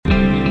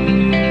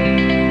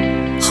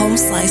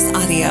Slice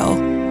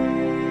Audio.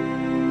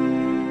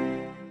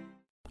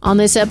 On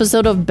this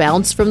episode of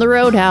Bounce from the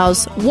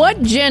Roadhouse,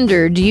 what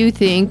gender do you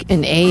think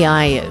an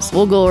AI is?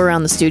 We'll go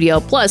around the studio.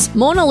 Plus,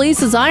 Mona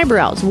Lisa's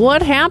eyebrows.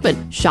 What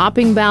happened?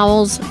 Shopping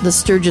Bowels, the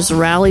Sturgis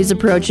rally's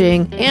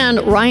approaching, and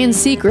Ryan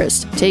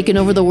Seacrest taking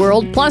over the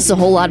world, plus a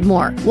whole lot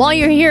more. While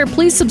you're here,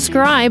 please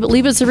subscribe,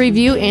 leave us a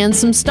review and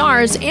some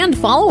stars, and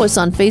follow us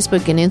on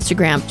Facebook and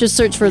Instagram. Just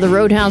search for The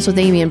Roadhouse with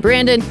Amy and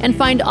Brandon, and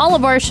find all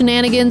of our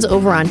shenanigans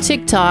over on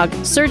TikTok.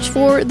 Search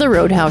for The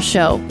Roadhouse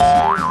Show.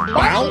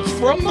 Bounce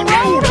from the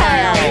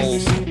Roadhouse!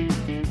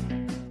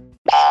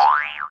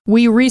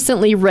 We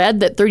recently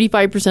read that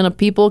 35% of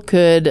people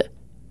could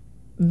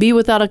be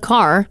without a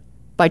car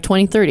by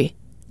 2030.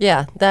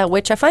 Yeah,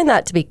 which I find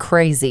that to be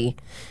crazy.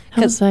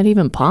 How is that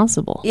even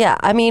possible? Yeah,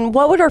 I mean,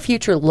 what would our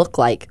future look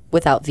like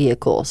without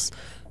vehicles?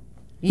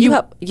 You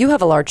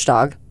have a large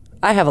dog.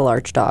 I have a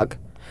large dog.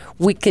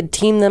 We could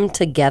team them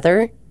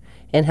together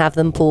and have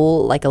them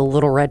pull like a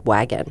little red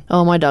wagon.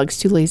 Oh, my dog's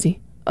too lazy.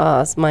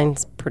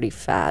 Mine's pretty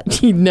fat.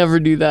 He'd never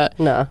do that.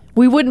 No.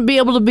 We wouldn't be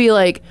able to be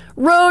like,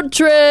 road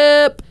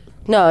trip.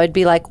 No, it'd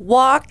be like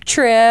walk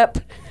trip.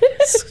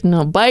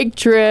 No, bike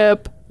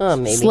trip. Oh,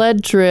 maybe.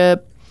 Sled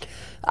trip.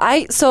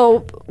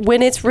 So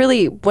when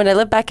I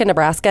lived back in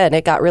Nebraska and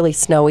it got really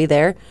snowy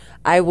there,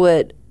 I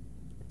would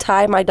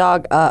tie my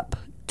dog up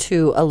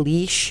to a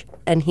leash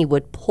and he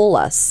would pull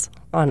us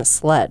on a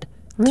sled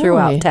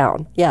throughout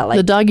town. Yeah, like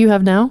the dog you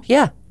have now?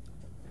 Yeah.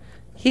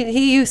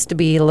 He used to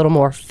be a little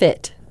more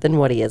fit than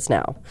what he is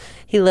now.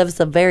 He lives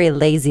a very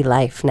lazy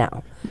life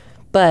now.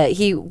 But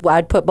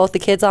I'd put both the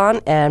kids on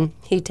and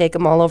he'd take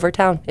them all over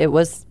town. It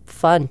was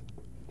fun.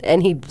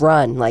 And he'd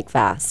run like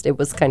fast. It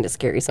was kind of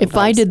scary sometimes. If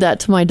I did that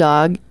to my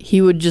dog,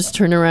 he would just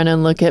turn around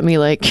and look at me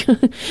like,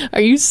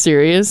 are you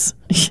serious?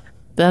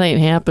 That ain't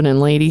happening,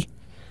 lady.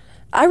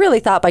 I really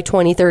thought by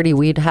 2030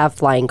 we'd have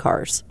flying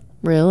cars.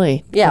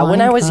 Really? Yeah, Flying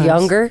when I was cars.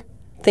 younger,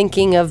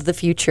 thinking of the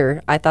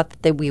future, I thought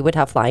that we would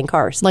have flying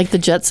cars. Like the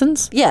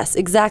Jetsons? Yes,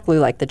 exactly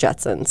like the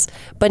Jetsons.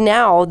 But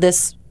now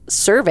this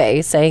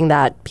survey saying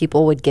that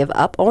people would give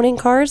up owning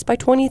cars by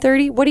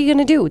 2030, what are you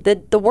going to do?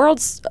 The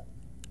world's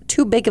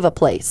too big of a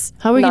place.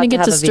 How are we going to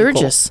get to have a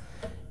vehicle. Sturgis?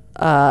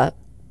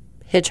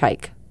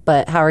 Hitchhike.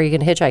 But how are you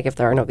going to hitchhike if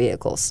there are no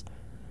vehicles?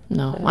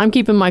 No, I'm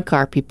keeping my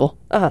car, people.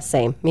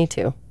 Same. Me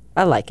too.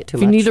 I like it too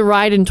If much. you need a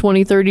ride in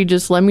 2030,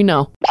 just let me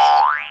know.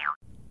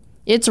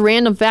 It's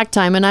random fact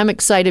time, and I'm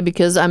excited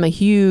because I'm a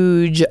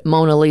huge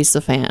Mona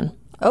Lisa fan.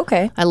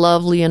 Okay. I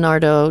love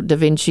Leonardo da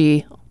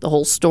Vinci, the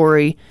whole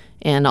story,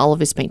 and all of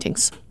his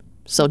paintings.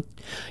 So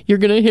you're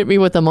going to hit me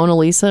with a Mona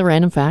Lisa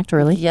random fact,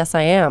 really? Yes,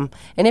 I am.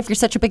 And if you're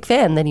such a big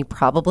fan, then you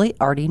probably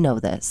already know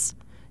this.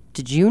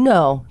 Did you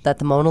know that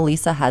the Mona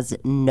Lisa has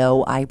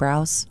no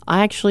eyebrows?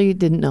 I actually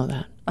didn't know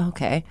that.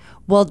 Okay.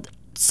 Well,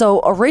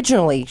 so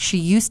originally she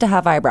used to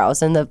have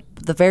eyebrows. In the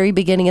very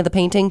beginning of the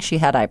painting, she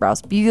had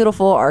eyebrows.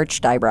 Beautiful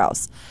arched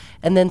eyebrows.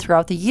 And then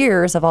throughout the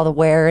years of all the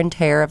wear and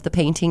tear of the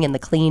painting and the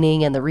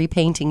cleaning and the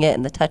repainting it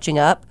and the touching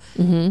up,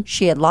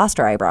 she had lost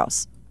her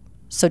eyebrows.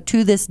 So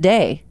to this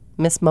day,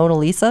 Miss Mona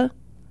Lisa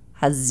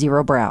has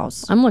zero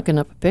brows. I'm looking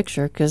up a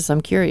picture because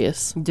I'm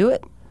curious. Do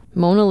it.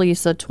 Mona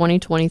Lisa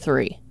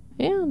 2023.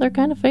 Yeah, they're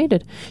kind of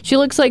faded. She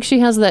looks like she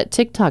has that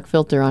TikTok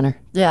filter on her.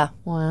 Yeah.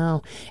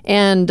 Wow.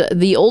 And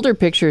the older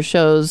picture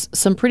shows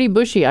some pretty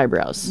bushy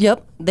eyebrows.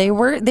 Yep. They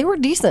were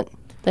decent.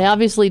 They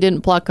obviously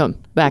didn't pluck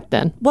them back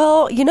then.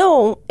 Well,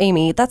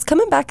 Amy, that's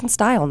coming back in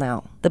style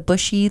now. The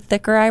bushy,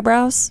 thicker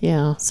eyebrows.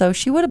 Yeah. So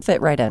she would have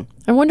fit right in.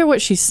 I wonder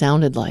what she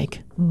sounded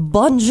like.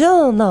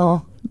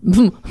 Buongiorno.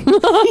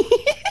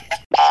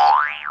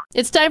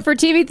 It's time for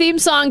TV theme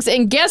songs,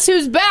 and guess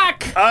who's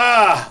back?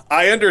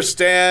 I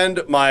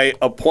understand my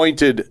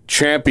appointed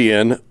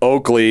champion,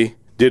 Oakley,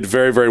 did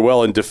very, very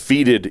well and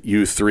defeated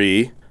you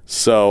three.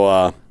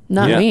 So,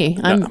 Not yeah. me.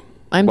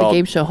 I'm the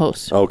game show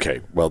host. Okay,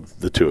 well,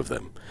 the two of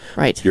them.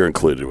 Right. You're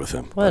included with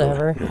him.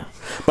 Whatever. Yeah.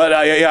 But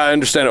I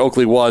understand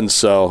Oakley won,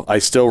 so I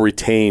still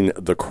retain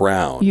the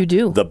crown. You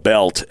do. The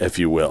belt, if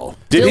you will.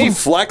 Did he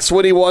flex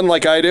when he won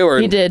like I do? Or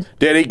He did.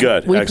 Did he?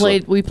 Good. We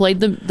Excellent. played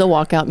the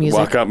walkout music.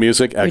 Walkout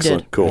music?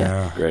 Excellent. did. Cool.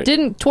 Yeah. Great.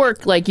 Didn't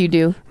twerk like you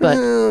do, but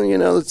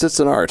it's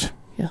an art.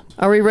 yeah.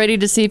 Are we ready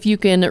to see if you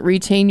can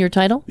retain your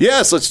title?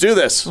 Yes, let's do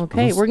this.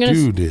 Okay, we're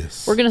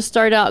We're gonna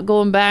start out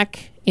going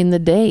back in the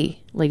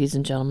day, ladies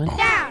and gentlemen.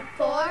 Down,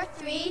 4,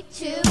 3,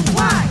 2,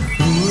 1.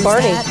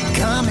 Barney.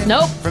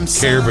 Nope.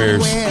 Care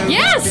Bears.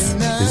 Yes.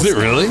 Is it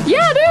really?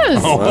 Yeah, it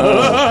is. Oh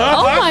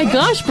my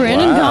gosh,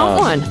 Brandon got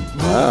one.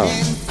 Wow.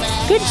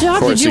 Good job.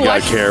 Of course Did you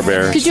got watch Care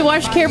Bears. Did you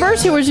watch Care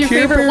Bears? Who was your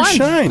Care favorite Bears one?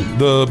 Shine.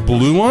 The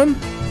blue one?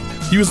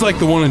 He was like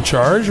the one in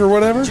charge or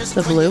whatever?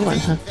 The blue one,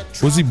 huh?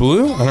 Was he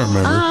blue? I don't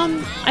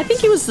remember. I think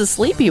he was the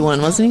sleepy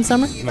one, wasn't he,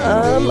 Summer?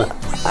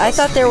 I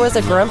thought there was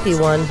a grumpy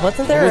one.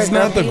 Wasn't there It was a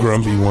not grumpy? the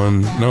grumpy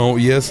one. No,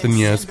 yes and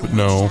yes, but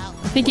no.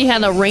 I think he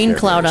had a rain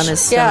cloud on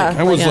his Yeah.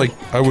 stomach.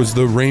 I was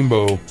the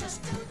rainbow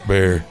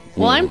bear.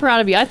 Well, I'm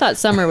proud of you. I thought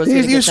Summer was You,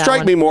 going to you get that strike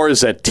one. me more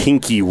as a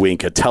Tinky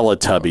Wink, a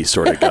Teletubby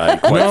sort of guy,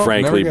 quite No,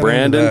 frankly. never got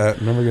Brandon? into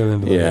that. Never got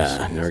into those.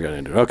 Yeah, never got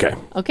into it. Okay.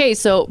 Okay,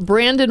 so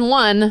Brandon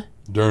 1,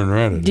 Darn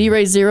right. I did.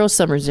 D-Ray 0,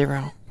 Summer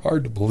 0.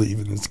 Hard to believe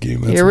in this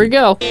game. That's Here we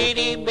go.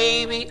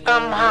 Baby,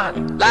 I'm hot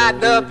like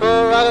the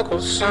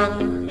prodigal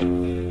son.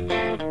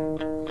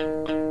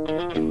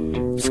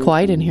 It's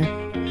quiet in here.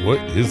 What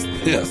is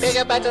this? It's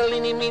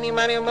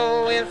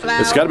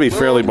got to be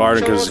fairly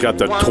modern because it's got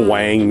the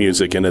twang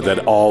music in it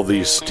that all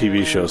these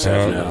TV shows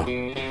have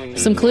now.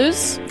 Some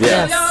clues?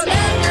 Yeah.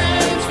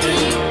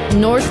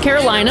 North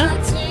Carolina.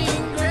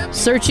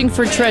 Searching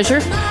for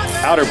treasure.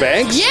 Outer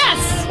Banks?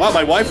 Yes! Wow,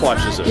 my wife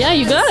watches it. Yeah,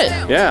 you got it.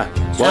 Yeah.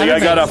 Well, Outer I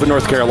got Banks. off in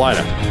North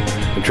Carolina.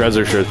 The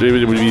treasure search. It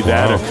would be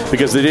that.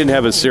 Because they didn't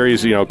have a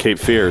series, Cape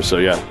Fear, so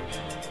yeah.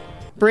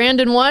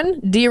 Brandon 1,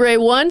 D-Ray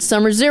 1,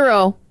 Summer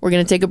 0. We're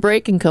going to take a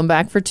break and come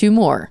back for 2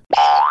 more.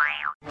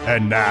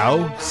 And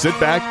now, sit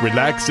back,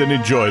 relax, and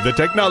enjoy the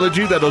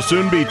technology that'll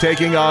soon be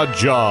taking our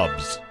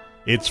jobs.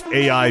 It's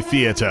AI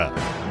Theater.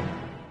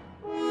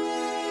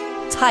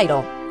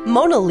 Title: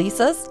 Mona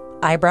Lisa's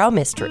Eyebrow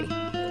Mystery.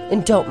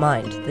 And don't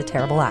mind the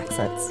terrible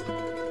accents.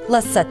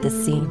 Let's set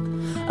this scene.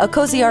 A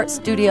cozy art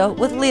studio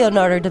with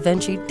Leonardo da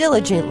Vinci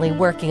diligently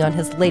working on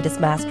his latest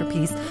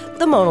masterpiece,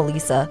 the Mona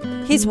Lisa.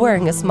 He's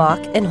wearing a smock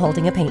and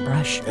holding a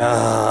paintbrush.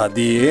 Ah,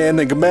 the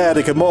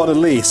enigmatic Mona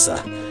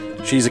Lisa.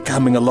 She's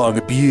coming along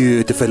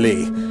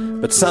beautifully,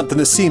 but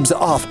something seems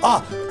off. Ah,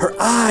 her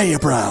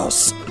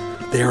eyebrows.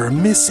 They are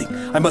missing.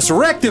 I must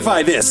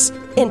rectify this.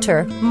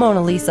 Enter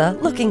Mona Lisa,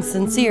 looking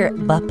sincere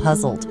but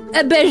puzzled.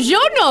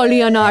 Buongiorno,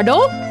 Leonardo.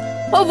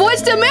 Oh,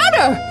 what's the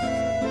matter?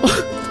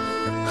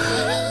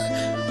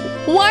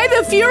 Why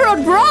the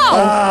furrowed brow?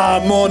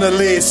 Ah, Mona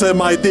Lisa,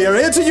 my dear,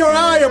 it's your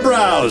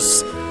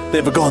eyebrows.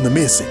 They've gone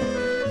missing,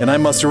 and I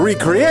must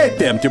recreate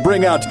them to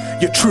bring out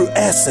your true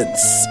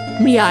essence.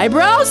 Me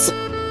eyebrows?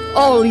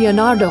 Oh,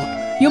 Leonardo,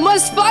 you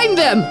must find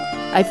them.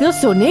 I feel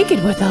so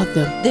naked without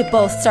them. They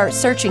both start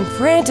searching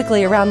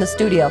frantically around the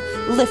studio,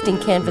 lifting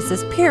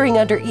canvases, peering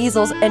under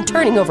easels, and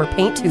turning over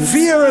paint tubes.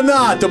 Fear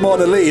not,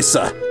 Mona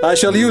Lisa. I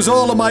shall use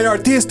all of my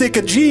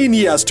artistic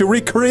genius to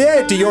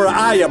recreate your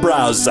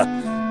eyebrows.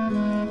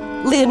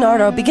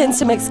 Leonardo begins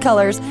to mix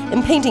colors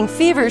and painting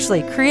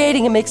feverishly,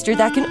 creating a mixture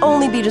that can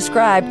only be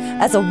described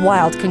as a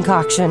wild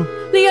concoction.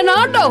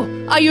 Leonardo,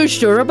 are you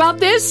sure about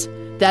this?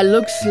 That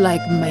looks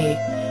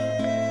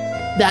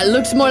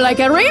more like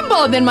a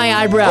rainbow than my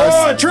eyebrows.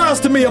 Oh,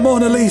 trust me,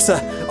 Mona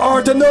Lisa.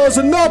 Art knows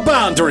no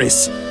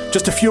boundaries.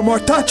 Just a few more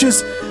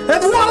touches,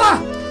 and voila!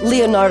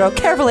 Leonardo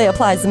carefully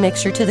applies the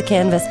mixture to the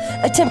canvas,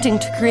 attempting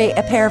to create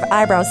a pair of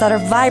eyebrows that are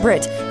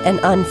vibrant and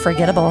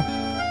unforgettable.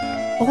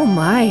 Oh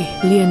my,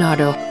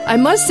 Leonardo. I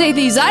must say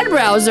these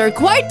eyebrows are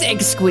quite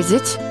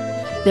exquisite.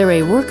 They're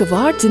a work of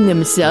art in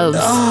themselves.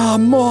 Ah,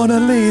 Mona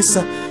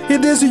Lisa,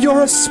 it is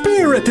your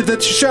spirit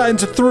that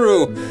shines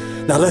through.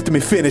 Now let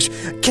me finish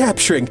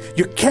capturing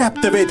your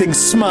captivating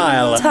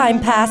smile. Time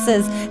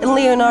passes, and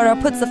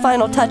Leonardo puts the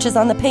final touches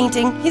on the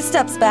painting. He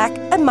steps back,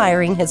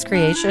 admiring his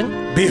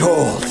creation.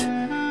 Behold,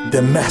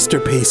 the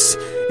masterpiece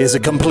is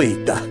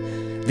complete.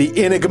 The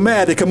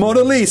enigmatic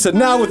Mona Lisa,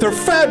 now with her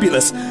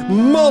fabulous,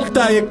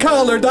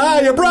 multicolored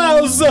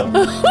eyebrows.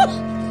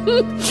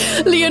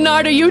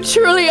 Leonardo, you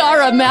truly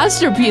are a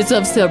masterpiece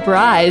of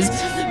surprise.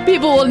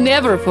 People will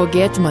never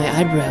forget my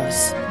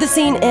eyebrows. The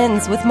scene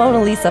ends with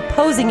Mona Lisa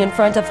posing in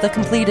front of the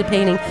completed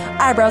painting,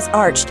 eyebrows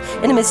arched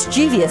in a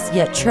mischievous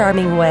yet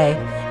charming way.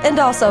 And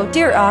also,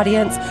 dear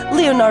audience,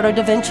 Leonardo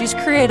da Vinci's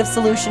creative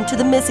solution to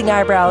the missing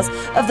eyebrows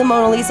of the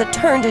Mona Lisa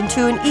turned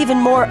into an even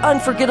more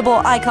unforgettable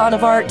icon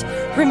of art.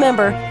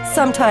 Remember,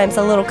 sometimes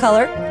a little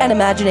color and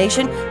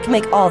imagination can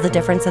make all the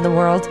difference in the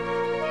world.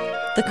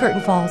 The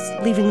curtain falls,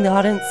 leaving the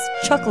audience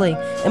chuckling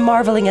and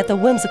marveling at the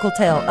whimsical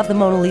tale of the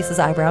Mona Lisa's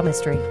eyebrow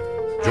mystery.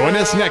 Join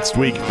us next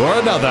week for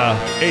another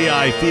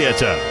AI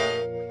Theater.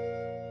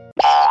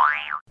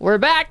 We're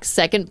back.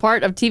 Second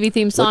part of TV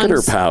theme songs. Look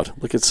at her pout.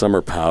 Look at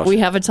Summer pout. We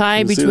have a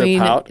tie You see the between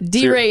pout?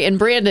 D-Ray and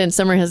Brandon.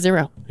 Summer has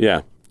 0.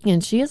 Yeah.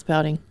 And she is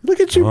pouting.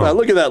 Look at you, pout.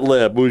 Look at that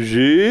lip.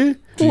 Bougie.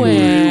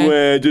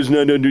 Wah. Does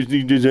not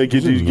understand get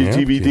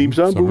TV theme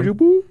song. Summer.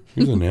 Boo.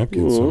 Here's a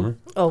napkin, Summer.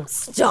 Oh,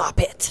 stop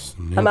it.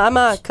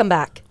 I'm come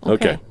back.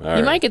 Okay. All right.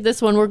 You might get this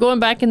one. We're going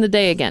back in the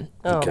day again.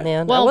 Oh, Okay.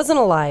 man. Well, I wasn't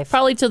alive.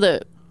 Probably to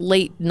the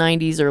late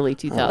 90s, early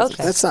 2000s.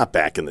 Okay. That's not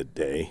back in the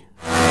day.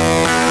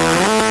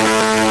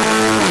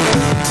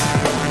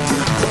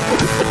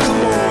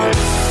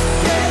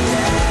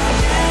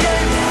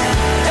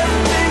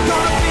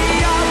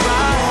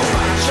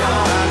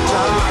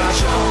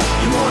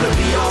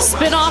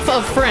 Spin-off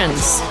of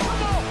Friends.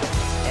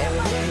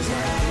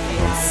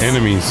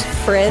 Enemies.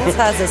 Friends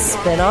has a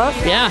spin-off.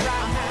 Yeah.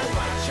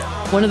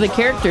 One of the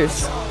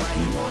characters.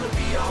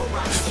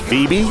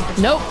 Phoebe?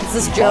 Nope. Is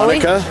this Joey?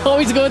 Monica? Oh,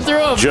 he's going through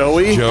them.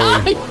 Joey?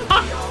 Joey.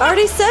 I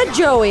already said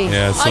Joey.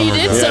 Yeah, Oh, you Summer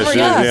did? got it. Summer she-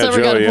 got, yeah,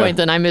 Summer got Joey, a point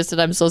yeah. then. I missed it.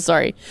 I'm so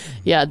sorry.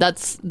 Yeah,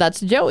 that's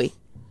Joey.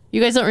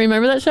 You guys don't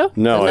remember that show?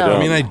 No, I No. don't. I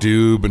mean, I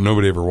do, but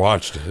nobody ever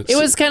watched it. It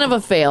was kind of a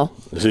fail.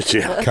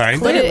 yeah.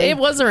 kind But of. it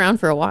was around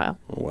for a while.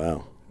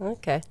 Wow.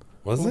 Okay.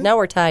 Was it? Now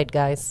we're tied,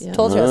 guys.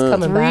 Told you I was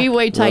coming back.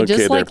 Three-way tie, Okay,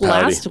 just like they're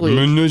pouty. last week.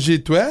 Menage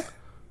à trois?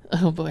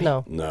 Oh, boy.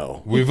 No.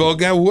 No. We've all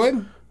got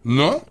one?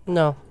 No?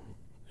 No.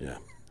 Yeah.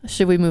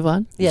 Should we move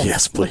on? Yes.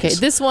 Yes, please. Okay,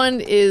 this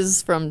one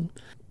is from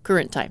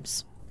current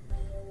times.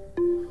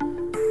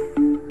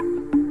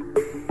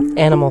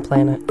 Animal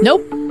Planet.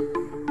 Nope.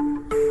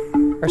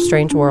 Or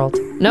Strange World.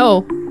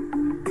 No.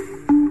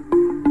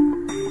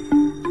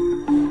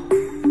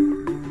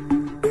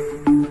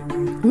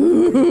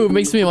 Ooh,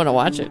 makes me want to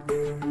watch it.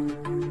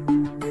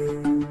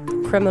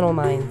 Criminal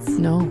Minds.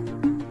 No.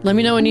 Let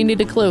me know when you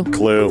need a clue.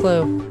 Clue.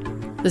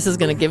 Clue. This is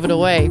going to give it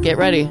away. Get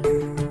ready.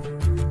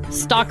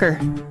 Stalker.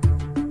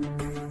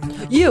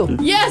 You.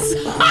 Yes!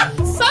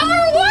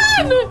 Summer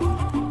won!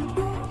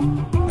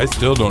 I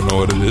still don't know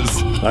what it is.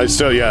 I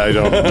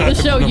don't. The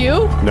show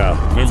You? No.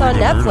 It's on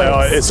Netflix.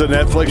 Oh, it's a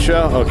Netflix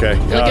show? Okay.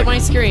 Look at my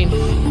screen.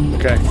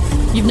 Okay.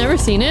 You've never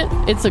seen it?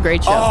 It's a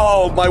great show.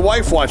 Oh, my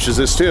wife watches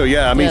this too.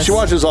 Yeah, I mean, Yes. she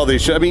watches all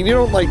these shows. I mean, you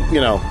don't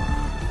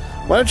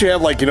why don't you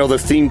have the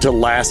theme to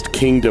Last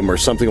Kingdom or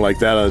something like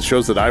that on the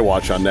shows that I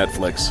watch on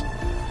Netflix?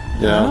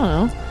 You I know? don't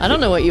know. I don't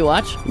know what you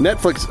watch.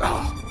 Netflix.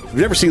 Oh, you've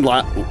never seen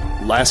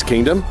Last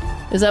Kingdom?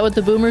 Is that what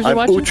the boomers are I'm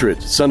watching?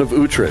 Uhtred, son of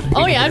Uhtred.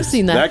 Oh, yeah, I've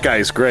seen that. That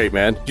guy's great,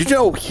 man. Did you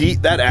know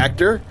that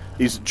actor,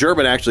 he's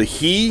German actually,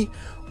 he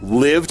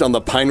lived on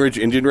the Pine Ridge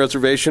Indian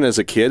Reservation as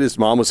a kid. His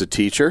mom was a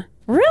teacher.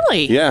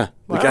 Really? Yeah.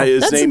 The guy,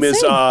 his That's name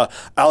insane. is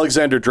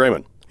Alexander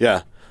Draymond.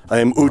 Yeah. I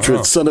am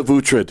Uhtred, son of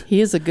Uhtred.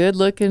 He is a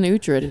good-looking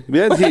Uhtred.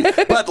 Yeah,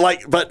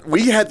 but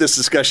we had this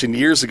discussion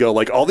years ago.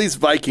 Like all these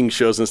Viking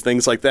shows and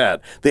things like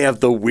that, they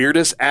have the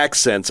weirdest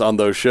accents on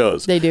those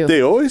shows. They do.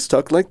 They always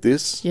talk like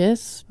this.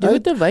 Yes. Do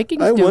what the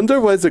Vikings I do. wonder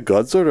why the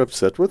gods are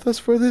upset with us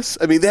for this.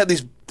 I mean, they have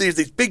these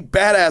big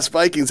badass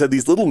Vikings have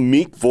these little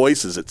meek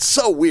voices. It's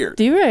so weird.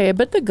 D-Ray, I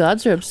bet the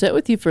gods are upset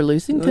with you for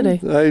losing today.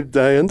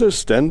 I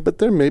understand, but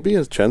there may be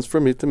a chance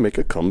for me to make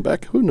a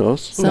comeback. Who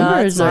knows?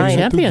 Summer it's is our mine.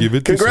 champion. Give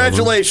it to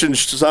Congratulations,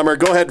 Summer.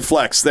 Go ahead and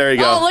flex. There you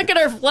go. Oh, look at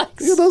her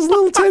flex. Look at those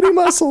little tiny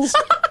muscles.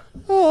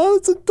 Oh,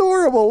 it's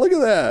adorable. Look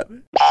at that.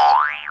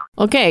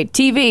 Okay,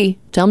 TV.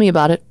 Tell me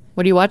about it.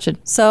 What are you watching?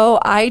 So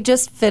I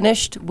just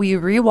finished. We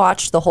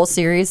rewatched the whole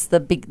series,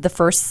 the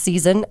first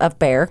season of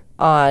Bear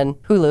on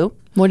Hulu.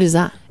 What is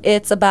that?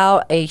 It's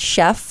about a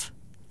chef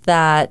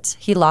that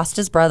he lost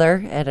his brother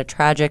in a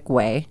tragic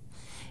way,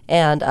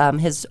 and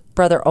his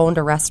brother owned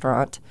a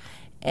restaurant.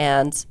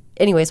 And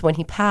anyways, when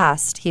he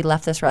passed, he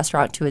left this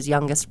restaurant to his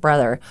youngest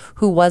brother,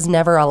 who was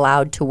never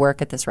allowed to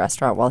work at this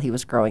restaurant while he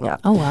was growing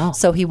up. Oh, wow.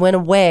 So he went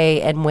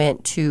away and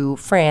went to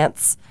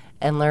France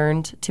and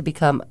learned to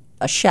become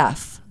a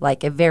chef,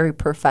 like a very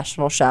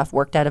professional chef,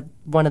 worked at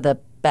one of the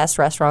best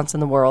restaurants in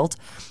the world,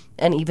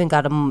 and even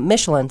got a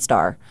Michelin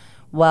star.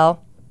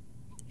 Well,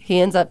 he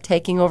ends up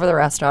taking over the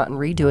restaurant and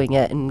redoing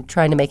it and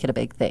trying to make it a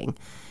big thing.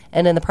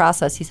 And in the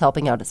process, he's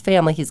helping out his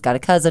family. He's got a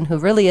cousin who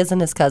really isn't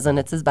his cousin.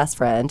 It's his best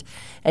friend.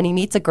 And he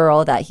meets a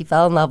girl that he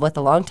fell in love with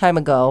a long time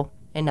ago,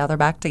 and now they're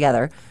back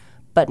together.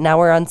 But now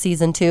we're on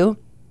season 2.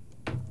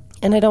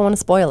 And I don't want to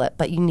spoil it,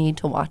 but you need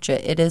to watch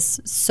it. It is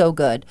so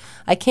good.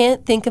 I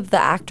can't think of the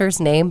actor's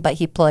name, but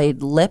he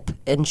played Lip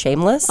in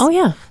Shameless. Oh,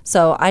 yeah.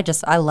 So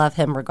I love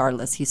him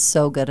regardless. He's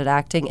so good at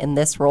acting, and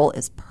this role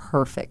is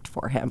perfect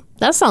for him.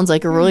 That sounds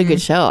like a really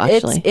good show,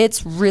 actually.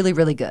 It's really,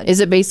 really good. Is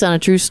it based on a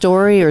true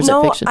story or is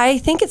it fiction? I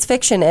think it's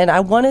fiction, and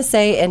I want to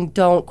say, and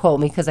don't quote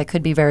me because I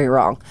could be very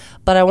wrong,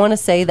 but I want to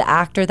say the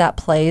actor that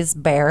plays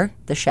Bear,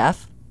 the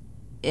chef,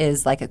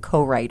 is like a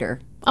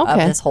co-writer of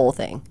Okay. this whole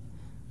thing.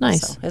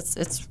 Nice. So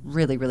it's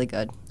really, really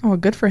good. Oh,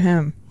 good for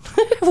him.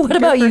 What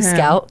about you, him.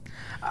 Scout?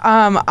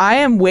 I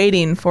am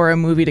waiting for a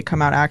movie to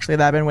come out, actually,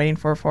 that I've been waiting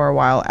for a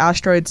while.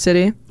 Asteroid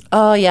City,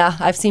 Oh, yeah.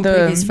 I've seen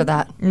previews for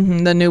that.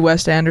 the new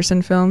Wes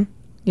Anderson film.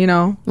 You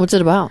know, What's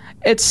it about?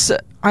 it's,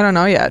 I don't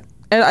know yet.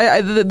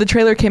 And the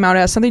trailer came out. It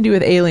has something to do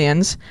with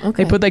aliens.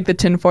 Okay. They put like the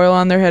tinfoil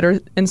on their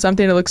head and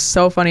something. It looks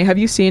so funny. Have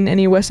you seen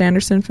any Wes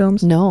Anderson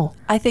films? No.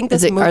 I think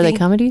Is this it? movie... Are they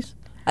comedies?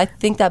 I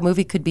think that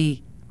movie could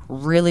be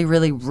really,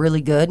 really,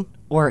 really good,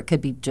 or it could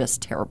be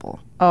just terrible.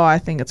 Oh, I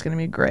think it's going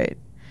to be great.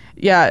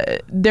 Yeah,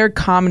 they're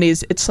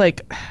comedies. It's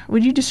like,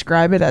 would you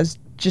describe it as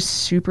just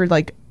super,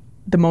 like,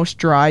 the most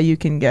dry you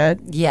can get?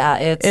 Yeah,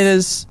 It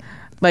is,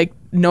 like,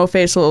 no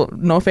facial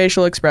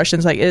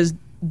expressions. Like, it is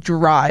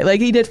dry.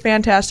 Like, he did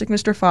Fantastic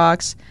Mr.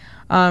 Fox,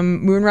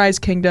 Moonrise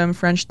Kingdom,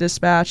 French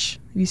Dispatch.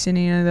 Have you seen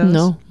any of those?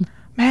 No.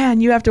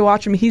 Man, you have to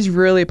watch him. He's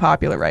really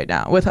popular right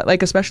now, with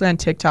like especially on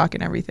TikTok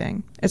and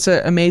everything. It's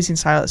an amazing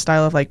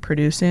style of like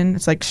producing.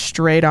 It's like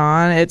straight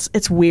on.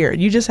 It's weird.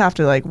 You just have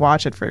to like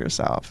watch it for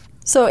yourself.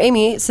 So,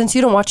 Amy, since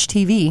you don't watch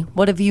TV,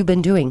 what have you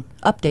been doing?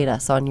 Update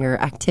us on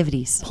your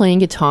activities. Playing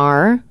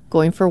guitar,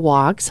 going for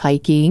walks,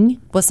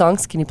 hiking. What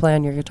songs can you play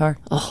on your guitar?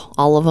 Oh,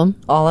 all of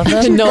them. All of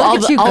them? No,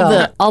 Look at you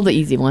go. all the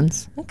easy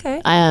ones. Okay.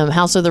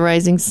 House of the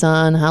Rising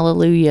Sun,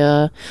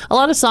 Hallelujah. A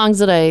lot of songs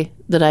that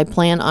I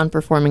plan on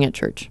performing at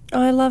church.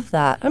 Oh, I love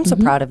that. I'm so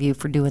proud of you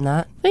for doing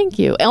that. Thank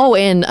you. Oh,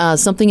 and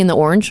Something in the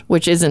Orange,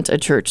 which isn't a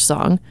church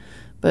song,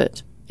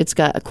 but it's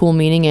got a cool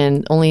meaning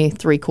and only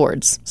 3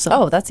 chords. So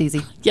Oh, that's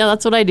easy. yeah,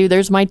 that's what I do.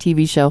 There's my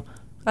TV show.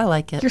 I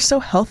like it. You're so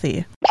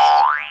healthy.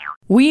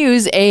 We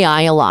use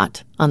AI a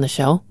lot on the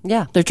show.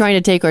 Yeah. They're trying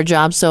to take our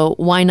jobs, so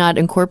why not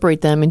incorporate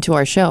them into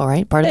our show,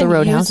 right? Part of the And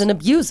Roadhouse. use and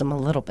abuse them a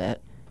little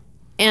bit.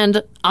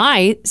 And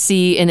I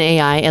see an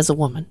AI as a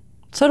woman.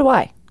 So do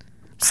I.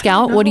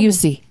 Scout, what do you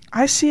see?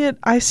 I see it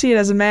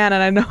as a man,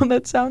 and I know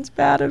that sounds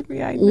bad of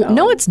me. I know.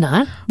 No, it's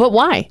not. But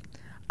why?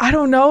 I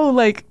don't know,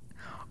 like,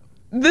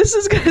 this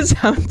is going to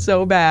sound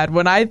so bad.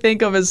 When I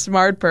think of a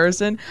smart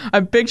person,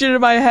 I'm picturing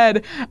in my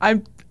head,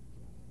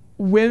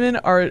 women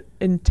are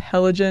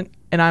intelligent,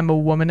 and I'm a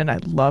woman, and I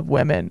love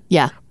women.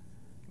 Yeah.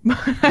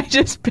 I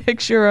just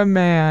picture a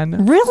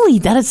man. Really?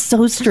 That is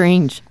so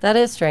strange. That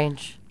is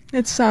strange.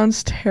 It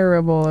sounds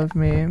terrible of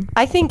me.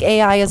 I think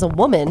AI is a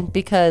woman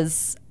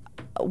because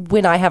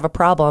when I have a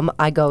problem,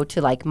 I go to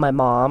like my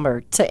mom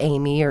or to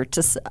Amy or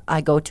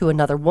I go to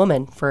another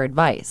woman for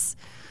advice.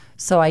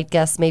 So I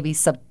guess maybe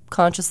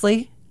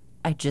subconsciously,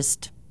 I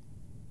just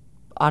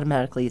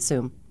automatically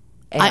assume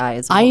AI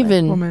is a woman. I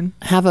even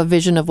have a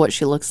vision of what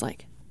she looks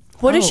like.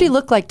 What does she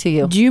look like to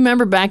you? Do you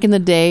remember back in the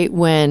day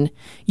when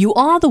you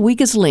are the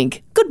weakest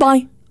link?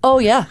 Goodbye. Oh,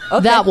 yeah.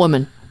 Okay. That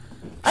woman.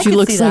 I She can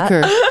looks see like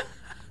that.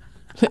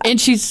 her.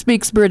 And she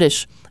speaks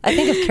British. I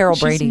think of Carol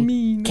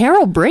Brady.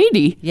 Carol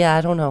Brady? Yeah,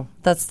 I don't know.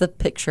 That's the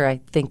picture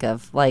I think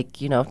of. Like,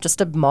 just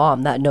a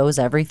mom that knows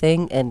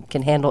everything and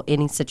can handle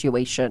any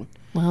situation.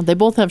 Well, they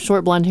both have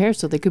short blonde hair,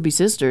 so they could be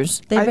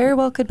sisters. They very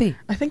well could be.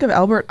 I think of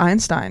Albert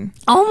Einstein.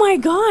 Oh my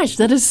gosh,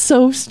 that is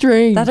so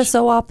strange. That is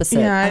so opposite.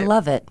 Yeah, I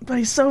love it. But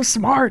he's so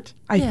smart,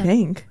 I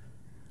think.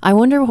 I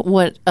wonder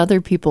what other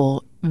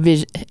people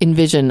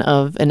envision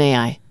of an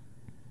AI.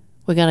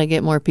 We got to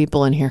get more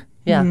people in here.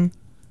 Yeah. Mm-hmm.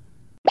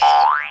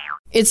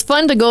 It's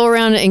fun to go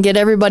around and get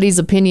everybody's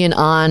opinion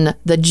on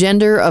the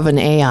gender of an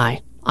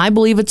AI. I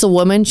believe it's a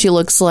woman. She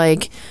looks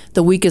like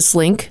the weakest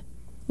link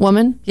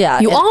woman. Yeah,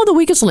 You and- are the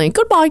weakest link.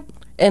 Goodbye.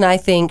 And I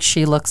think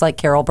she looks like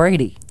Carol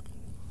Brady.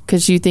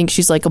 Because you think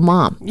she's like a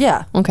mom.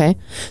 Yeah. Okay.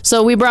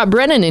 So we brought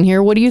Brennan in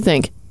here. What do you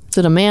think? Is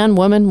it a man,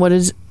 woman? What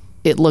does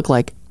it look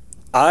like?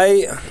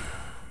 I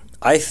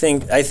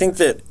think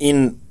that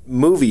in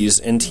movies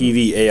and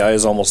TV, AI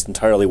is almost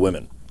entirely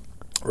women,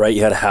 right?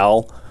 You had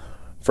Hal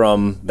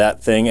from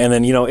that thing, and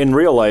then in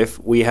real life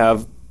we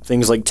have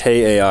things like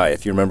Tay AI.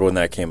 If you remember when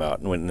that came out,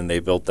 and when they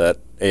built that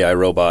AI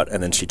robot,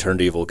 and then she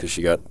turned evil because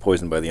she got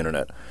poisoned by the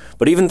internet.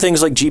 But even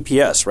things like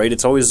GPS, right?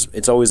 It's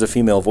always a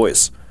female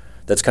voice.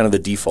 That's kind of the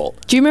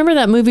default. Do you remember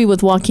that movie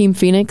with Joaquin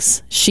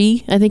Phoenix?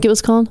 She, I think it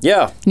was called.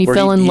 Yeah, And he where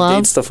fell in he love.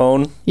 dates the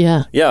phone.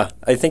 Yeah. Yeah,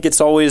 I think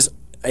it's always.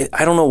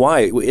 I don't know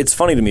why. It's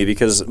funny to me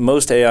because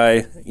most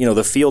AI,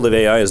 the field of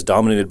AI is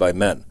dominated by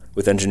men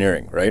with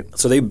engineering, right?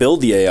 So they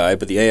build the AI,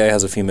 but the AI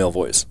has a female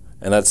voice,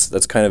 and that's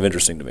kind of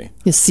interesting to me.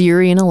 Yeah,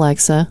 Siri and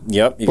Alexa.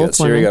 Yep, you Both got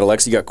Siri, women. you got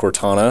Alexa, you got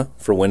Cortana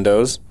for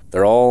Windows.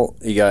 They're all,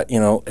 you got,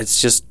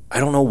 it's just, I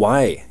don't know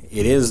why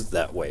it is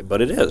that way,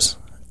 but it is.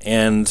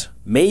 And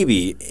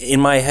maybe, in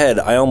my head,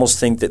 I almost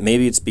think that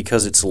maybe it's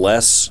because it's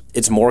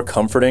more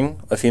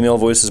comforting. A female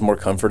voice is more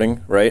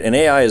comforting, right? And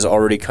AI is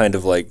already kind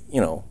of like,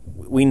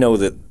 we know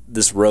that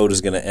this road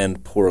is going to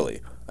end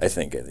poorly, I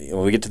think.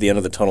 When we get to the end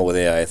of the tunnel with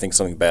AI, I think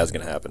something bad is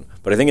going to happen.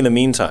 But I think in the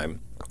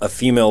meantime, a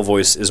female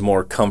voice is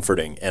more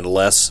comforting and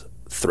less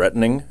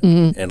threatening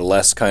and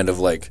less kind of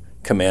like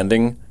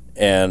commanding.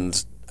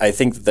 And I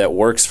think that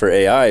works for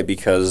AI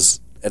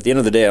because at the end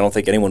of the day, I don't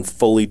think anyone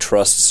fully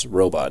trusts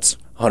robots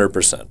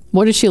 100%.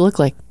 What does she look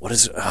like? What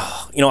is?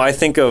 I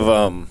think of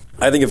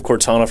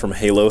Cortana from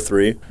Halo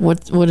 3.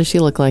 What does she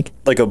look like?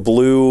 Like a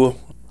blue.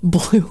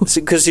 Blue.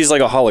 Because she's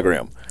like a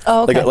hologram.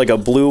 Oh, okay. Like a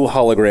blue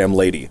hologram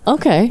lady.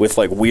 Okay. With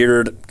like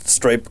weird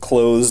striped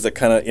clothes that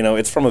kind of,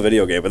 it's from a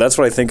video game. But that's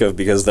what I think of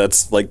because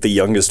that's like the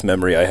youngest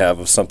memory I have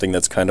of something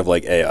that's kind of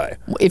like AI.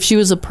 If she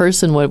was a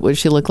person, what would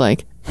she look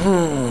like?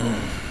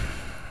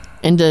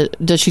 And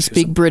does she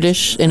speak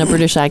British in a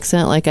British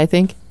accent, like I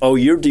think? Oh,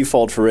 your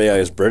default for AI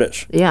is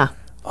British. Yeah.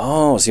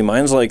 Oh, see,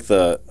 mine's like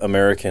the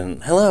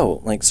American,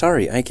 hello, like,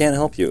 sorry, I can't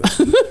help you.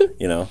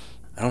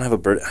 I don't have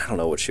I don't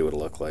know what she would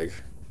look like.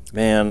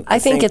 Man, I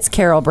think it's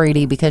Carol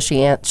Brady because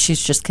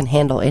she's just can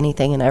handle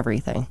anything and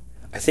everything.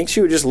 I think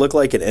she would just look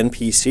like an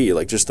NPC,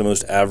 like just the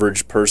most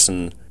average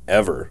person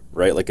ever,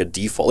 right? Like a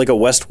default, like a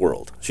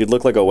Westworld. She'd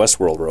look like a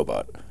Westworld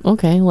robot.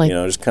 Okay, like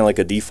just kind of like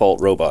a default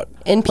robot.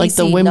 NPC, like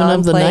the women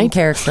of the non-playing night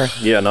character.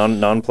 Yeah,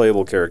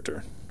 non-playable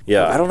character.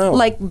 Yeah, I don't know.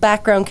 Like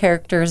background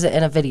characters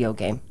in a video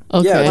game.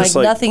 Okay. Yeah, Like just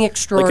nothing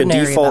extraordinary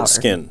like a default about her.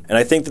 skin. And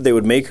I think that they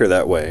would make her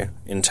that way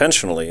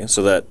intentionally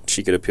so that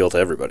she could appeal to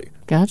everybody.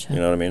 Gotcha. You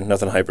know what I mean?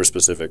 Nothing hyper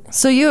specific.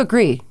 So you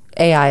agree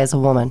AI is a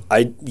woman?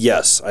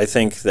 Yes, I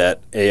think that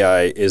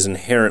AI is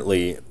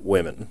inherently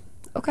women.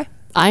 Okay.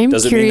 I'm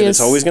Does it curious. mean that it's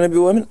always going to be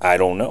women? I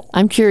don't know.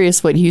 I'm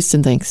curious what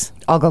Houston thinks.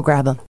 I'll go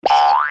grab him.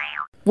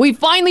 We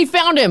finally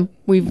found him.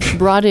 We've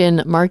brought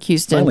in Mark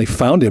Houston. Finally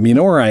found him. You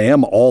know where I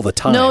am all the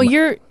time. No,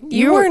 you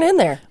weren't in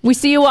there. We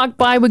see you walk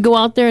by, we go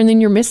out there, and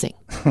then you're missing.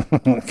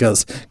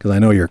 Because I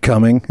know you're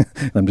coming.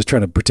 I'm just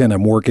trying to pretend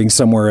I'm working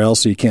somewhere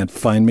else so you can't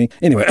find me.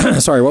 Anyway,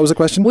 sorry, what was the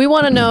question? We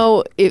want to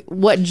know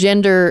what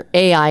gender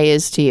AI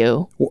is to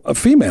you. A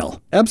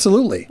female,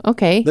 absolutely.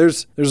 Okay.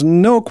 There's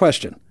no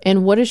question.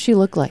 And what does she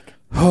look like?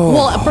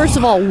 Well, first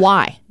of all,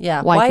 why?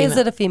 Yeah, why female? is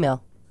it a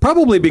female?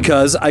 Probably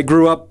because I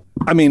grew up.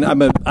 I mean,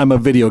 I'm a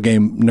video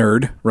game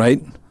nerd,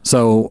 right?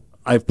 So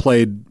I've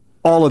played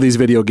all of these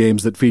video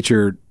games that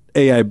feature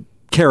AI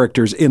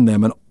characters in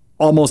them, and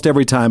almost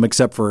every time,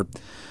 except for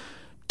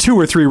 2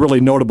 or 3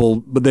 really notable,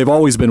 but they've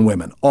always been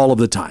women all of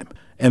the time,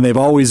 and they've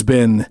always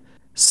been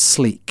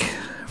sleek,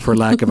 for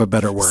lack of a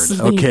better word.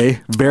 Okay,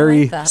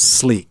 very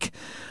sleek.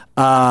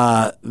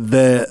 The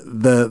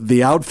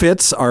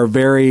outfits are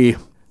very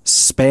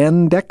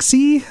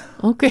spandexy.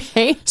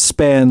 Okay.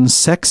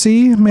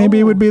 Span-sexy,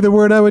 maybe would be the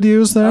word I would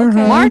use there. Okay.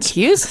 Right? Mark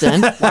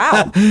Houston.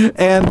 Wow.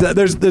 And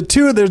there's the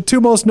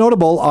two most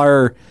notable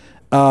are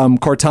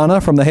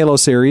Cortana from the Halo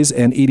series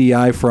and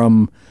EDI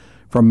from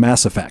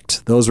Mass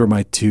Effect. Those were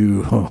my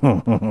two.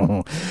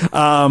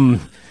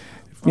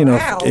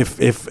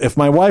 If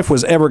my wife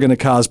was ever going to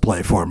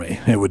cosplay for me,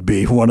 it would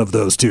be one of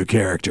those 2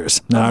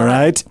 characters. All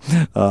right.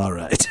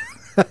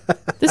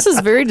 This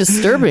is very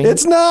disturbing.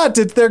 It's not.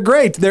 They're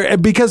great.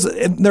 Because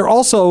they're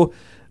also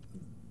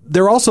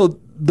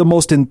the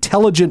most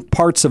intelligent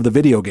parts of the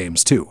video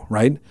games too,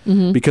 right?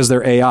 Mm-hmm. Because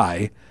they're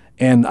AI,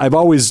 and I've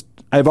always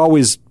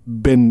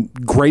been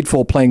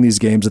grateful playing these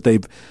games that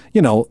they've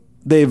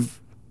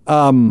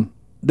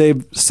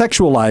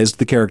sexualized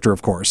the character,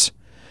 of course,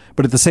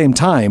 but at the same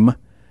time,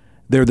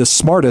 they're the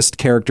smartest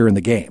character in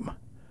the game,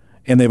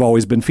 and they've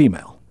always been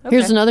female. Okay.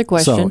 Here's another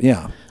question. So,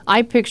 yeah.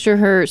 I picture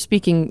her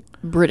speaking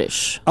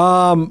British.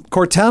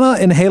 Cortana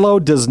in Halo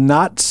does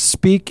not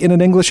speak in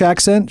an English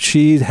accent.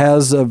 She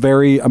has a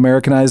very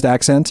Americanized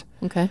accent.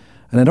 Okay.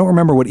 And I don't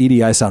remember what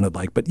EDI sounded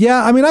like. But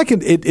yeah, I mean,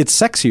 it's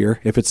sexier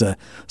if it's a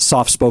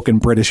soft-spoken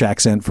British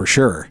accent for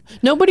sure.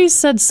 Nobody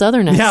said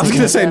Southern accent. Yeah, I was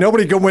going to say,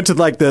 nobody went to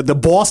like the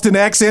Boston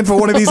accent for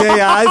one of these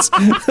AIs.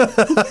 Well,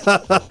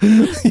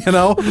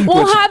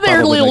 hi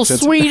there, little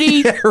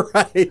sweetie. Yeah,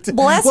 right.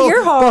 Bless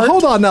your heart. But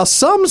hold on. Now,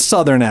 some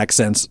Southern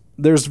accents,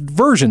 there's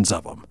versions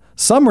of them.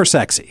 Some are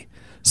sexy.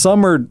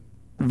 Some are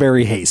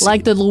very hasty.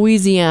 Like the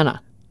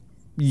Louisiana.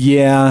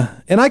 Yeah,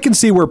 and I can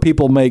see where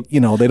people make, they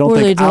don't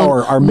think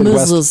our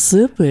Midwest...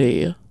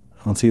 Mississippi.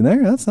 I'll see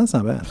there. That's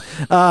not bad.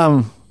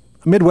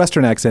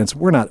 Midwestern accents,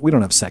 we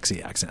don't have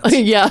sexy accents.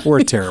 Yeah.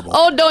 We're terrible.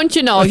 Oh, don't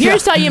you know?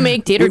 Here's how you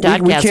make tater tot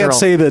we casserole. can't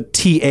say the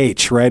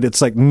TH, right?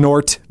 It's like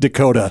North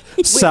Dakota,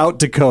 South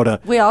Dakota.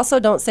 We also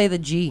don't say the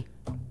G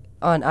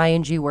on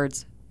ing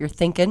words. You're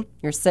thinking,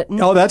 you're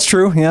sitting. Oh, that's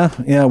true. Yeah.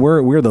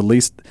 We're the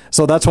least.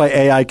 So that's why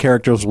AI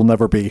characters will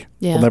never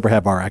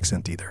have our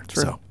accent either.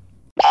 True. So.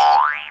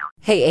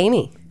 Hey,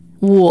 Amy.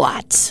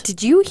 What?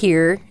 Did you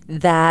hear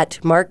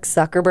that Mark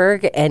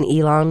Zuckerberg and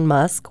Elon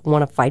Musk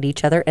want to fight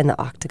each other in the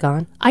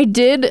octagon? I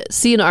did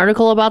see an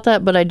article about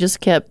that, but I just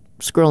kept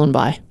scrolling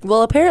by.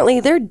 Well, apparently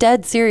they're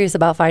dead serious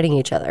about fighting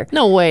each other.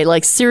 No way.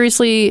 Like,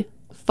 seriously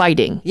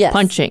fighting. Yes.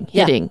 Punching.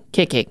 Hitting.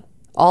 Kicking.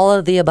 All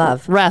of the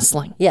above.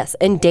 Wrestling. Yes.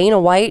 And Dana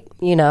White,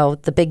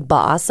 the big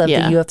boss of the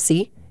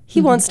UFC,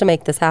 he wants to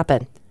make this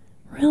happen.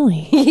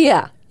 Really?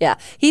 Yeah. Yeah.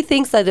 He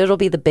thinks that it'll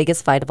be the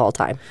biggest fight of all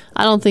time.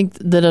 I don't think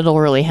that it'll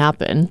really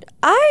happen.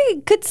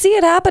 I could see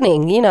it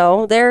happening.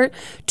 They're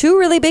 2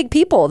 really big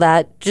people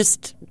that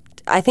just,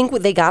 I think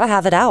they got to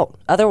have it out.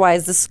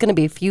 Otherwise, this is going to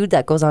be a feud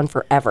that goes on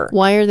forever.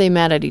 Why are they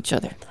mad at each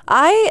other?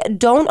 I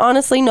don't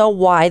honestly know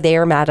why they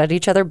are mad at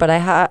each other, but I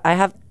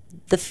have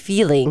the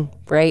feeling,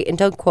 right? And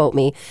don't quote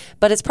me,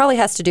 but it probably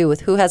has to do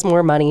with who has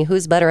more money,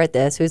 who's better at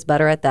this, who's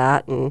better at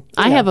that. And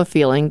I have a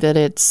feeling that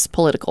it's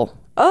political.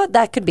 Oh,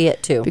 that could be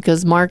it too.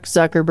 Because Mark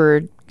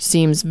Zuckerberg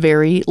seems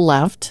very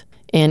left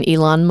and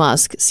Elon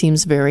Musk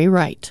seems very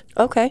right.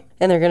 Okay.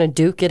 And they're going to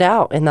duke it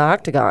out in the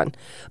octagon.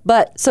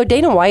 But so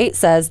Dana White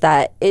says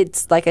that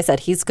it's, like I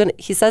said, he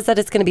says that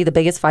it's going to be the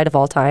biggest fight of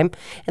all time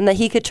and that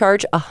he could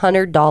charge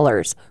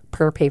 $100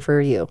 per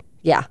pay-per-view.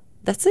 Yeah,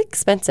 that's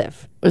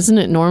expensive. Isn't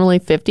it normally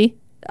 $50?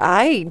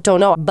 I don't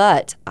know,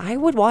 but I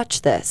would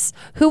watch this.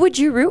 Who would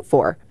you root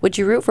for? Would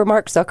you root for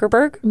Mark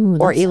Zuckerberg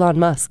or Elon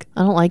Musk?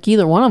 I don't like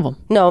either one of them.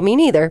 No, me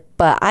neither.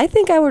 But I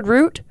think I would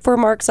root for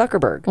Mark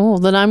Zuckerberg. Oh,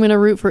 then I'm going to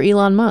root for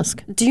Elon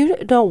Musk. Do you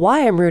know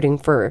why I'm rooting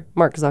for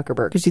Mark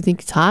Zuckerberg? Because you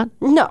think he's hot?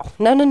 No.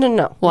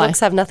 Why?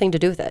 Looks have nothing to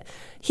do with it.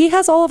 He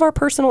has all of our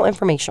personal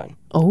information.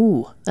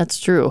 Oh, that's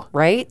true.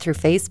 Right? Through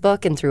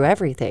Facebook and through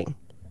everything.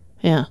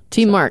 Yeah.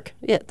 Team Mark.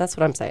 Yeah, that's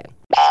what I'm saying.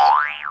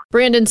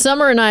 Brandon,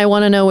 Summer and I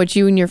want to know what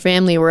you and your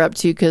family were up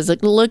to because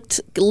it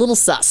looked a little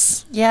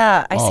sus.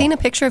 Yeah, I seen a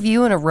picture of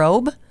you in a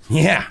robe.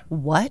 Yeah.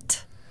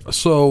 What?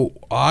 So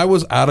I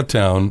was out of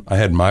town. I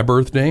had my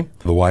birthday,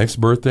 the wife's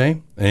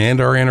birthday,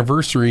 and our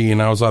anniversary,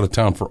 and I was out of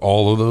town for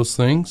all of those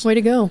things. Way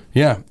to go.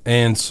 Yeah,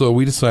 and so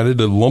we decided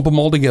to lump them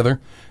all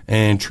together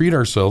and treat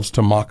ourselves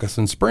to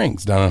Moccasin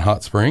Springs down in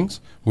Hot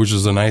Springs, which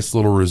is a nice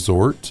little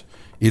resort.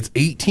 It's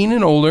 18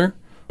 and older.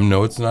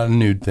 No, it's not a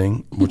nude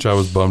thing, which I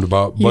was bummed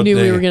about. You knew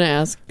we were going to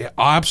ask.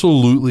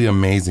 Absolutely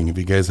amazing if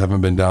you guys haven't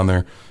been down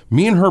there.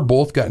 Me and her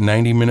both got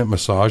 90-minute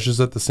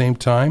massages at the same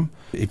time.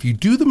 If you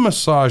do the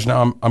massage,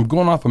 now I'm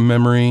going off of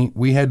memory.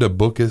 We had to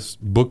book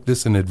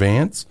this in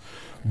advance.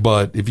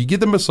 But if you get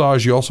the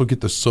massage, you also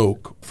get the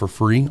soak for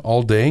free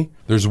all day.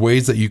 There's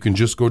ways that you can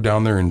just go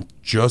down there and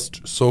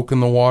just soak in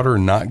the water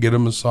and not get a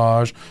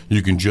massage.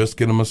 You can just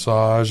get a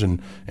massage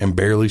and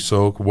barely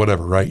soak,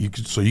 whatever, right? You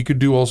could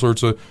do all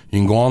sorts of, you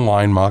can go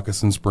online,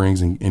 Moccasin Springs,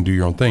 and do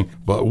your own thing.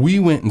 But we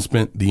went and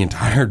spent the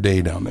entire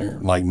day down there,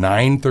 like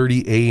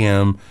 9:30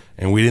 a.m.,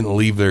 and we didn't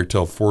leave there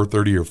till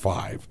 4:30 or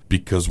 5,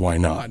 because why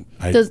not?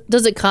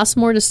 Does it cost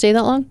more to stay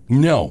that long?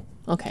 No.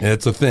 Okay.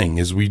 That's the thing,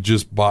 is we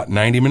just bought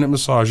 90-minute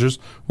massages,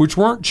 which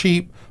weren't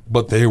cheap,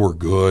 but they were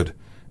good.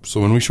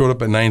 So when we showed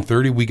up at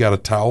 9:30, we got a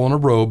towel and a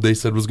robe they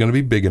said was going to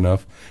be big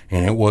enough,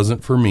 and it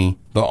wasn't for me.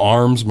 My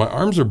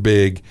arms are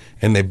big,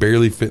 and they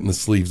barely fit in the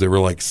sleeves. They were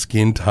like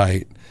skin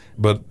tight.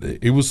 But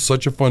it was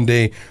such a fun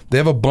day. They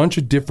have a bunch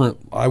of different,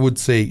 I would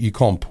say, you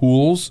call them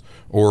pools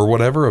or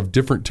whatever, of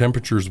different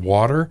temperature to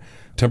water.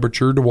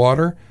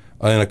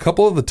 And a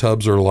couple of the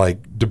tubs are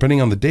like,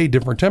 depending on the day,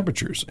 different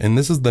temperatures. And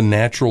this is the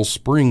natural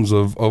springs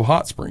of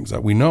hot springs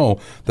that we know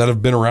that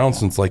have been around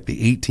since like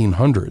the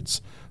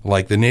 1800s.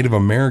 Like the Native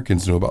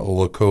Americans knew about the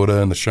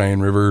Lakota and the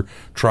Cheyenne River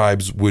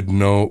tribes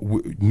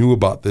knew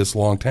about this a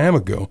long time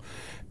ago.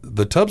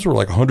 The tubs were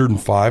like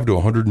 105 to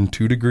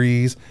 102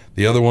 degrees.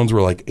 The other ones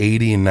were like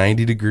 80 and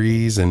 90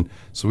 degrees. And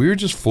so we were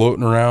just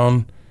floating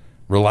around,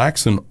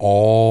 relaxing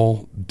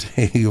all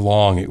day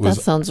long. That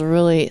sounds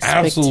really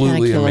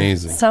absolutely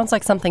amazing. Sounds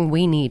like something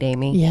we need,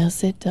 Amy.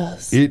 Yes, it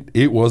does.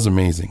 It was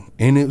amazing.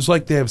 And it was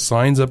like they have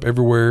signs up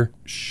everywhere.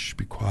 Shh,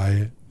 be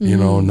quiet.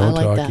 No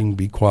talking,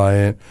 be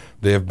quiet.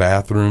 They have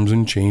bathrooms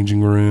and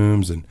changing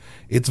rooms. And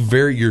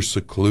you're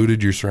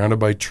secluded. You're surrounded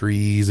by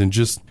trees and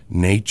just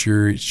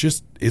nature.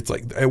 It's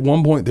like at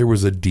one point there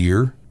was a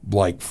deer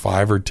like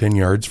 5 or 10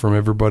 yards from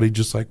everybody,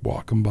 just like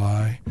walking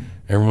by.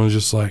 Everyone's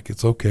just like,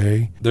 it's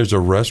okay. There's a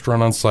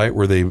restaurant on site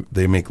where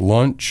they make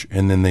lunch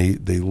and then they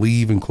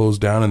leave and close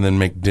down and then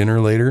make dinner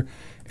later.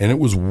 And it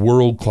was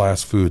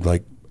world-class food.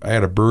 Like I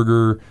had a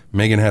burger,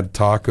 Megan had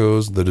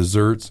tacos, the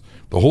desserts.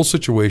 The whole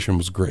situation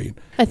was great.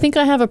 I think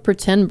I have a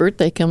pretend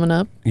birthday coming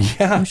up.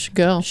 Yeah. We should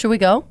go. Should we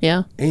go?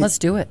 Yeah. Let's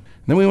do it.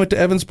 Then we went to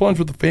Evans Plunge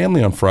with the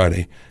family on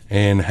Friday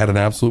and had an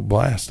absolute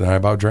blast. And I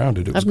about drowned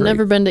it. It was I've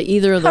never been to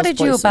either of those places.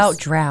 How did you about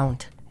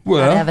drowned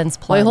at Evans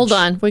Plunge? Wait, hold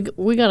on.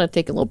 We got to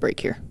take a little break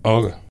here.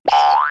 Okay.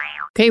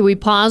 Okay, we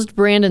paused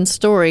Brandon's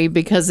story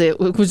because it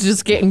was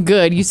just getting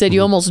good. You said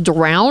you almost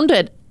drowned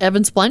at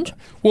Evans Plunge?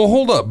 Well,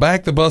 hold up.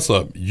 Back the bus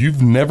up.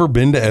 You've never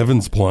been to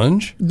Evans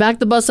Plunge? Back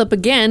the bus up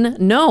again?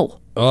 No.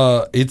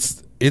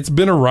 It's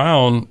been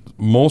around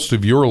most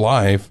of your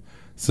life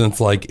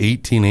since like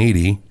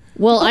 1880.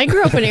 Well, I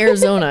grew up in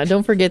Arizona.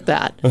 Don't forget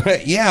that.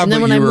 Yeah, and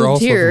then but when you I were moved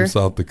also here, from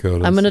South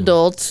Dakota. I'm an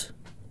adult.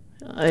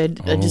 I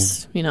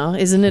just,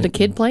 isn't it a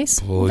kid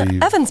place?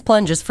 Evans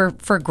Plunge is for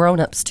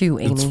grown-ups too,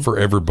 Amy. It's for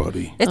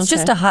everybody. It's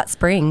just a hot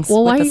springs.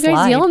 Well, why are with you a guys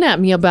slide. yelling at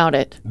me about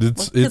it?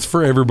 It's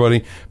for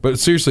everybody. But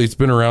seriously, it's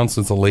been around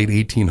since the late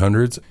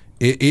 1800s.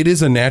 It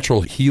is a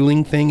natural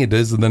healing thing. It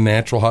is the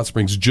natural hot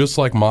springs, just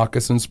like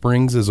Moccasin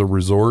Springs is a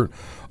resort.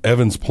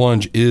 Evans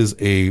Plunge is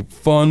a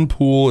fun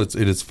pool. It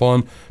is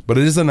fun, but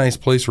it is a nice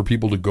place for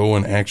people to go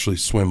and actually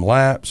swim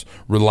laps,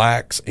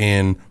 relax,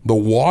 and the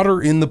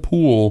water in the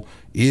pool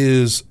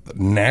is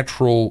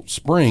natural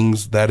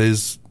springs. That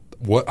is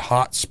what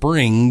Hot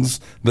Springs,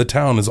 the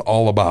town, is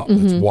all about.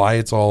 That's why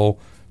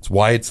it's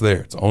why it's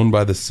there. It's owned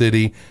by the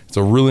city. It's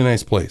a really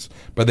nice place.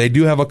 But they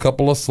do have a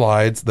couple of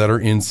slides that are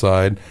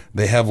inside.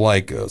 They have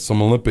like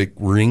some Olympic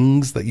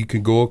rings that you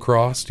can go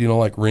across,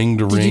 like ring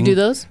to ring. Did you do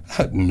those?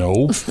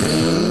 No.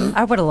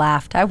 I would have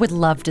laughed. I would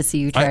love to see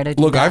you try to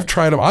do Look, that. I've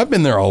tried them. I've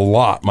been there a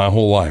lot my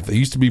whole life. They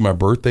used to be my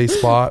birthday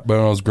spot when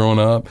I was growing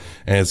up.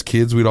 And as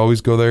kids, we'd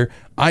always go there.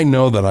 I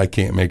know that I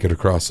can't make it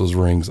across those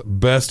rings.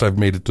 Best I've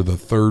made it to the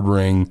third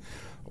ring.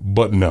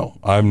 But no,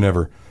 I've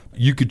never.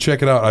 You could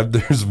check it out. I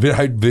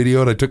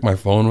videoed. I took my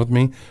phone with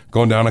me,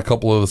 going down a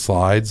couple of the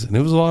slides, and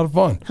it was a lot of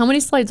fun. How many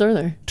slides are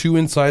there? 2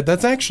 inside.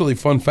 That's actually,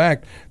 fun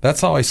fact,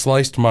 that's how I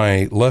sliced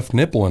my left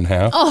nipple in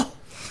half. Oh.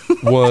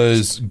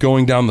 Was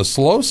going down the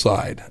slow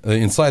side,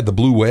 inside the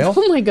blue whale.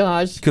 Oh my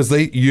gosh. Because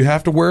you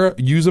have to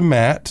use a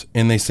mat,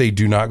 and they say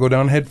do not go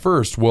down head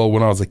first. Well,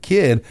 when I was a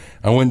kid,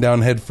 I went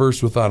down head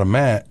first without a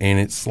mat, and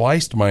it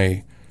sliced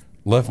my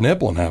left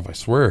nipple in half, I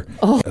swear.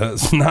 Oh.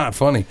 It's not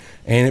funny.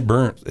 And it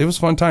burnt. It was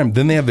a fun time.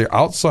 Then they have their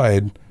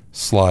outside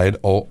slide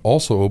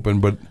also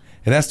open, but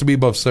it has to be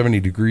above 70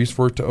 degrees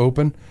for it to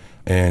open.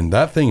 And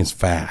that thing is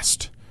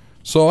fast.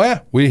 So,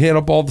 yeah, we hit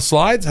up all the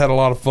slides, had a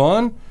lot of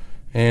fun,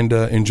 and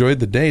enjoyed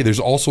the day. There's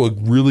also a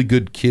really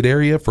good kid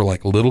area for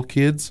like little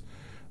kids,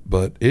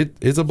 but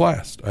it's a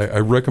blast. I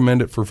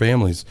recommend it for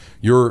families.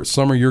 Your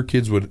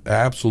kids would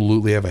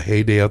absolutely have a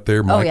heyday out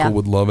there. Michael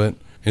would love it.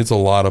 It's a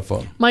lot of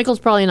fun. Michael's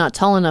probably not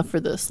tall enough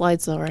for the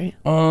slides, though, right?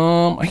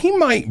 He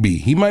might be.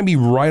 He might be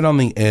right on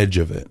the edge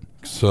of it.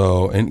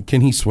 So, and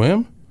can he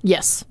swim?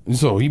 Yes.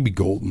 So he'd be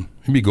golden.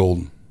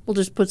 We'll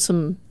just put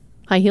some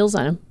high heels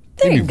on him.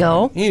 There you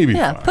go. He'd be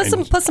yeah,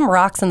 fine. put some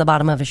rocks in the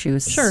bottom of his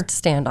shoes Sure. to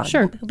stand on.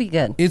 Sure. He'll be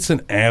good. It's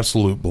an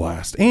absolute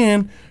blast.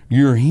 And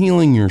you're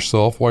healing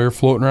yourself while you're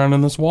floating around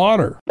in this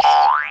water.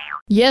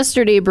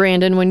 Yesterday,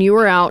 Brandon, when you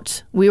were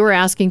out, we were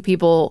asking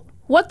people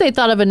what they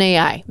thought of an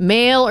AI,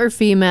 male or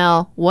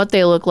female, what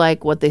they look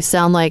like, what they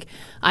sound like.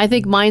 I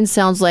think mine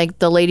sounds like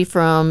the lady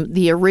from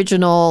the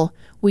original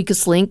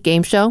Weakest Link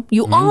game show.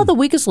 You are the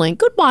weakest link.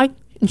 Goodbye.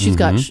 And she's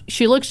got,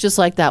 she looks just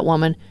like that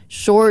woman.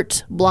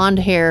 Short, blonde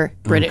hair,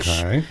 British.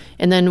 Okay.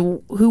 And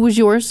then who was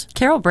yours?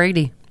 Carol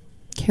Brady.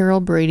 Carol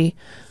Brady.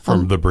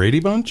 From the Brady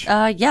Bunch?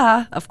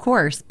 Yeah, of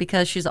course,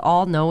 because she's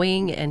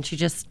all-knowing and she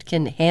just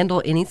can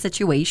handle any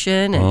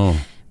situation. And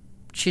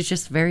she's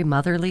just very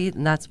motherly,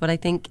 and that's what I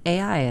think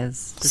AI is.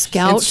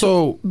 Scout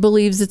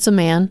believes it's a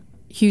man.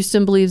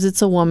 Houston believes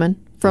it's a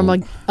woman from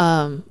a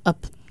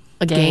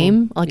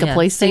game, like a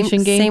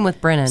PlayStation game. Same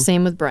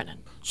with Brennan.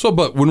 So,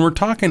 but when we're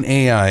talking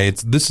AI,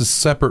 this is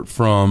separate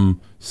from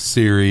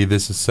Siri.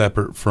 This is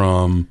separate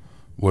from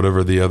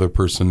whatever the other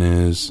person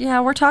is.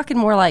 Yeah, we're talking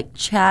more like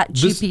Chat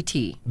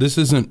GPT. This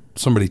isn't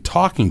somebody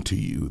talking to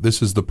you.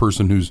 This is the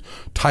person who's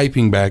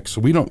typing back.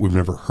 So we've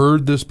never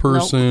heard this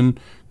person,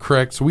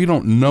 correct? So we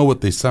don't know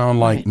what they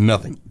sound like. Right.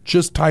 Nothing.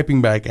 Just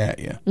typing back at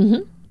you.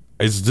 Mm-hmm.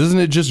 Isn't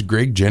it just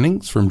Greg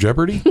Jennings from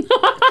Jeopardy?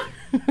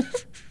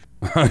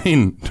 I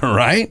mean,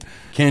 right?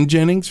 Ken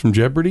Jennings from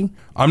Jeopardy.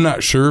 I'm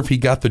not sure if he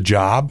got the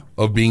job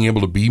of being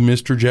able to be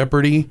Mr.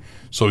 Jeopardy,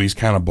 so he's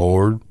kind of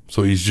bored.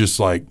 So he's just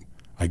like,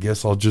 I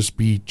guess I'll just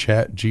be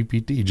Chat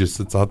GPT. Just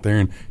sits out there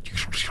and.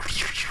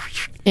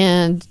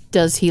 And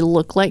does he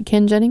look like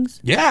Ken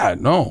Jennings? Yeah,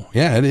 no.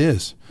 Yeah, it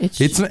is.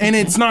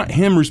 It's not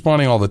him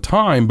responding all the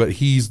time, but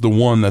he's the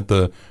one that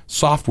the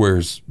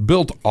software's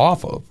built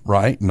off of,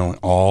 right? Knowing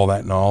all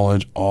that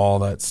knowledge, all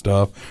that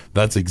stuff.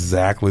 That's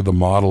exactly the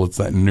model. It's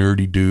that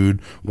nerdy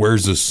dude,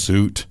 wears a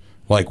suit,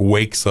 like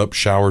wakes up,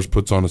 showers,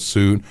 puts on a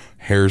suit,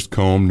 hair's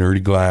combed,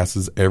 nerdy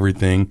glasses,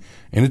 everything.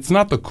 And it's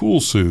not the cool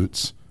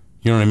suits.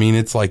 You know what I mean?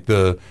 It's like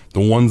the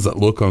ones that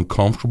look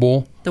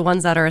uncomfortable. The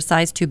ones that are a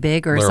size too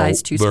big or a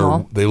size too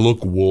small. They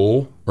look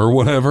wool or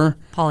whatever.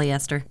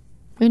 Polyester.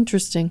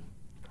 Interesting.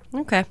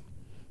 Okay.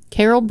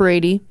 Carol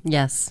Brady.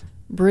 Yes.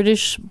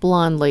 British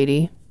blonde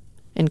lady.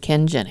 And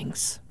Ken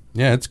Jennings.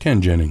 Yeah, it's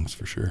Ken Jennings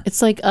for sure.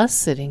 It's like us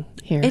sitting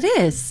here. It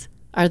is.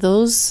 Are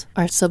those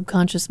our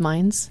subconscious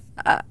minds?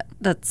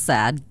 That's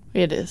sad.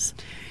 It is.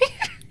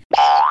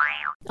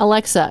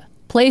 Alexa,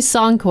 play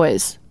Song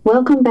Quiz.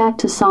 Welcome back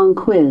to Song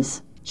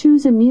Quiz.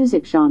 Choose a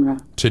music genre.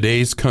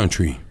 Today's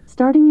country.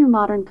 Starting your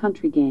modern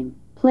country game.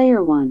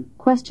 Player 1.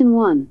 Question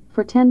 1.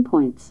 For 10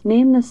 points.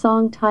 Name the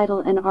song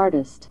title and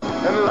artist.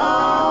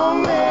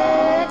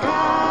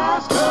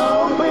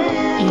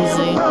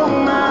 Easy.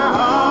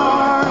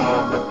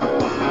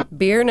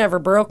 Beer Never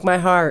Broke My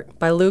Heart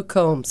by Luke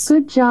Combs.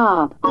 Good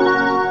job.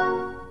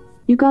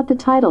 You got the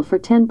title for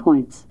 10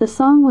 points. The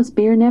song was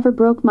Beer Never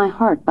Broke My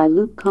Heart by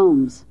Luke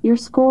Combs. Your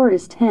score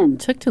is 10.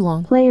 Took too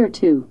long. Player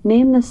 2.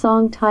 Name the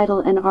song title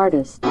and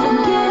artist.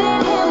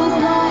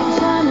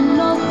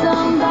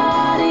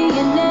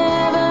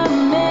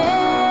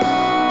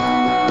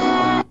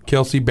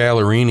 Kelsey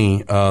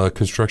Ballerini,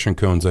 Construction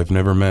Cones I've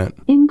Never Met.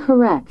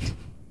 Incorrect.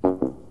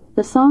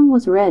 The song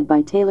was Red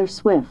by Taylor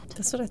Swift.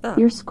 That's what I thought.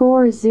 Your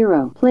score is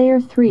 0. Player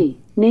 3.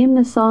 Name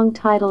the song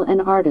title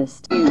and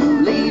artist.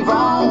 Leave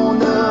on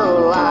the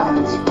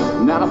lights,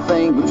 not a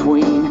thing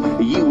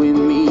between you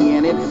and me,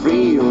 and it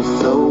feels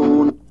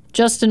so.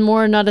 Justin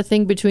Moore, Not a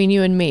Thing Between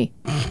You and Me.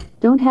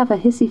 Don't have a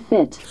hissy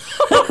fit.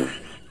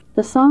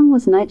 The song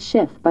was Night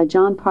Shift by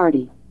John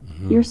Party.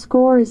 Your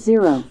score is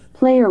 0.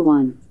 Player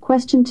 1.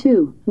 Question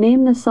 2.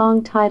 Name the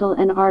song title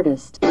and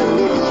artist.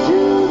 It's just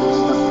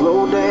a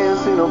slow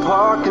dance in a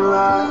parking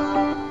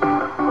lot.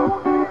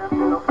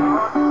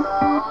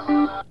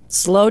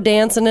 Slow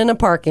dancing in a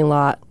parking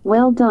lot.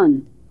 Well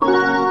done.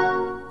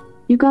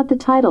 You got the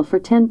title for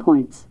 10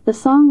 points. The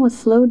song was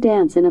Slow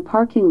Dance in a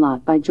Parking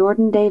Lot by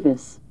Jordan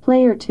Davis.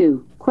 Player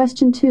 2.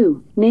 Question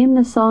 2. Name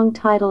the song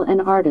title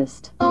and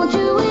artist. Don't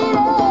you wait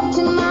up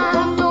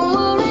tonight, don't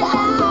worry,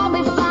 I'll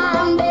be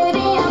fine, baby.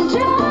 I'm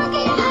drunk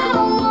and I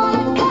don't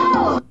want to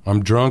go.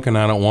 I'm drunk and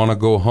I don't want to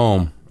go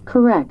home.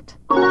 Correct.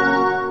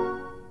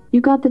 You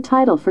got the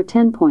title for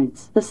 10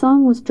 points. The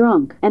song was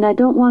Drunk and I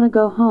Don't Want to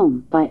Go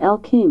Home by Elle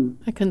King.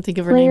 I couldn't think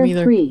of her Player name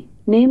either. 3.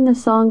 Name the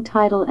song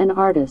title and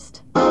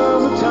artist.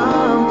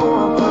 Time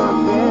for a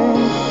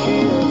perfect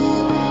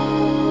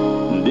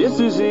kiss. This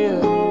is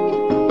it.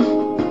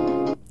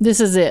 This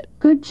is it.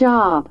 Good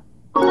job.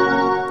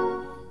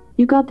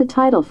 You got the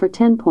title for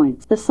 10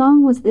 points. The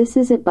song was This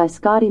Is It by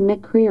Scotty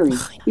McCreery.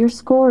 Your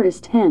score is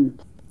 10.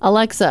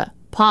 Alexa,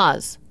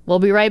 pause. We'll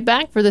be right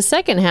back for the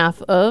second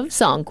half of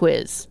Song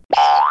Quiz.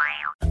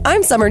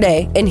 I'm Summer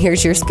Day, and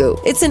here's your scoop.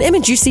 It's an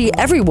image you see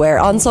everywhere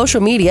on social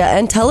media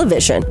and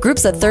television.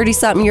 Groups of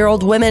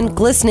 30-something-year-old women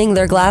glistening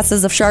their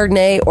glasses of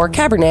Chardonnay or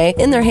Cabernet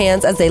in their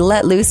hands as they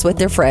let loose with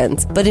their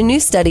friends. But a new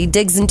study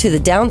digs into the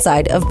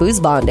downside of booze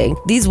bonding.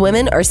 These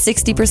women are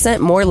 60%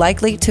 more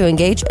likely to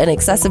engage in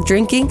excessive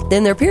drinking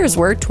than their peers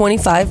were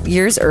 25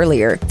 years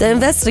earlier. The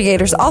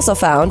investigators also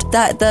found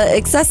that the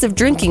excessive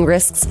drinking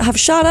risks have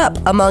shot up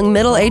among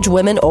middle-aged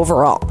women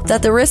overall,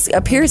 that the risk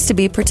appears to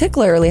be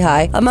particularly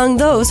high among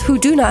those who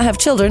do not have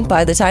children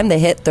by the time they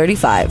hit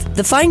 35.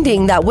 The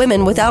finding that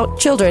women without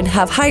children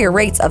have higher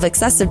rates of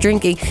excessive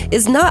drinking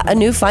is not a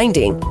new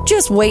finding.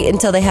 Just wait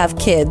until they have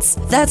kids.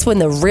 That's when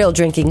the real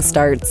drinking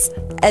starts.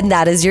 And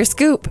that is your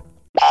scoop.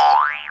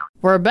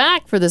 We're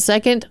back for the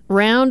second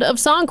round of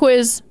Song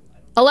Quiz.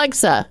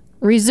 Alexa,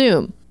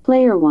 resume.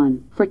 Player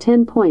 1 for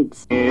 10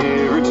 points.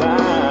 Every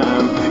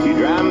time you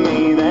drive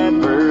me that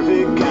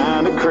perfect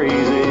kind of crazy.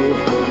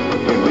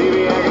 And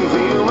baby, I can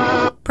feel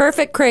my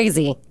Perfect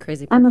crazy.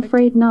 Crazy perfect. I'm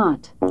afraid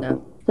not.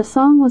 No. The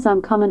song was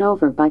I'm Coming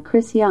Over by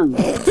Chris Young.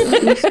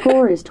 Your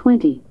score is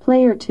 20.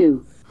 Player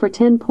 2 for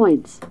 10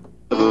 points.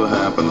 what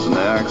happens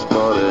next,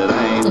 but it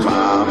ain't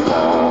my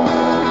fault.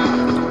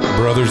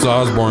 Brothers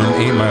Osborne,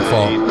 Ain't My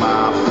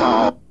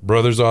Fault.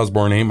 Brothers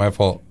Osborne, Ain't My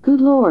Fault. Good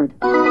Lord.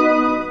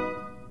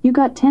 You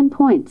got 10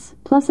 points,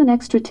 plus an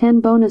extra 10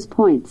 bonus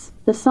points.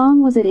 The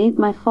song was It Ain't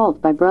My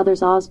Fault by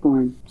Brothers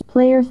Osborne.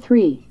 Player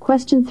 3.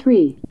 Question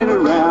 3.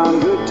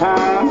 Around good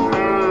time.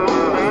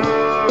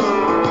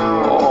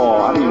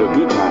 Oh, I need a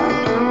good time.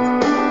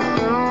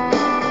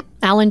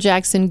 Alan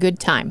Jackson, Good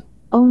Time.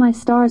 Oh My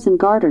Stars and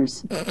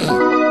Garters.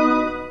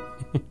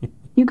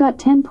 You got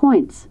 10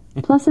 points,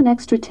 plus an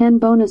extra 10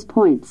 bonus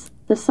points.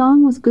 The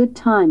song was Good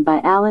Time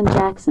by Alan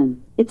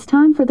Jackson. It's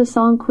time for the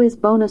song quiz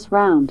bonus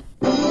round.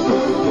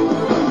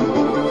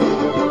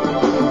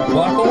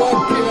 Buckle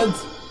up,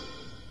 kids.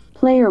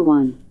 Player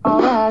 1.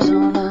 All eyes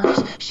on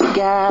us. She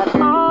got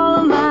all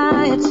of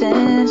my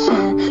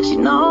attention. She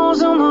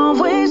knows I'm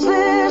always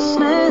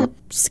listening.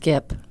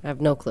 Skip. I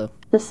have no clue.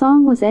 The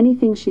song was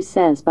Anything She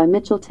Says by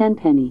Mitchell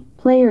Tenpenny.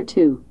 Player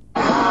 2.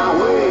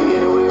 Highway,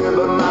 anywhere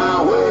but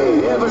my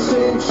way. Ever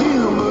since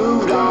you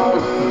moved on,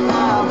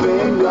 I've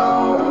been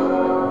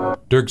gone.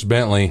 Dierks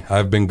Bentley,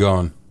 I've Been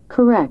Gone.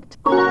 Correct.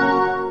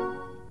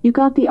 You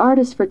got the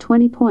artist for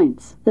 20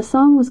 points. The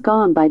song was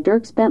Gone by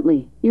Dierks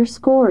Bentley. Your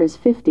score is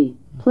 50.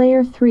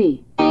 Player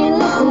 3. Ain't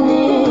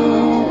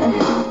listening,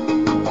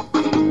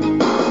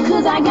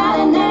 'cause I got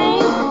a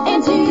name,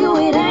 and to you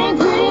it ain't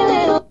pretty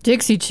little.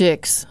 Dixie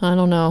Chicks. I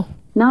don't know.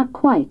 Not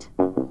quite.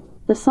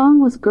 The song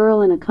was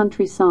Girl in a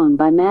Country Song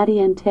by Maddie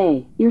and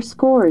Tay. Your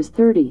score is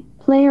 30.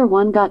 Player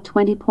 1 got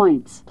 20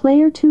 points.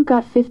 Player 2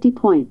 got 50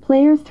 points.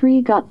 Player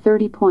 3 got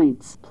 30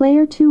 points.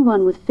 Player 2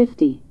 won with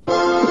 50.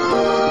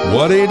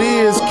 What it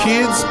is,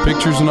 kids.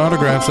 Pictures and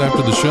autographs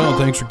after the show.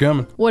 Thanks for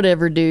coming.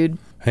 Whatever, dude.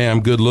 Hey,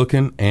 I'm good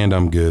looking and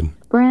I'm good.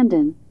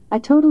 Brandon, I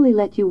totally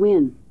let you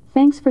win.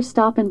 Thanks for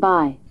stopping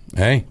by.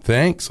 Hey,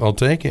 thanks. I'll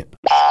take it.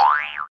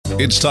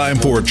 It's time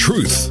for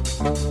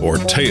Truth or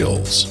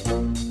Tales.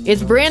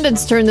 It's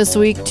Brandon's turn this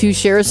week to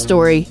share a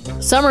story.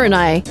 Summer and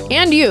I,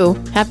 and you,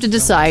 have to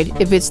decide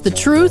if it's the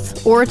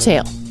truth or a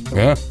tale.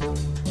 Yeah,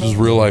 this is a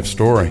real life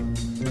story.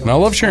 And I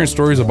love sharing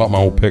stories about my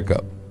old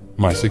pickup,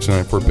 my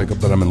 69 Ford pickup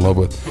that I'm in love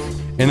with.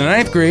 In the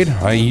 9th grade,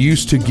 I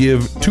used to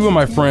give 2 of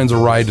my friends a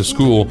ride to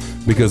school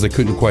because they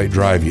couldn't quite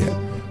drive yet.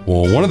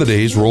 Well, one of the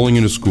days, rolling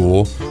into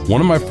school,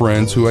 one of my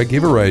friends who I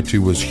gave a ride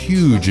to was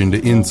huge into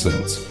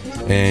incense.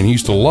 And he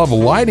used to love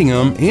lighting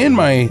them in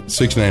my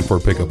 69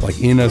 Ford pickup, like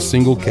in a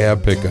single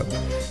cab pickup.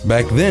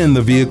 Back then,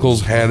 the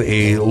vehicles had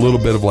a little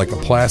bit of like a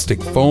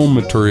plastic foam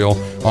material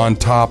on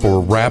top or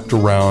wrapped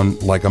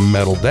around like a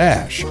metal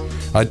dash.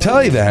 I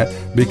tell you that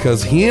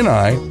because he and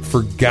I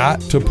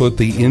forgot to put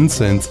the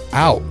incense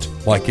out,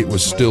 like it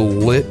was still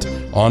lit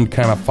on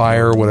kind of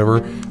fire or whatever,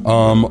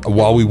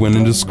 while we went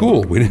into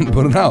school. We didn't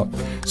put it out.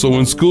 So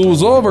when school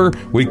was over,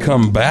 we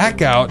come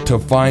back out to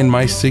find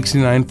my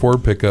 69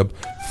 Ford pickup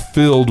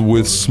filled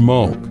with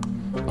smoke.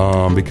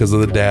 Because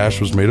of the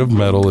dash was made of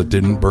metal, it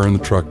didn't burn the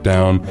truck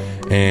down,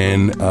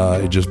 and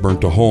it just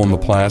burnt a hole in the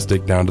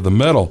plastic down to the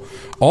metal.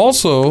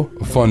 Also,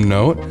 a fun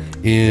note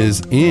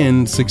is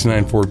in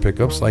 69 Ford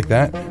pickups like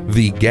that,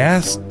 the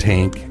gas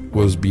tank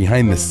was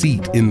behind the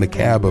seat in the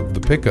cab of the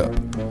pickup.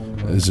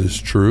 Is this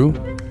true,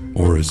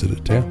 or is it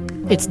a tale?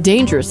 It's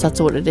dangerous, that's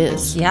what it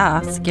is.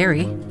 Yeah,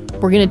 scary.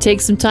 We're going to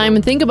take some time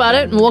and think about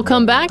it, and we'll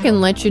come back and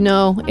let you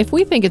know if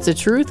we think it's a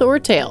truth or a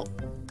tale.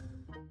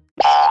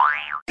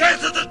 Get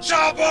to the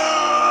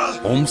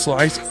chopper! Home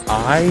slice,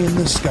 eye in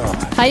the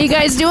sky. How you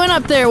guys doing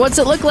up there? What's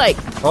it look like?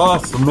 Oh,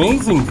 it's an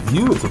amazing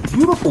view. It's a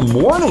beautiful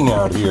morning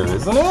out here,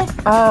 isn't it?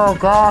 Oh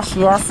gosh,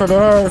 yes it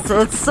is.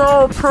 It's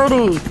so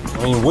pretty.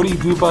 I mean, what do you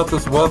do about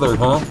this weather,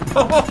 huh?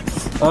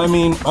 I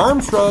mean,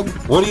 arm shrug.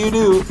 What do you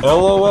do?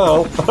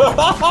 LOL.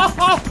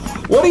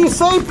 What do you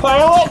say,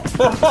 pilot?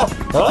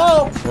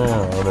 Oh,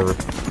 whatever.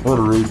 What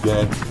a rude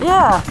guy.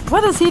 Yeah,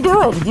 what is he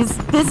doing? He's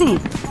busy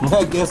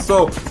I guess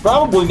so.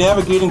 Probably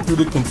navigating through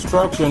the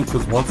construction,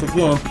 because once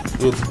again,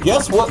 it's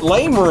guess what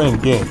lane we're in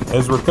game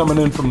as we're coming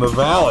in from the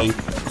valley.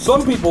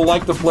 Some people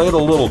like to play it a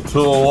little to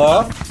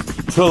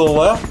the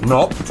left,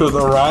 nope, to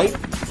the right,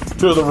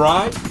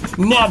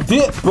 Now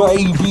dip,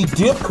 baby,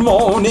 dip, come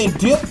on and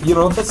dip. You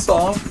know that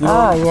song? You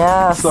know, Oh,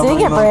 yeah.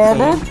 Sing it,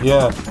 Brandon.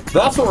 Yeah,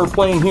 that's what we're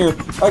playing here.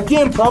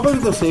 Again, probably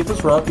the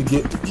safest route to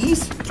get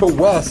east to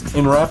west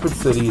in Rapid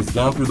City is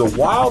down through the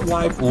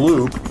Wildlife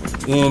Loop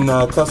in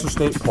Custer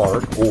State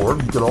Park, or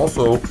you could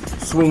also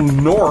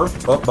swing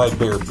north up by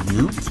Bear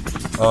Butte.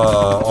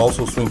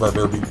 Also swing by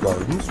Bear Butte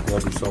Gardens.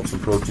 Grab yourself some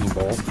protein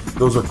balls.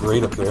 Those are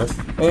great up there.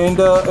 And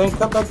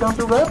cut back down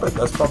through Rapid.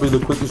 That's probably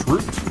the quickest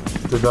route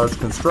to dodge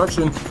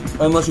construction,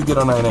 unless you get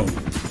on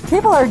 980.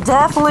 People are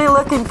definitely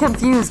looking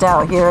confused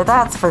out here,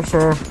 that's for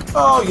sure.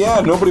 Oh yeah,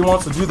 nobody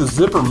wants to do the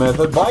zipper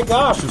method. By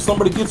gosh, if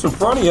somebody gets in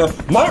front of you,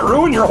 might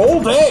ruin your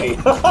whole day.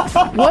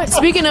 What?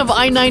 Speaking of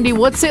I-90,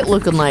 what's it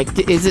looking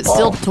like? Is it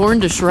still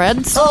torn to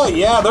shreds? Oh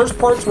yeah, there's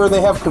parts where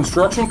they have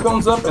construction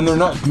cones up and they're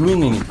not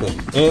doing anything.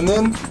 And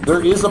then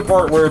there is a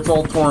part where it's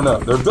all torn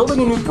up. They're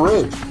building a new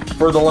bridge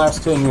for the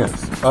last 10 years.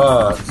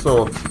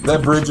 So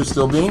that bridge is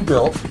still being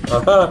built.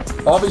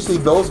 Obviously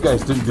those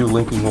guys didn't do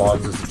linking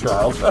logs as a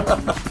child.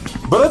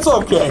 But it's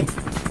okay.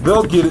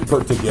 They'll get it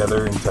put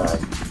together in time.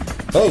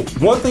 Hey,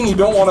 one thing you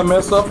don't want to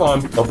mess up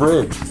on a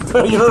bridge.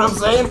 You know what I'm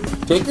saying?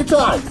 Take your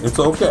time. It's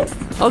okay.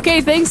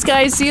 Okay, thanks,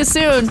 guys. See you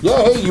soon.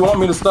 Yeah, hey, you want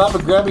me to stop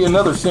and grab you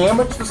another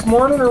sandwich this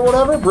morning or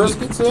whatever?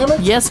 Brisket sandwich?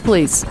 Yes,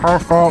 please.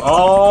 Perfect.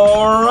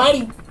 All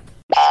righty.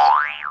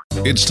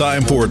 It's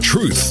time for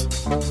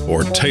Truth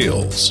or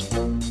Tales.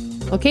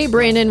 Okay,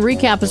 Brandon,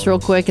 recap us real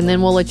quick, and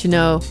then we'll let you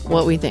know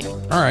what we think.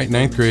 All right,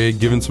 9th grade,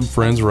 giving some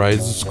friends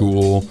rides to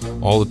school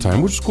all the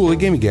time, which is cool. They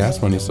gave me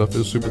gas money and stuff. It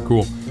was super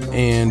cool.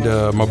 And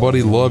my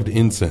buddy loved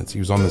incense. He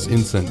was on this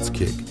incense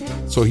kick.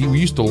 So he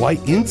used to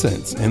light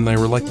incense, and they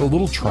were like the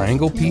little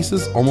triangle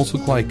pieces, almost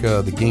look like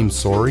the game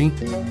Sorry,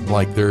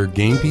 like their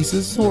game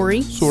pieces.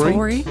 Sorry.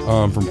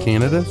 From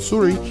Canada.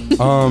 Sorry.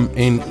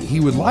 And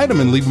he would light them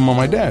and leave them on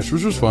my dash,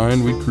 which was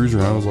fine. We'd cruise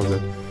around. It was like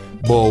that.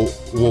 Well,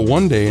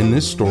 one day in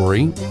this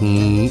story,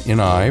 he and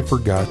I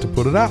forgot to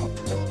put it out.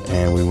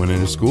 And we went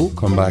into school,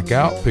 come back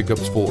out,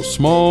 pickup's full of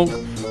smoke.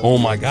 Oh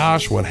my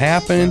gosh, what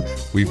happened?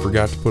 We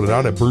forgot to put it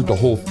out. It burnt a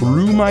hole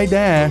through my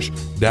dash,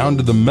 down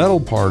to the metal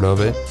part of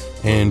it,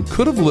 and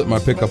could have lit my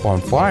pickup on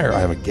fire. I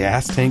have a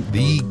gas tank.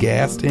 The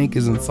gas tank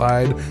is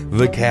inside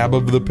the cab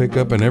of the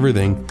pickup and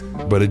everything,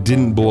 but it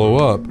didn't blow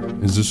up.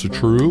 Is this a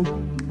true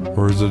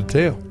or is it a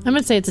tale? I'm going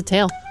to say it's a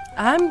tale.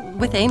 I'm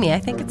with Amy. I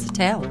think it's a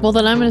tale. Well,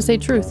 then I'm going to say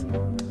truth.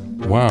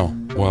 Wow.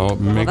 Well,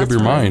 make up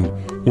your mind.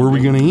 Where are we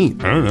going to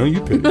eat? I don't know.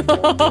 You pick.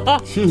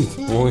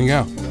 Jeez. Holy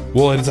cow.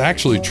 Well, it's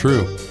actually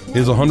true.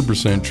 It's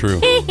 100% true.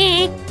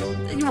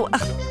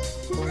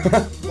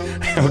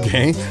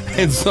 Okay.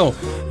 And so,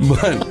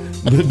 but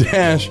the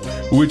dash,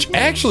 which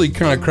actually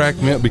kind of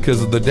cracked me up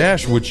because of the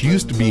dash, which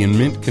used to be in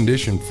mint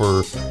condition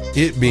for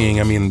it being,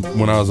 I mean,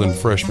 when I was in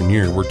freshman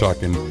year, we're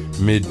talking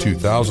mid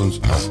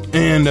 2000s.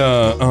 And,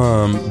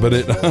 but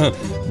it,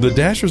 the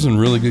dash was in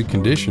really good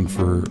condition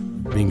for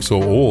being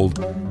so old.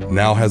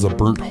 Now has a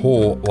burnt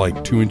hole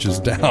like 2 inches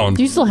down.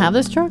 Do you still have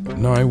this truck?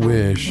 No, I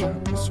wish.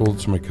 I sold it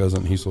to my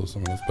cousin. He sold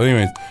someone else. But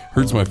anyways,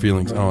 hurts my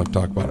feelings. I don't like to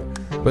talk about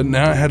it. But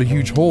now it had a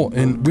huge hole,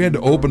 and we had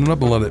to open it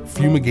up and let it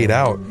fumigate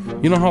out.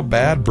 You know how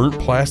bad burnt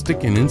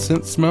plastic and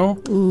incense smell?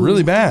 Ooh.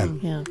 Really bad.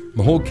 Yeah.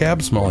 The whole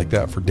cab smelled like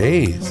that for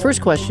days.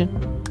 First question.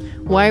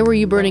 Why were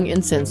you burning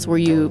incense? Were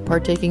you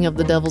partaking of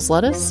the devil's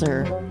lettuce,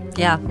 or?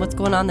 Yeah, what's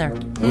going on there?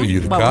 Are you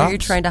the What cops? were you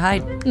trying to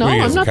hide? No,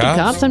 I'm not the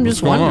cops. I'm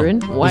just wondering.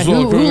 Why?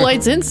 Who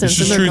lights incense This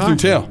in is their truth car? and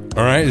tale.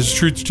 All right, it's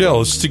truth to tell.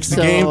 Let's stick to the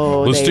So game.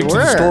 Let's they stick to the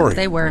were. story.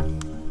 They were.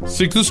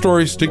 Stick to the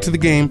story. Stick to the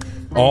game.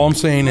 All I'm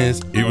saying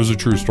is it was a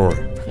true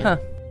story. Huh.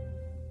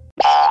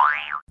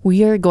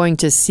 We are going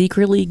to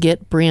secretly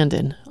get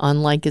Brandon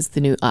on Like is the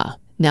New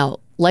Now,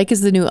 Like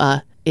is the New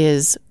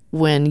is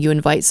when you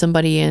invite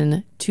somebody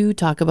in to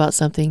talk about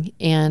something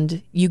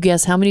and you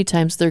guess how many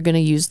times they're going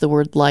to use the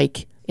word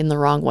like in the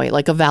wrong way,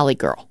 like a Valley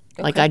Girl,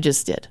 like I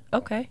just did.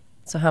 Okay.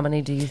 So how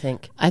many do you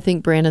think? I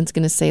think Brandon's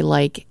going to say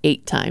like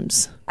 8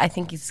 times. I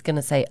think he's going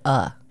to say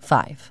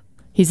 5.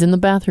 He's in the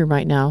bathroom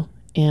right now,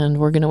 and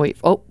we're going to wait.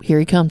 Oh, here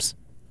he comes.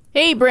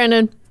 Hey,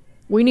 Brandon.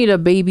 We need a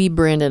baby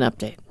Brandon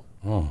update.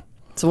 Oh.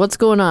 So what's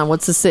going on?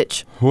 What's the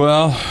sitch?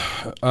 Well,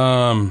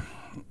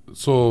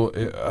 so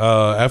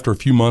after a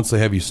few months, they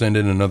have you send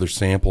in another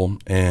sample,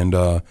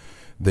 and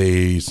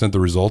they sent the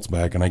results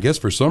back. And I guess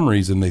for some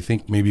reason, they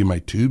think maybe my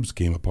tubes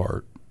came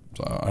apart.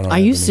 So I don't Are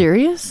you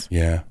serious?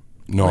 Yeah.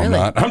 No, Really? I'm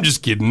not. I'm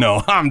just kidding.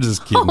 No, I'm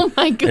just kidding. Oh,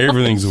 my gosh.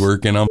 Everything's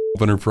working. I'm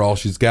hoping her for all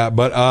she's got.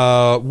 But,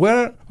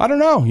 well, I don't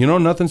know. You know,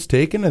 nothing's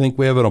taken. I think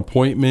we have an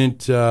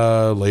appointment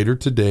later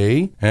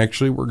today.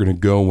 Actually, we're going to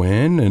go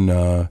in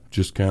and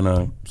just kind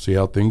of see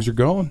how things are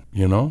going,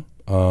 you know.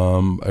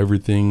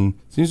 Everything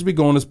seems to be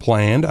going as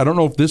planned. I don't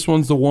know if this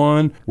one's the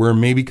one where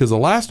maybe because the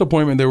last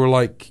appointment they were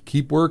like,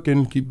 keep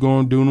working, keep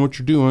going, doing what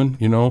you're doing.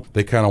 You know,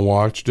 they kind of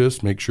watched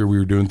us, make sure we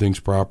were doing things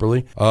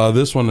properly.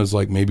 This one is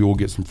like maybe we'll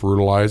get some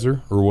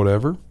fertilizer or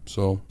whatever.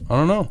 So I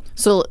don't know.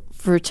 So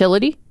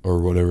fertility? Or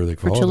whatever they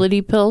call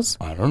fertility pills?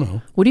 I don't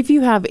know. What if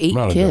you have 8 I'm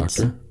not kids?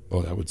 a doctor.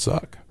 Oh, that would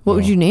suck. What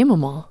would you name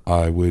them all?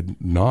 I would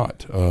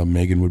not.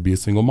 Megan would be a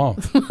single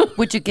mom.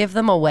 Would you give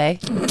them away?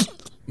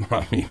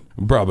 I mean,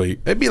 probably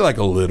it'd be like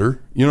a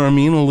litter. You know what I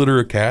mean? A litter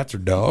of cats or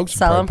dogs.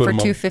 Sell them for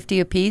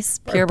 $2.50 a piece,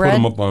 purebred. Put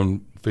them up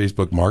on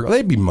Facebook Market.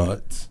 They'd be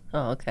mutts.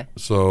 Oh, okay.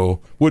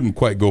 So wouldn't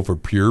quite go for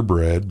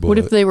purebred. But What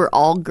if they were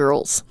all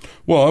girls?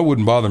 Well, it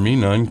wouldn't bother me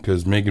none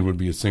because Megan would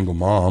be a single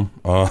mom.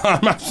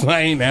 I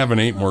ain't having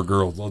 8 more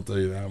girls. I'll tell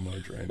you that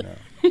much right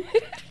now.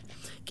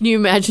 Can you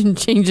imagine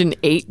changing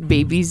 8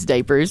 babies'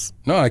 diapers?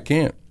 No, I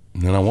can't.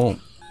 And then I won't.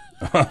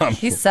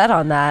 He's set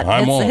on that.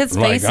 I won't. His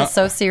face is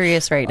so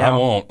serious right now. I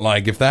won't.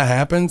 Like, if that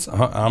happens,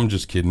 I'm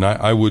just kidding.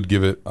 I would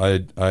give it,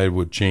 I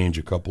would change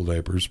a couple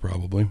diapers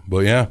probably. But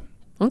yeah.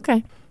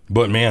 Okay.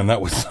 But man,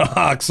 that would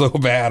suck so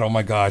bad. Oh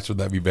my gosh, would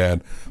that be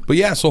bad? But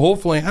yeah, so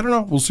hopefully, I don't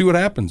know. We'll see what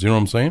happens. You know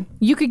what I'm saying?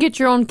 You could get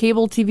your own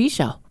cable TV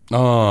show.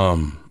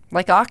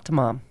 Like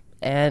Octomom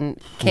and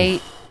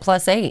Kate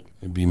plus 8.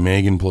 It'd be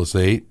Megan plus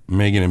 8.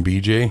 Megan and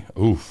BJ.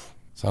 Oof.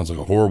 Sounds like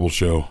a horrible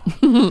show.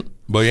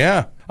 But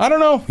yeah, I don't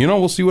know. You know,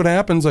 we'll see what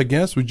happens, I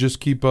guess. We just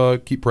keep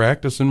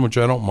practicing, which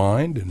I don't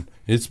mind. And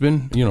it's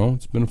been,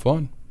 it's been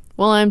fun.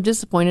 Well, I'm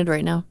disappointed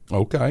right now.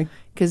 Okay.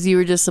 Because you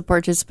were just a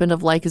participant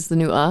of Like is the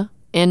New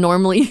And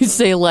normally you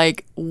say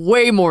like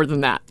way more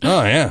than that.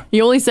 Oh, yeah.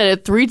 You only said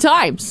it 3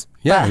 times.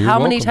 Yeah, but how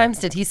many times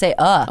did he say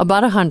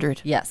About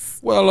 100. Yes.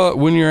 Well,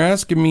 when you're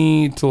asking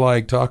me to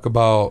like talk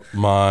about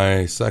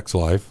my sex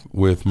life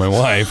with my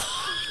wife,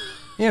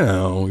 you're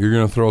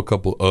going to throw a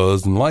couple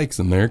uhs and likes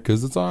in there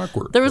because it's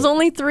awkward. There was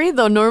only 3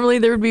 though. Normally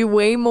there would be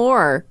way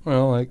more.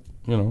 Well,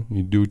 you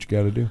do what you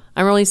got to do.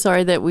 I'm really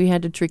sorry that we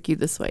had to trick you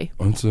this way.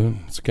 It's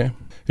okay.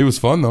 It was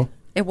fun though.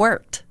 It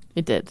worked.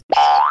 It did.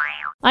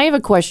 I have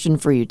a question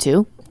for you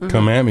two.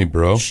 Come at me,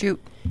 bro.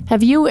 Shoot.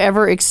 Have you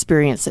ever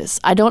experienced this?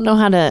 I don't know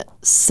how to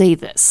say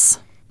this,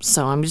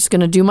 so I'm just going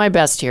to do my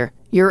best here.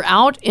 You're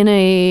out in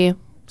a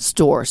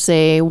store,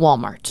 say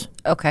Walmart.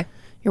 Okay.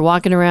 You're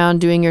walking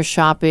around doing your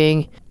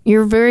shopping.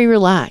 You're very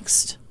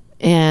relaxed.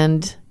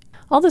 And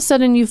all of a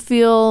sudden you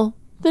feel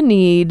the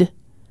need.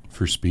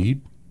 For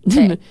speed?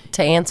 To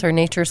answer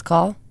nature's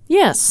call?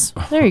 Yes.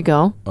 There you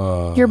go.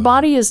 Your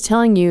body is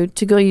telling you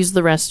to go use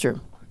the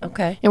restroom.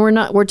 Okay. And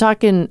we're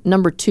talking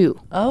number 2.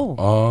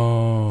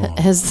 Oh.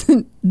 Has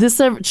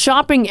this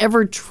shopping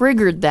ever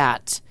triggered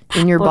that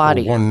in your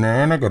body? One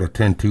man, I got a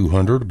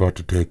 10-200 about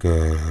to take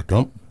a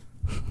dump.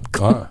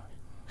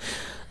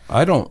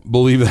 I don't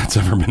believe that's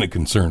ever been a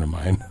concern of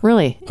mine.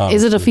 Really? Honestly.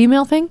 Is it a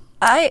female thing?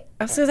 I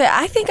was going to say,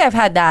 I think I've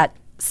had that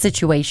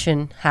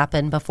situation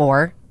happen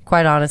before,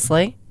 quite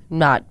honestly.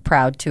 Not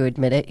proud to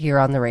admit it here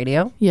on the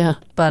radio. Yeah.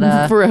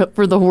 But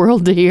for the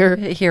world to hear.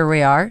 Here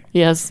we are.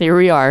 Yes, here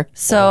we are.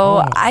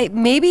 So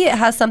maybe it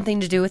has something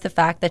to do with the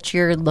fact that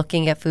you're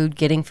looking at food,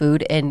 getting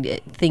food, and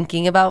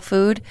thinking about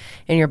food,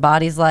 and your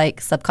body's like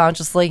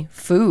subconsciously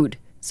food.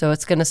 So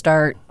it's going to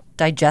start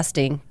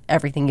digesting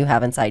everything you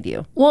have inside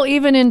you. Well,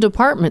 even in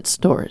department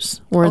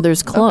stores where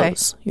there's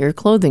clothes, you're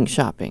clothing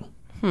shopping,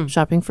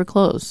 shopping for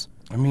clothes.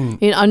 I mean,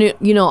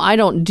 I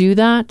don't do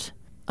that.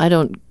 I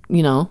don't.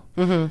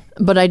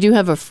 But I do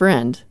have a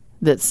friend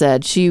that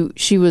said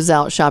she was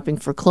out shopping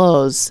for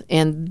clothes,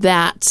 and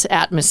that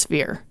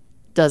atmosphere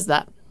does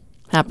that.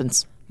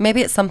 Happens.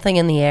 Maybe it's something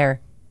in the air.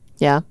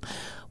 Yeah.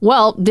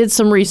 Well, did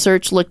some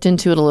research, looked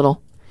into it a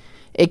little.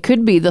 It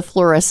could be the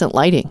fluorescent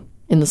lighting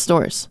in the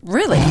stores.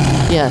 Really?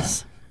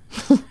 Yes.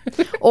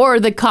 Or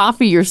the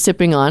coffee you're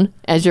sipping on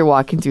as you're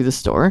walking through the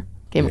store.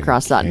 Came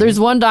across that. There's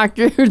one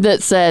doctor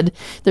that said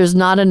there's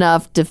not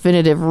enough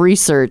definitive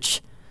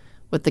research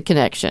with the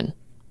connection.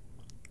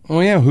 Oh,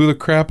 yeah. Who the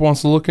crap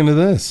wants to look into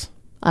this?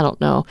 I don't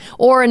know.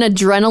 Or an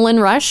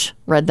adrenaline rush.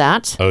 Read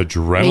that.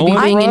 Adrenaline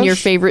Maybe being rush? in your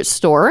favorite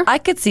store. I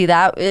could see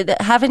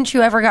that. Haven't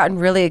you ever gotten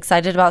really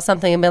excited about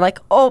something and been like,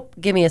 oh,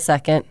 give me a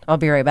second. I'll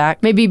be right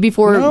back. Maybe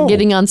before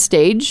getting on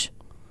stage.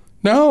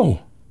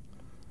 No.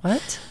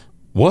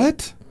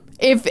 What?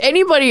 If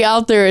anybody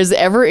out there has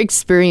ever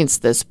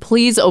experienced this,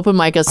 please open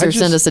mic us or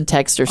send us a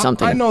text or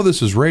something. I know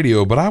this is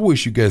radio, but I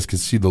wish you guys could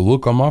see the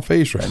look on my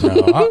face right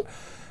now.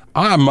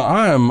 I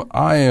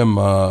am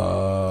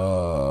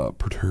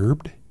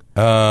perturbed.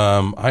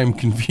 I'm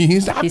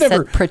confused. He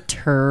said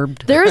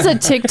perturbed. There is a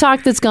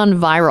TikTok that's gone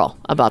viral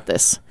about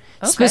this,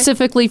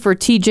 specifically for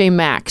TJ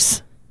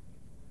Maxx.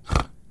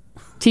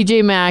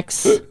 TJ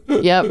Maxx.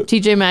 Yep.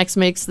 TJ Maxx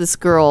makes this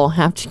girl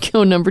have to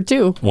go number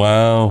 2.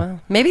 Wow.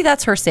 Maybe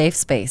that's her safe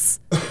space.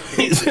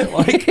 Is it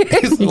like?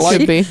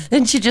 Could be.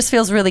 And she just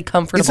feels really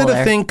comfortable Is it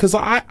there. a thing? Because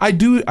I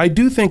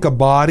do think a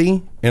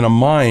body and a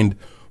mind,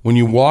 when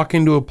you walk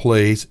into a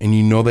place and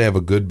you know they have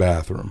a good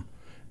bathroom,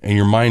 and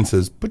your mind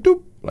says,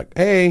 "Ba-doop," like,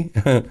 hey,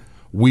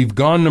 we've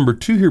gone number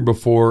 2 here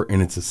before,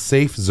 and it's a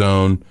safe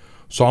zone.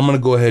 So I'm going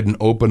to go ahead and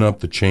open up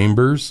the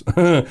chambers,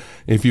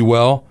 if you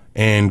will,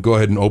 and go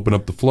ahead and open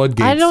up the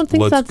floodgates. I don't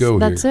think Let's go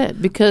that's here.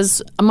 it,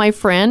 because my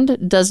friend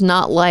does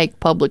not like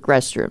public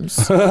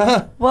restrooms.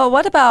 Well,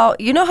 what about,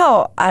 you know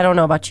how, I don't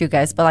know about you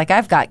guys, but like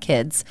I've got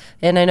kids,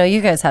 and I know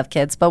you guys have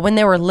kids, but when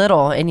they were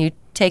little and you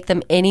take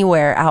them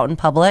anywhere out in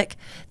public,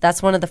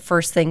 that's one of the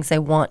first things they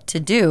want to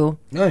do.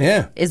 Oh,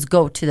 yeah. Is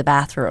go to the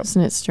bathroom.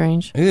 Isn't it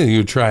strange? Yeah,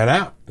 you try it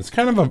out. It's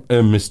kind of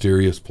a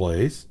mysterious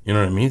place. You know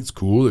what I mean? It's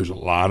cool. There's a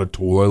lot of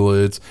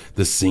toilets.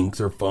 The sinks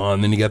are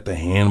fun. Then you got the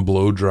hand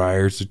blow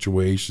dryer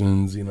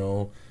situations, you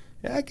know.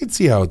 Yeah, I could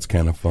see how it's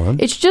kind of fun.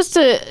 It's just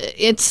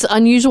it's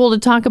unusual to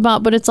talk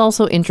about, but it's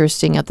also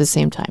interesting at the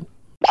same time.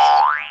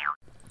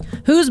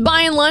 Who's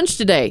buying lunch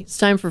today? It's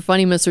time for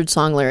Funny Misheard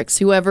song lyrics.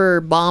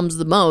 Whoever bombs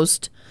the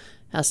most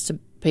has to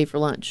pay for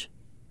lunch.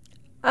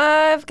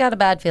 I've got a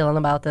bad feeling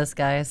about this,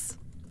 guys.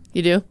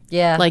 You do?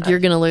 Yeah. Like you're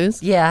going to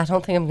lose? Yeah, I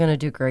don't think I'm going to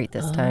do great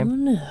this time. Oh,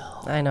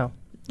 no. I know.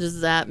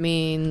 Does that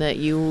mean that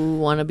you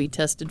want to be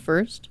tested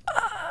first?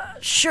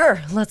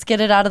 Sure. Let's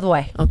get it out of the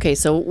way. Okay,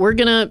 so we're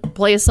going to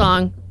play a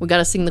song. We got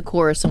to sing the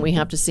chorus, and we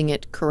have to sing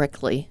it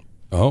correctly.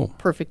 Oh.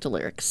 Perfect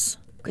lyrics.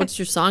 What's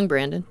your song,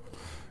 Brandon?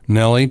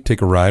 Nelly,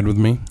 take a ride with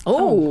me.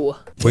 Oh.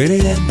 Wait a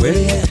yet.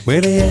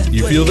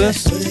 You feel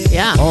this?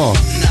 Yeah. Oh.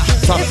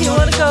 If you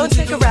want to go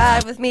take a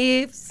ride with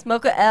me,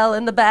 smoke a L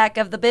in the back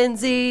of the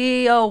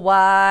Benzie. Oh,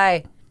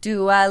 why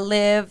do I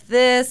live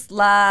this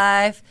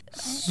life?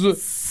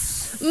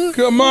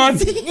 Come on.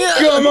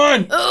 Come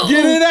on.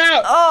 Get it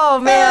out. Oh,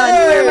 man.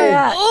 Hey. Where am I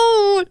at?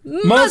 Oh,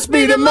 Must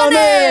be the money.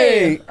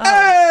 Hey.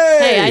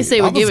 Hey, I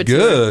say we That give was it to her.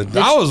 good.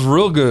 That was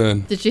real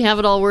good. Did you have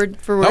it all word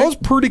for word? That was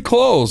pretty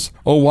close.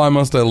 Oh, why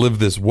must I live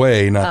this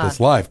way, not this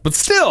life? But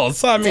still,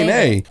 it's, I mean,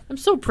 hey. I'm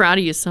so proud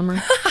of you, Summer.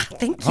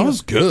 Thank That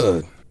was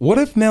good. What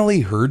if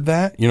Nelly heard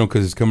that? You know,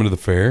 because he's coming to the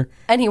fair.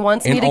 And he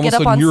wants me And to all get of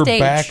a up on sudden, you're stage.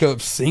 back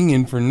up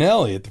singing for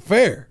Nelly at the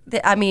fair.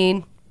 I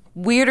mean,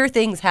 weirder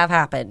things have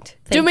happened.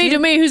 Do me.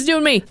 Who's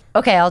doing me?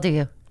 Okay, I'll do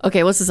you.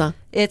 Okay, what's the song?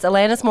 It's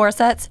Alanis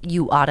Morissette's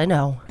You Oughta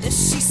Know.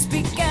 Soon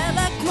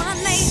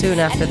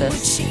after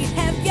this.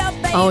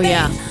 Oh,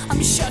 yeah.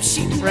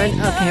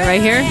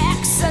 Right here?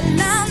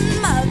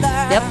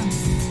 Yep.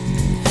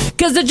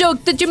 Cause the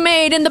joke that you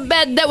made in the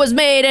bed that was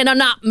made, and I'm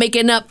not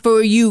making up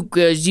for you,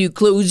 cause you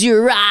close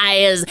your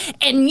eyes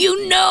and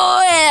you know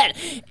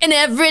it. And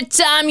every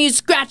time you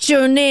scratch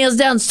your nails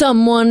down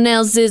someone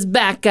else's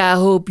back, I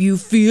hope you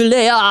feel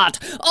it.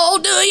 Oh,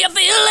 do you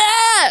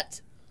feel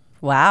it?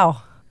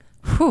 Wow.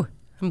 Whew.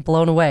 I'm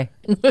blown away.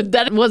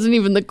 That wasn't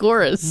even the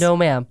chorus. No,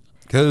 ma'am.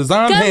 Cause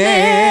I'm Come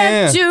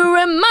here here to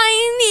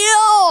remind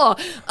you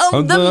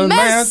of the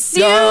mess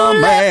you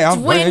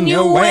left when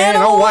you went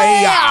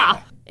away.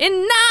 And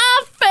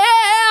I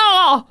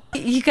fell.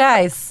 You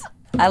guys,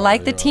 I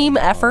like the team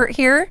effort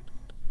here.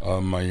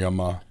 But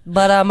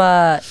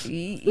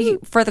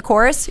for the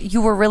chorus,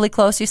 you were really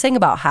close. You sang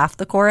about half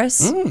the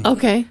chorus.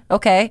 Okay.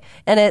 Okay.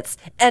 And it's,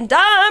 and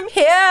I'm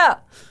here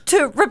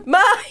to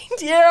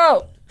remind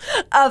you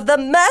of the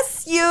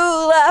mess you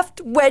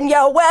left when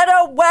you went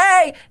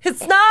away.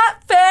 It's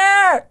not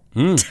fair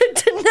to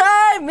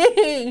deny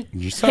me.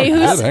 You sound Hey,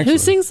 good, who actually.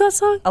 sings that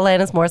song?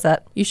 Alanis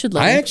Morissette. You should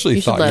let I her. actually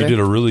You should thought let you her. did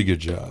a really good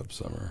job,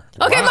 Summer.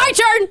 Okay, my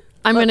turn.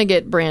 I'm going to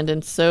get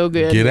Brandon so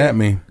good. Get at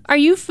me. Are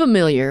you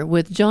familiar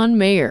with John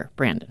Mayer,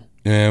 Brandon?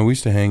 Yeah, we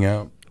used to hang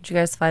out. Did you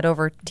guys fight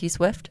over T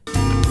Swift?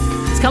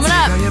 It's coming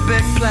up. Your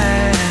big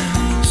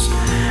plans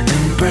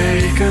and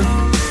break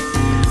 'em.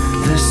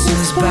 This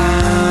is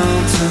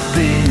bound to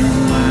be a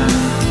while.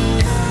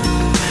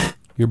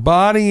 Your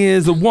body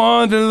is a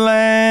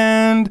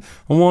wonderland.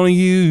 I want to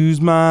use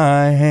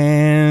my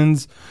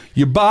hands.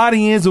 Your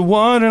body is a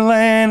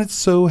wonderland. It's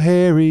so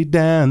hairy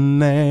down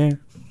there.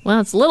 Well,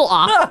 it's a little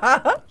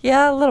off.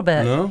 Yeah, a little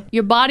bit. No?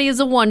 Your body is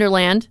a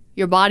wonderland.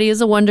 Your body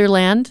is a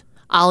wonderland.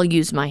 I'll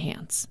use my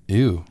hands.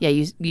 Ew. Yeah,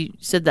 you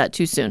said that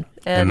too soon.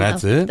 And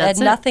that's it? That's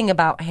and it. nothing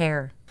about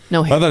hair.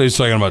 No I hair. thought he was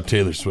talking about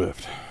Taylor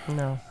Swift.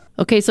 No.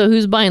 Okay, so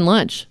who's buying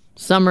lunch?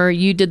 Summer,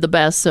 you did the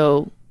best,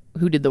 so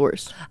who did the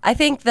worst? I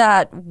think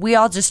that we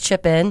all just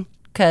chip in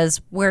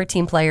because we're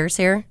team players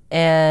here,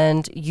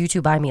 and you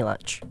two buy me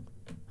lunch.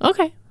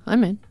 Okay,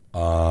 I'm in.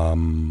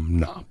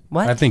 No.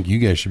 What? I think you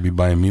guys should be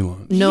buying me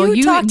lunch. No, You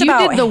you talked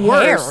about did the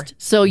hair. worst.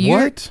 So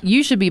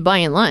you should be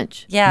buying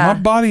lunch. My Yeah.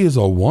 body is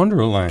a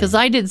wonderland. Because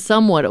I did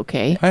somewhat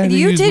okay. I had to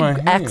You use did my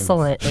hands.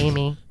 excellent,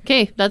 Amy.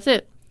 Okay, that's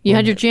it. You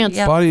had your chance.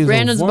 Yeah. Body is a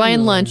Brandon's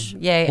buying wonderland. lunch.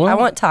 Yay. What? I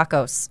want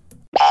tacos.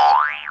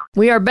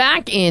 We are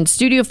back in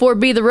Studio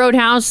 4B, the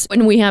Roadhouse,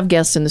 and we have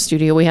guests in the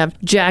studio. We have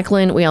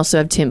Jacqueline. We also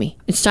have Timmy.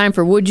 It's time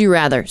for Would You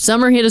Rather.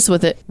 Summer, hit us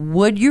with it.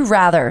 Would you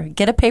rather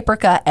get a paper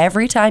cut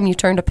every time you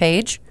turn a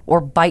page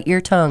or bite your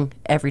tongue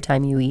every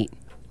time you eat?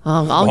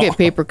 I'll get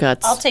paper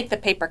cuts. I'll take the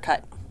paper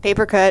cut.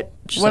 Paper cut.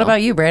 What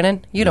about you,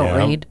 Brandon? You don't Yeah.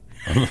 read.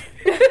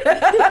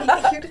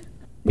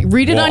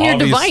 Read it on your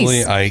obviously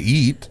device. I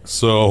eat,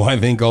 so I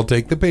think I'll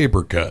take the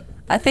paper cut.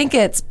 I think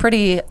it's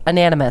pretty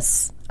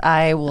unanimous.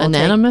 I will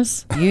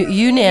Unanimous?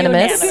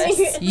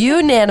 Unanimous.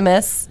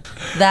 Unanimous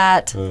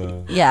that,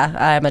 yeah,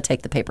 I'm going to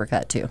take the paper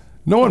cut too.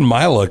 Knowing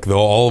my luck, though,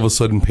 all of a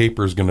sudden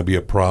paper is going to be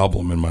a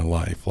problem in my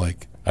life.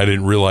 Like, I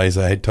didn't realize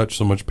I had touched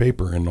so much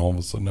paper, and all of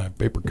a sudden I have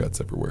paper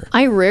cuts everywhere.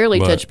 I rarely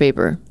touch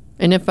paper.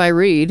 And if I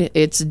read,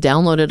 it's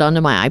downloaded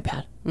onto my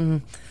iPad. Mm-hmm.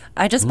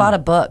 I just bought a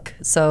book,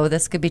 so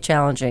this could be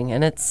challenging.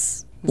 And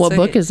it's what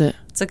book is it?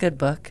 It's a good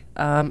book.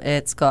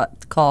 It's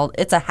called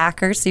It's a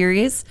Hacker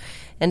series,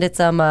 and it's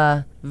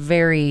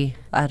very,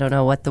 I don't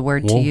know what the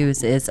word to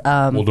use is.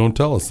 Well, don't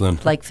tell us then.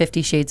 Like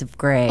 50 Shades of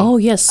Grey. Oh,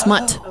 yes,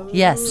 smut.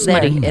 Yes,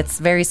 Smutty. It's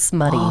very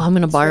smutty. Oh, I'm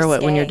going to borrow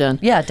it when you're done.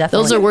 Yeah,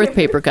 definitely. Those are worth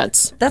paper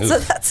cuts.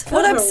 That's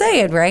what I'm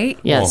saying, right?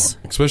 Yes.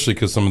 Well, especially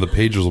because some of the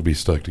pages will be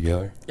stuck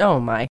together. Oh,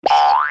 my.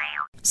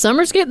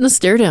 Summer's getting the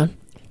stare down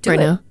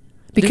now.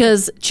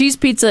 Because cheese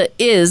pizza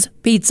is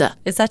pizza.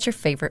 Is that your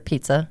favorite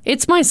pizza?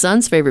 It's my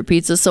son's favorite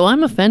pizza, so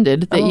I'm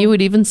offended that you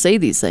would even say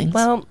these things.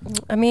 Well,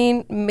 I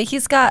mean,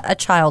 he's got a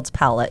child's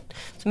palate.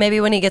 So maybe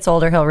when he gets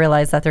older, he'll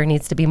realize that there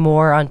needs to be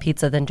more on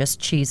pizza than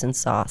just cheese and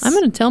sauce. I'm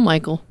going to tell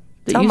Michael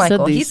that Tell you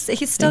Michael. said these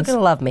He's still things. going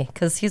to love me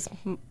because he's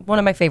one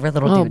of my favorite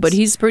little dudes. Oh, but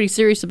he's pretty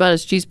serious about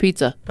his cheese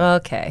pizza.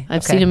 Okay.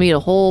 I've seen him eat a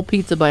whole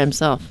pizza by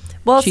himself.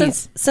 Well,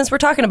 Cheese. since we're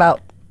talking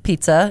about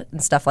pizza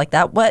and stuff like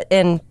that,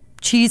 and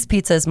cheese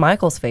pizza is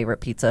Michael's favorite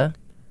pizza.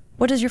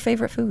 What is your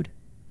favorite food?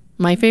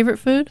 My favorite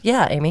food?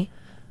 Yeah, Amy.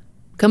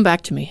 Come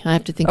back to me. I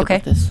have to think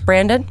about this.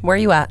 Brandon, where are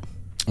you at?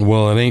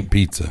 Well, it ain't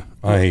pizza.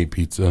 I hate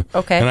pizza.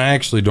 Okay. And I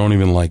actually don't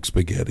even like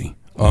spaghetti.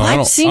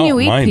 I've seen you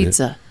eat mind it.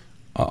 pizza.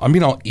 I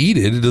mean, I'll eat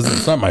it.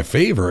 It's not my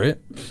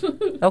favorite.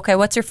 Okay,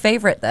 what's your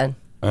favorite then?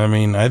 I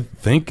mean, I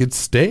think it's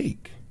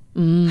steak.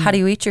 How do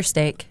you eat your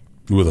steak?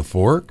 With a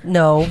fork?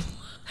 No.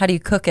 How do you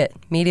cook it?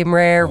 Medium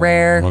rare,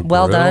 rare, On a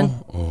well grill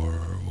done? Or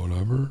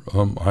whatever.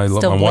 I let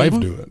Still my wife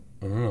bleeding? do it.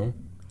 I don't know.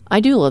 I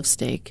do love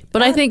steak,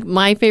 but I think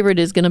my favorite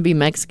is going to be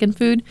Mexican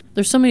food.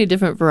 There's so many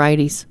different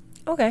varieties.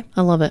 Okay.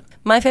 I love it.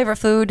 My favorite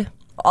food,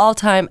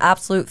 all-time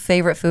absolute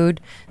favorite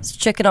food, is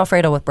chicken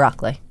Alfredo with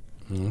broccoli.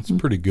 It's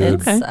pretty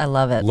good. I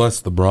love it.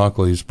 Less the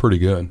broccoli is pretty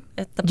good.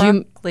 Do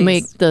you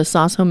make the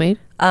sauce homemade?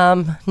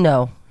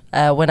 No.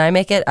 When I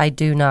make it, I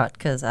do not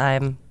because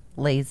I'm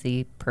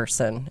lazy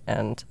person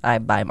and I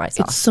buy my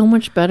sauce. It's so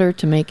much better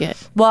to make it.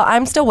 Well,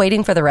 I'm still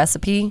waiting for the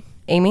recipe,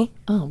 Amy.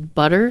 Oh,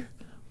 butter,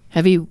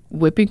 heavy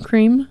whipping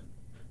cream.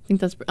 I think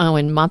that's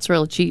and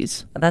mozzarella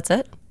cheese. That's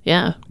it?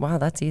 Yeah. Wow,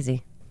 that's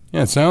easy.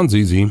 Yeah, it sounds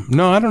easy.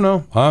 No, I don't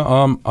know.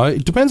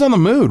 It depends on the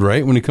mood,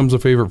 right? When it comes to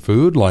favorite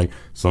food, like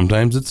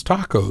sometimes it's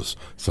tacos,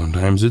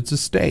 sometimes it's a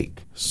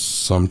steak,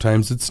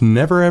 sometimes it's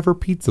never ever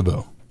pizza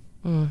though.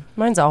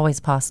 Mine's always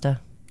pasta.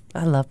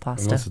 I love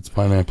pasta. Unless it's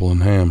pineapple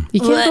and ham.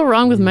 You can't go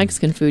wrong with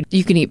Mexican food.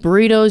 You can eat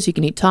burritos, you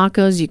can eat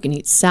tacos, you can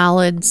eat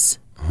salads.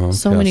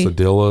 So many.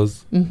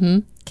 Quesadillas. Mm-hmm.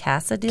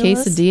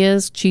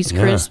 Quesadillas, cheese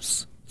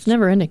crisps. It's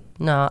never ending.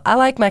 No, I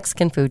like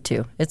Mexican food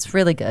too. It's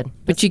really good.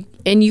 But you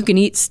can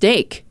eat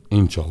steak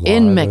Enchiladas.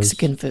 in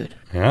Mexican food.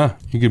 Yeah,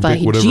 you can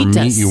pick whatever meat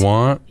Fajitas. you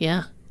want.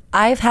 Yeah.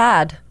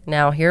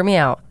 Now hear me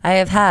out. I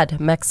have had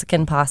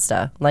Mexican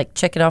pasta, like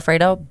chicken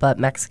Alfredo, but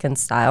Mexican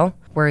style,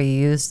 where you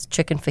use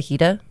chicken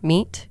fajita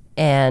meat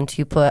and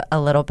you put a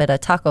little bit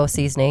of taco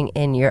seasoning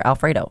in your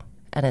Alfredo.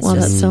 And it's Well,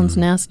 just, that sounds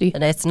nasty.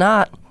 And it's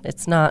not.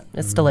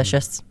 It's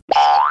delicious.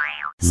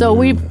 So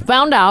we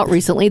found out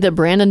recently that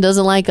Brandon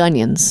doesn't like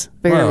onions.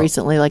 Very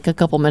recently, like a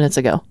couple minutes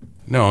ago.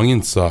 No,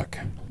 onions suck.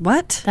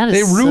 What? That is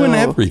They ruin so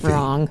everything.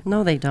 wrong.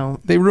 No, they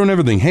don't. They ruin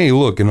everything. Hey,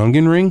 look, an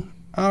onion ring?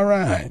 All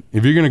right.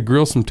 If you're going to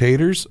grill some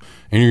taters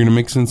and you're going to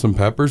mix in some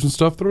peppers and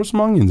stuff, throw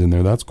some onions in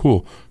there. That's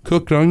cool.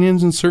 Cooked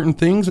onions and certain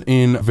things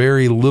in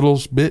very little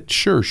bit,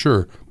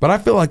 sure. But I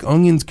feel like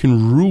onions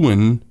can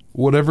ruin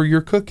whatever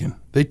you're cooking.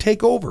 They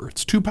take over.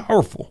 It's too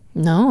powerful.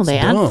 No, they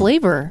add dumb.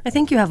 flavor. I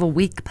think you have a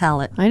weak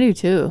palate. I do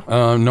too.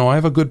 No, I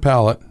have a good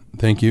palate.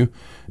 Thank you.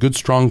 Good,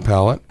 strong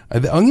palate.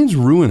 The onions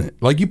ruin it.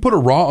 Like you put a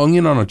raw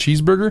onion on a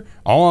cheeseburger,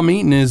 all I'm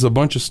eating is a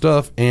bunch of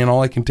stuff, and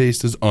all I can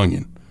taste is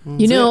onion.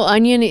 You know,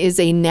 onion is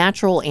a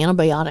natural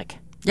antibiotic.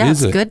 Yeah,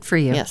 Is it's it? good for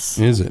you. Yes.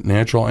 Is it?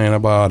 Natural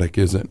antibiotic,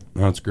 is it?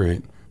 That's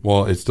great.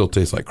 Well, it still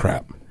tastes like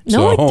crap.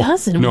 No, it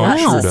doesn't. No, Wow. it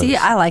sure does. See,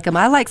 I like them.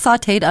 I like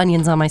sauteed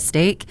onions on my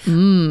steak,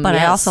 but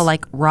I also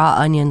like raw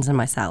onions in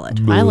my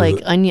salad. I like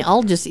onion.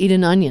 I'll just eat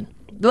an onion.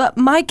 But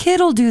my kid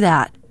will do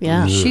that.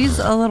 Yeah. She's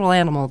a little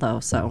animal, though,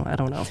 so I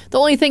don't know. The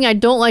only thing I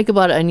don't like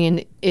about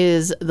onion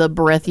is the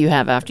breath you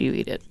have after you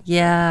eat it.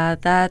 Yeah,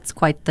 that's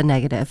quite the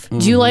negative.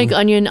 Do you like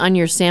onion on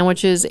your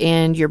sandwiches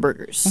and your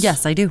burgers?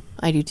 Yes, I do.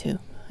 I do too.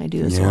 I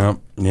do as well.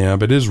 Yeah,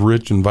 but it is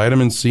rich in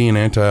vitamin C and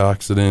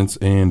antioxidants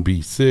and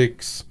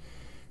B6,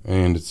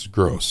 and it's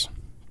gross.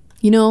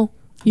 You know,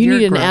 you You're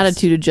need an gross.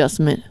 attitude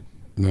adjustment.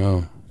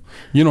 No.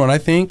 You know what I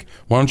think?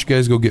 Why don't you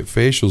guys go get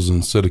facials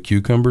instead of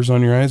cucumbers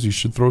on your eyes? You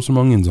should throw some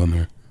onions on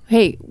there.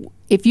 Hey,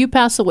 if you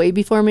pass away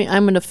before me,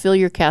 I'm going to fill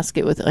your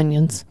casket with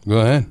onions. Go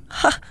ahead.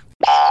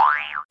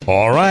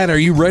 All right, are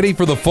you ready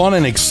for the fun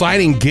and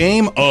exciting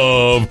game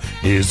of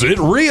Is It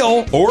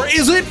Real or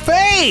Is It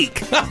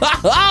Fake?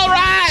 All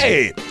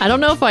right. I don't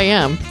know if I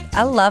am.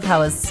 I love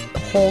how his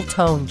whole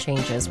tone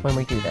changes when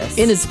we do this.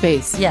 In his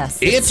face. Yes.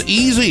 It's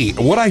easy.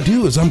 What I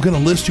do is I'm going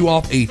to list you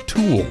off a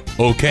tool,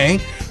 okay?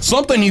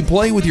 Something you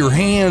play with your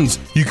hands.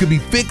 You could be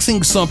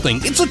fixing something.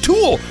 It's a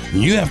tool.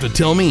 You have to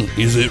tell me,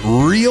 is it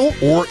real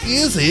or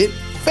is it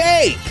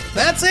fake?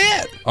 That's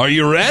it. Are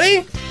you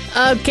ready?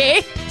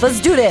 Okay.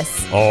 Let's do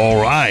this.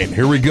 All right,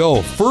 here we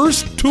go.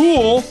 First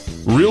tool,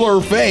 real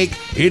or fake,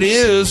 it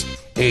is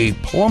a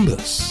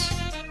plumbus.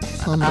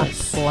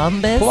 Plumbus.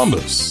 Plumbus?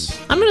 Plumbus.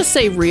 I'm going to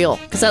say real,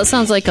 because that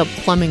sounds like a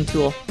plumbing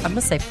tool. I'm going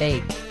to say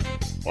fake.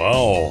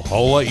 Well,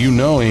 I'll let you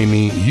know,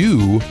 Amy,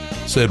 you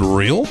said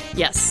real,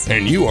 Yes.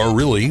 and you are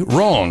really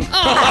wrong.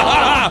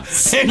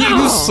 And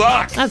you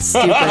suck. That's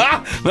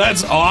stupid.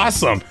 That's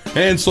awesome.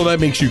 And so that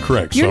makes you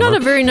correct. You're Summer.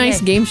 not a very nice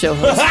game show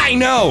host. I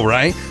know,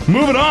 right?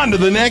 Moving on to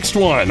the next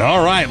one.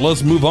 All right,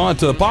 let's move on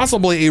to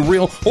possibly a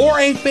real or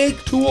a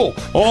fake tool.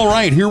 All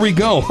right, here we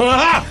go.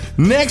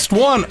 Next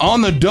one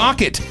on the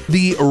docket,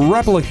 the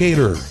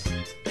replicator.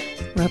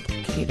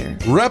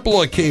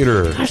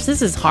 Replicator. Gosh,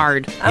 this is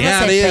hard. I'm yeah,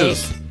 going to it say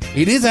is. fake.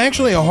 It is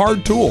actually a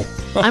hard tool.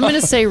 I'm going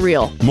to say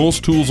real.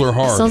 Most tools are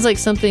hard. Sounds like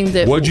something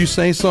that... What'd you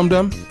say,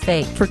 Sumdum?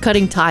 Fake. For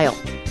cutting tile.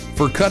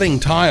 For cutting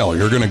tile,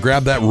 you're going to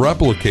grab that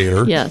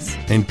replicator Yes.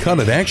 and cut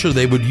it. Actually,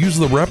 they would use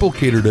the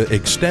replicator to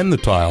extend the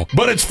tile,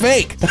 but it's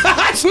fake.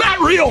 It's not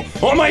real.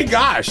 Oh my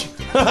gosh.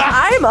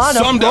 I'm on a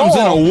Sumdum's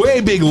in roll. a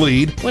way big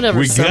lead. Whatever,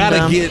 We gotta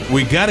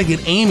Sumdum.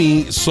 get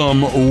Amy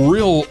some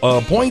real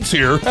points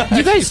here.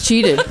 You guys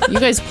cheated. You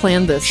guys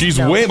planned this. She's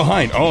way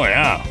behind. Oh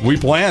yeah, we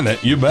planned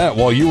it. You bet.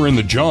 While you were in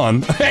the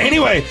John.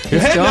 Anyway,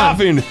 heading John?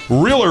 off in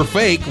real or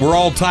fake. We're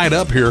all tied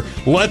up here.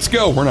 Let's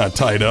go. We're not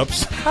tied up.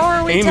 How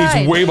are we Amy's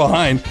tied? way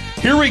behind.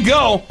 Here we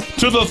go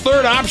to the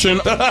third option,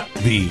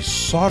 the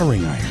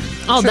soldering iron.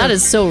 Oh, True. that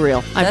is so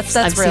real. That's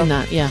I've real. seen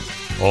that, yeah.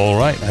 All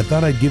right, I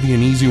thought I'd give you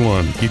an easy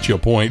one. Get you a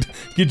point.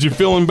 Get you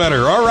feeling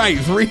better. All right,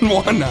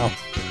 3-1 now.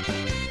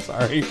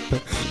 Sorry.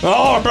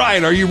 All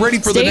right, are you ready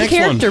for Stay the in next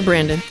character, one?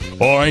 Brandon.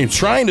 All right,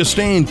 trying to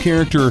stay in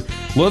character.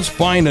 Let's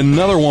find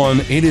another one.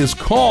 It is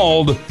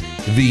called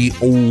the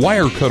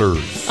wire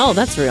cutters. Oh,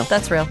 that's real.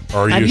 That's real.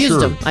 Are you I've used sure?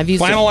 them. I've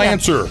used Final them. Yeah.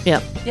 answer.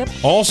 Yep. Yep.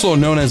 Also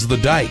known as the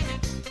dike.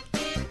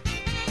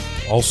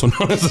 Also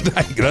known as the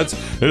dike.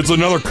 It's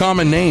another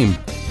common name.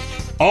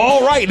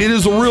 All right, it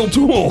is a real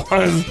tool.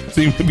 I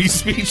seem to be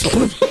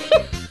speechless.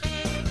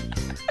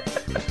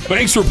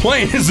 Thanks for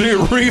playing. Is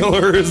it real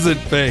or is it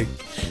fake?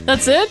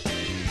 That's it?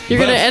 You're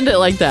going to end it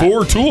like that.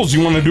 4 tools.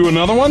 You want to do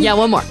another one? Yeah,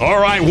 one more. All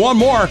right, one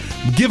more.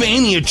 Give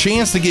Amy a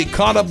chance to get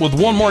caught up with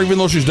one more, even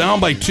though she's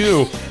down by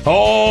 2.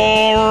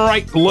 All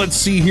right, let's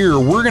see here.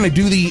 We're going to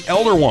do the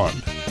Elder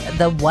Wand.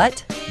 The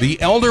what?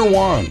 The Elder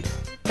Wand.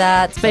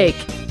 That's Fake.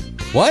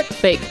 What?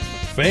 Fake.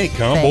 Fake,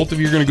 huh? Fake. Both of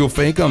you are going to go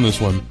fake on this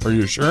one. Are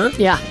you sure?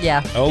 Yeah.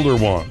 Yeah. Elder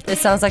Wand.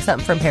 This sounds like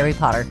something from Harry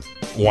Potter.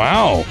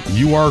 Wow,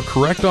 you are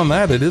correct on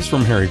that. It is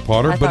from Harry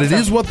Potter, I but thought it so.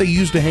 is what they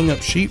use to hang up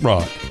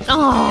sheetrock.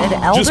 Oh. An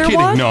elder Just kidding.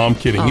 wand? No, I'm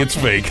kidding. It's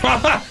fake.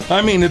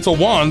 I mean, it's a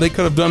wand. They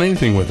could have done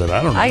anything with it.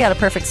 I don't know. I got a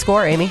perfect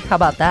score, Amy. How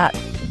about that?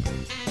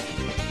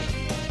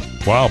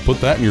 Wow, put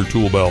that in your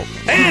tool belt.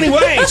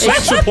 Anyway,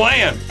 thanks for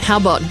playing. How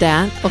about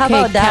that? Okay, How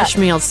about that? catch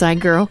me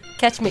outside, girl.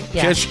 Catch me.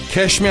 Yeah.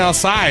 Catch me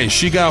outside.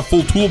 She got a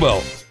full tool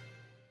belt.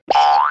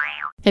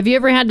 Have you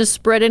ever had to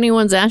spread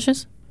anyone's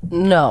ashes?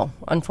 No,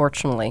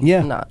 unfortunately.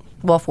 Yeah. Not.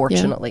 Well,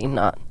 fortunately,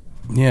 not.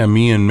 Yeah,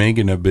 me and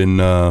Megan have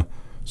been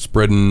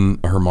spreading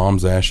her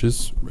mom's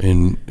ashes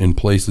in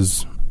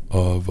places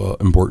of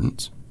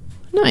importance.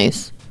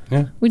 Nice.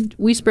 Yeah.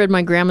 We spread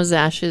my grandma's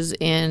ashes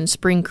in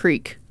Spring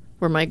Creek,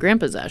 where my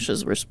grandpa's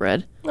ashes were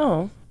spread.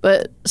 Oh.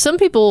 But some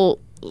people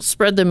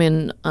spread them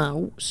in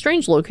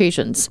strange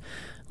locations.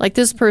 Like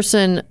this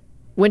person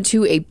went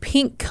to a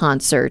Pink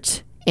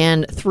concert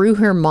and threw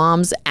her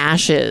mom's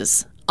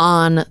ashes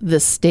on the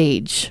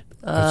stage.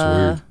 That's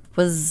weird.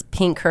 Was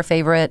Pink her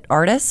favorite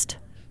artist?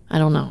 I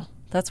don't know.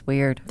 That's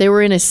weird. They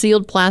were in a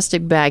sealed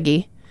plastic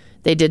baggie.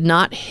 They did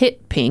not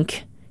hit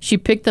Pink. She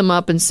picked them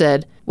up and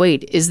said,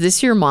 "Wait, is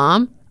this your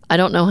mom? I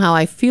don't know how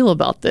I feel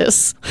about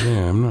this."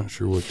 Yeah, I'm not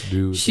sure what to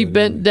do. With She that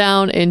bent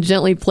down and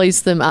gently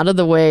placed them out of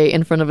the way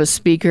in front of a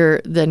speaker,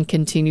 then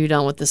continued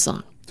on with the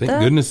song. Thank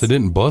goodness it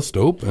didn't bust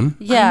open.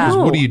 Yeah. 'Cause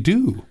what do you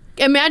do?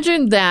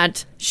 Imagine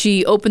that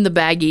she opened the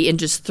baggie and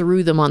just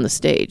threw them on the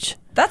stage.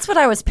 That's what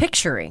I was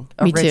picturing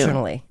Me too.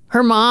 originally.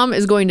 Her mom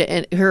is going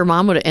to. Her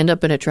mom would end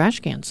up in a trash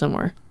can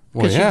somewhere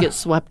Well, because yeah. she'd get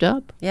swept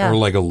up. Yeah. Or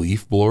like a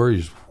leaf blower, you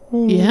just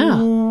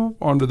Yeah.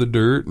 onto the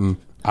dirt, and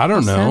I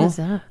don't How sad know. is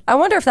that? I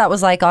wonder if that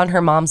was like on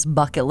her mom's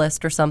bucket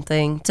list or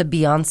something, to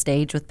be on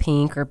stage with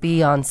Pink or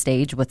be on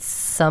stage with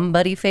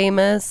somebody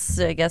famous.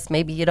 I guess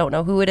maybe you don't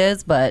know who it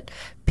is, but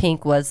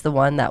Pink was the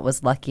one that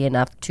was lucky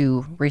enough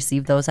to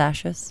receive those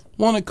ashes.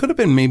 Well, and it could have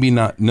been maybe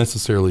not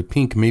necessarily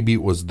Pink. Maybe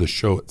it was the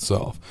show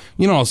itself.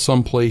 You know, how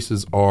some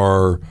places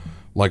are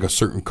like a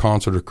certain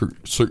concert or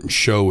certain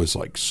show is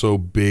like so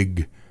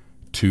big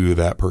to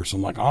that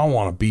person. Like, I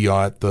want to be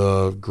at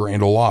the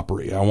Grand Ole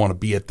Opry. I want to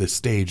be at this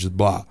stage,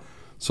 blah.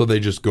 So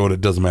they just go to,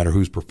 it doesn't matter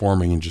who's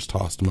performing, and just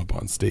toss them up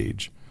on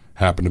stage.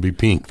 happened to be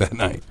pink that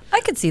night.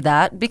 I could see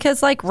that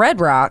because, like, Red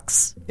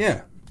Rocks.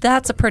 Yeah.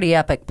 That's a pretty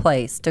epic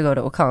place to go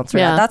to a concert.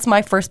 Yeah. That's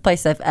my first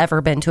place I've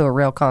ever been to a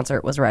real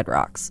concert was Red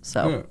Rocks.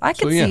 So Yeah. I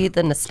could So, yeah. see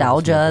the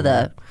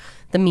nostalgia,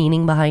 the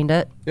meaning behind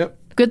it. Yep.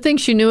 Good thing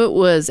she knew it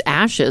was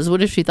ashes.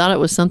 What if she thought it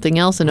was something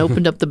else and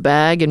opened up the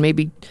bag and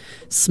maybe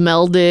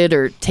smelled it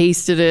or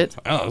tasted it?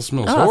 Oh, it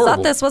smells Oh, horrible. I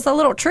thought this was a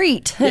little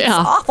treat. It's Yeah.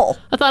 awful.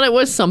 I thought it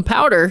was some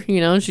powder,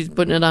 she's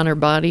putting it on her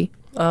body.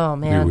 Oh, You're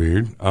man.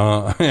 weird.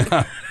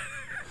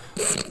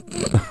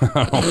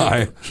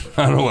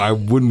 I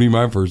wouldn't be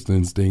my first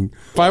instinct.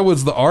 If I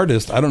was the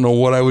artist, I don't know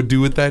what I would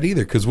do with that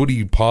either. Because what do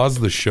you pause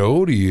the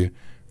show? Do you?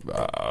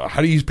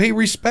 How do you pay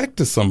respect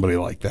to somebody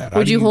like that?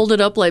 Would you hold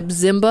it up like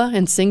Zimba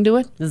and sing to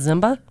it?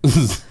 Zimba?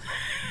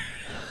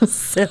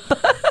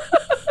 Zimba?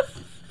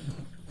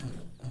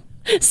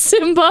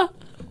 Simba.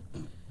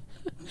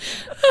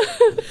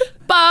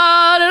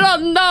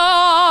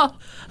 Ba-da-da-da.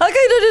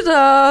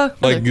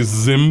 Like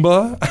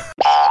Zimba?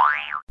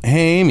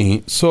 Hey,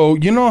 Amy, so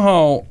you know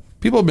how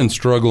people have been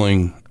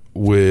struggling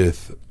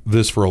with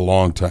this for a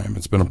long time.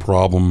 It's been a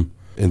problem.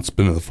 It's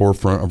been at the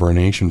forefront of our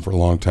nation for a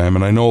long time.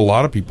 And I know a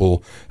lot of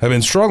people have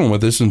been struggling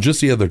with this. And just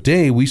the other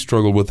day, we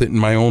struggled with it in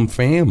my own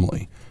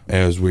family.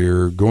 As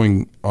we're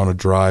going on a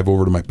drive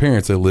over to my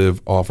parents, they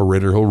live off of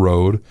Raider Hill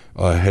Road,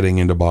 heading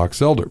into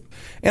Box Elder.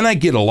 And I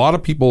get a lot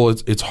of people,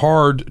 it's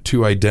hard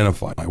to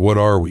identify. What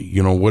are we?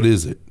 What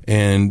is it?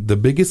 And the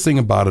biggest thing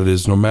about it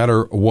is no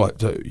matter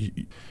what,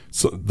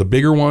 so the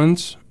bigger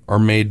ones are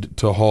made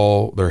to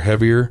haul, they're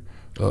heavier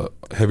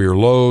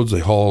loads, they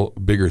haul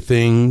bigger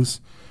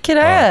things. Can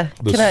I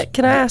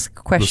ask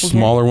a question? The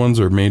smaller ones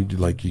are made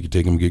like you could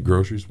take them to get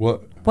grogroceries.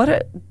 What? What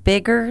a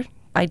bigger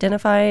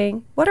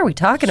identifying? What are we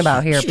talking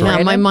about here, Brandon?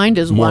 Yeah, my mind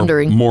is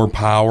wandering. More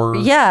power.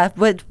 Yeah,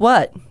 but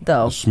what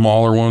though? The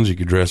smaller ones, you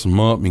could dress them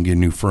up. You can get a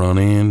new front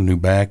end, new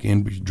back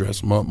end, but you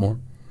dress them up more.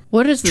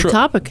 What is the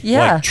topic?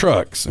 Yeah. Like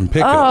trucks and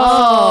pickups.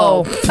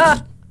 Oh.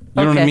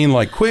 You know what I mean?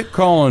 Like quit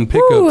calling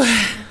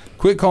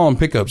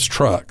pickups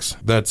trucks.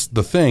 That's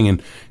the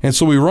thing. And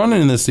so we run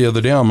into this the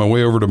other day on my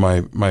way over to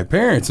my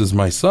parents as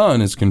my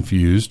son is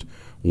confused.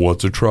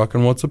 What's a truck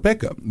and what's a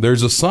pickup?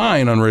 There's a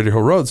sign on Raider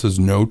Hill Road that says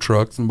no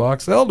trucks in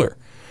Box Elder.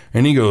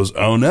 And he goes,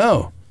 oh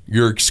no,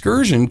 your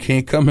excursion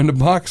can't come into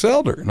Box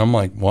Elder. And I'm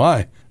like,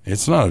 why?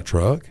 It's not a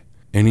truck.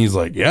 And he's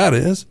like, yeah, it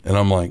is. And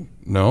I'm like,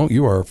 no,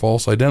 you are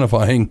false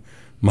identifying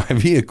my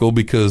vehicle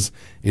because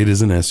it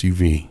is an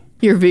SUV.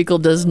 Your vehicle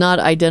does not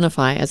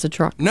identify as a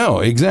truck. No,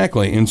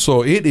 exactly. And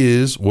so it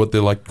is what they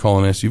like to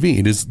call an SUV.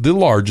 It is the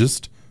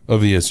largest of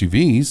the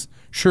SUVs,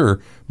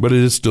 sure, but it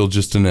is still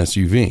just an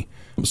SUV.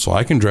 So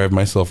I can drive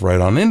myself right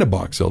on into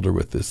Box Elder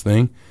with this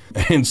thing.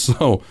 And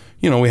so,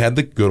 we had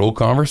the good old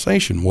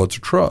conversation. What's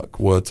a truck?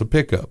 What's a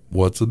pickup?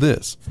 What's a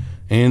this?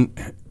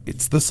 And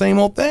it's the same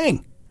old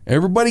thing.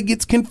 Everybody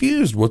gets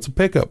confused. What's a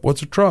pickup?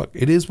 What's a truck?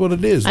 It is what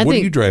it is. What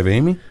do you drive,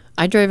 Amy?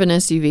 I drive an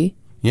SUV.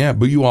 Yeah,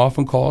 but you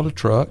often call it a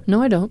truck.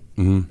 No, I don't.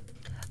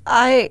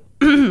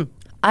 Mm-hmm.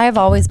 I've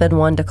always been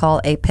one to call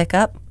a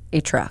pickup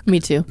a truck. Me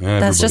too.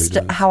 That's just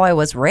how I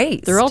was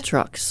raised. They're all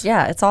trucks.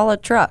 Yeah, it's all a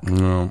truck.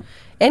 No.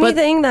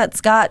 Anything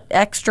that's got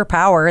extra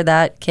power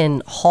that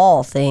can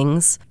haul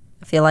things,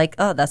 I feel like,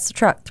 oh, that's the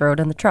truck. Throw it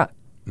in the truck.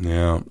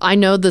 Yeah. I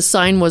know the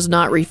sign was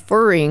not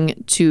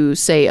referring to,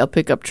 say, a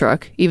pickup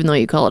truck, even though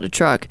you call it a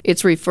truck.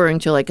 It's referring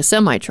to like a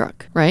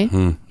semi-truck, right?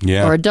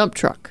 Yeah. Or a dump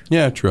truck.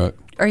 Yeah, truck.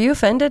 Are you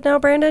offended now,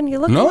 Brandon? You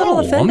look a little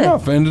offended. I'm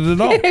not offended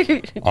at all.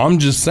 I'm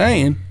just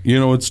saying,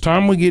 it's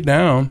time we get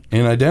down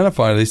and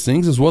identify these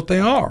things as what they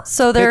are.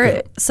 So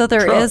there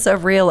Truck. is a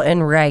real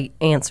and right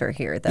answer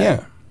here, then.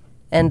 Yeah.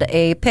 And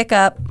a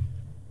pickup.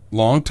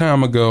 Long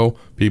time ago,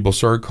 people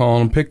started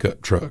calling them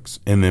pickup trucks,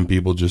 and then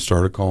people just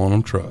started calling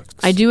them trucks.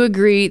 I do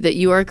agree that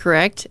you are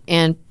correct,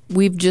 and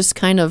we've just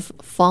kind of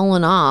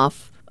fallen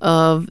off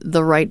of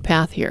the right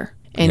path here.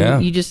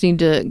 And you just need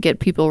to get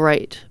people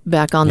right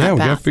back on that path. Yeah, we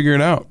got to figure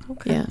it out.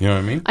 Okay. Yeah. You know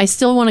what I mean? I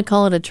still want to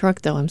call it a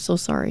truck, though. I'm so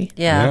sorry.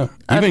 Yeah.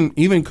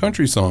 Even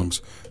country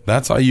songs.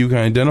 That's how you can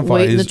identify.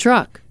 Wait in the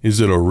truck. Is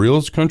it a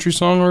real country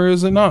song or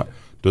is it not?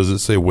 Does it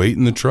say wait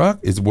in the truck?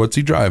 What's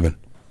he driving?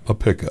 A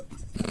pickup.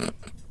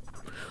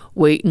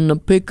 Wait in a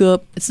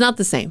pickup. It's not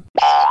the same.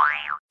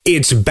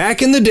 It's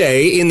back in the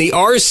day in the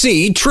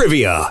RC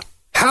trivia.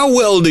 How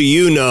well do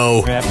you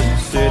know? Rapid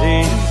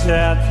City,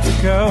 South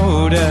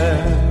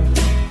Dakota.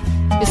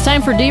 It's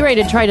time for D-Ray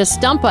to try to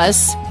stump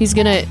us. He's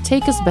going to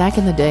take us back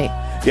in the day.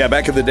 Yeah,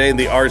 back in the day in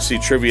the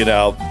RC trivia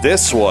now.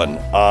 This one,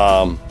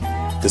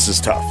 this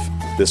is tough.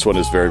 This one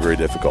is very, very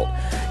difficult.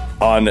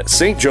 On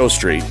St. Joe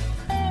Street,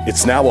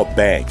 it's now a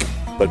bank.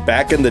 But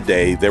back in the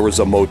day, there was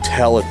a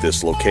motel at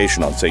this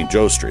location on St.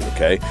 Joe Street,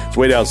 okay? It's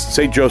way down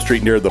St. Joe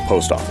Street near the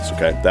post office,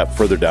 okay? That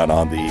further down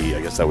on the,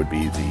 I guess that would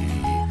be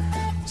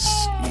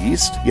the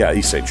east? Yeah,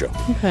 East St. Joe.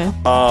 Okay.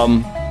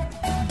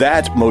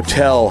 That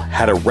motel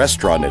had a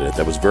restaurant in it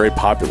that was very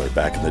popular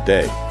back in the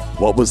day.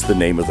 What was the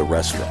name of the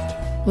restaurant?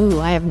 Ooh,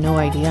 I have no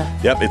idea.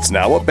 Yep, it's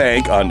now a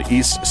bank on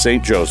East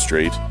St. Joe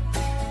Street.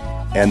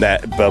 And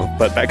that,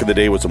 but back in the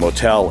day it was a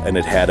motel and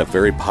it had a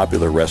very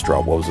popular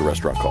restaurant. What was the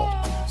restaurant called?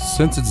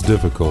 Since it's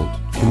difficult,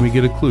 can we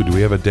get a clue? Do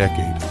we have a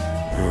decade?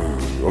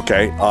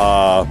 Okay.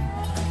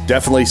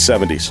 Definitely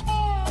 70s.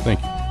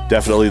 Thank you.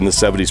 Definitely in the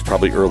 70s,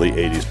 probably early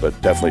 80s, but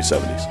definitely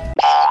 70s.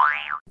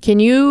 Can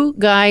you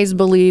guys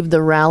believe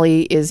the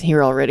rally is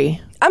here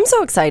already? I'm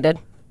so excited.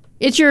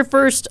 It's your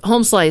first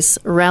Home Slice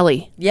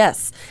rally.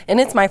 Yes. And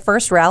it's my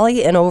first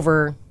rally in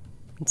over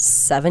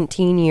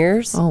 17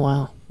 years. Oh,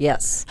 wow.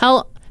 Yes.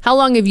 How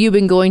long have you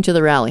been going to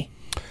the rally?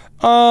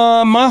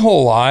 My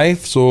whole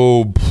life,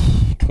 so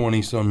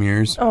 20-some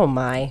years. Oh,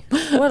 my.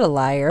 What a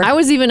liar. I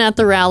was even at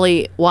the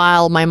rally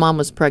while my mom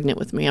was pregnant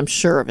with me. I'm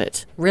sure of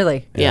it.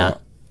 Really? Yeah.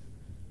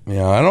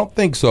 Yeah, I don't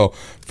think so.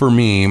 For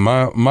me,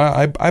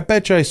 I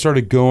bet you I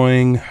started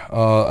going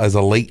as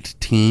a late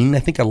teen. I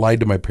think I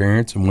lied to my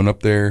parents and went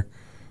up there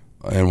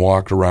and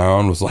walked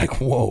around. Was like,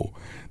 whoa,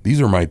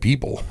 these are my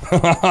people.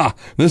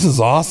 This is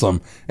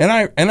awesome. And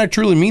I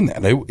truly mean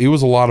that. It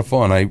was a lot of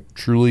fun. I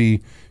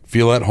truly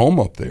feel at home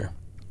up there.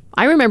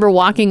 I remember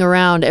walking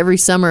around every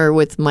summer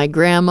with my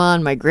grandma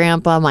and my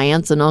grandpa, my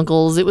aunts and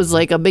uncles. It was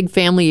like a big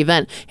family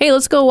event. Hey,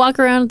 let's go walk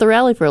around at the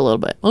rally for a little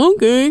bit.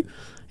 Okay.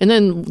 And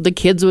then the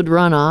kids would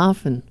run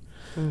off. And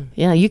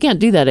yeah, you can't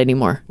do that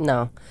anymore.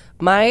 No.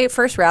 My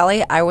first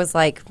rally,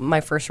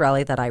 my first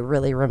rally that I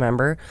really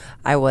remember,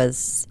 I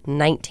was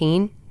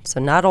 19, so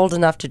not old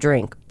enough to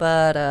drink,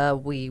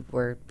 but we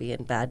were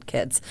being bad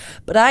kids.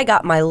 But I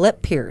got my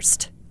lip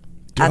pierced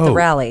at the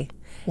rally.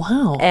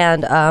 Wow.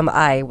 And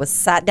I was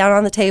sat down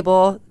on the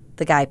table.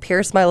 The guy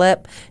pierced my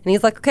lip, and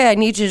he's like, okay, I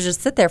need you to just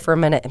sit there for a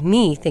minute. And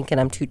me thinking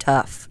I'm too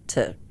tough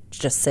to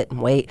just sit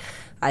and wait,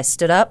 I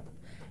stood up,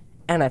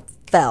 and I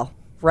fell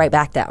right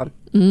back down.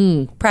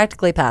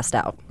 Practically passed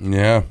out.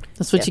 Yeah.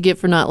 That's what you get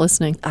for not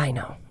listening. I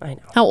know.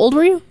 How old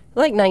were you?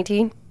 Like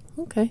 19.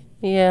 Okay.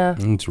 Yeah.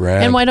 That's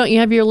rad. And why don't you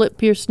have your lip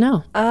pierced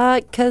now?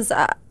 Because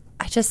I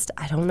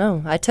don't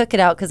know. I took it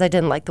out because I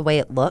didn't like the way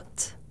it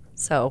looked.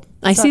 So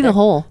I see the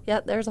hole.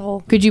 Yeah, there's a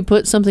hole. Could you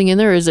put something in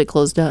there or is it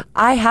closed up?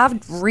 I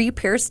have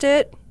re-pierced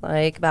it.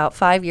 Like about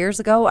 5 years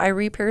ago, I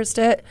re-pierced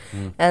it.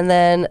 And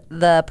then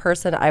the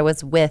person I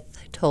was with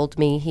told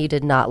me he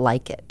did not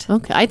like it.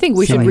 Okay. I think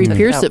we should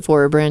re-pierce it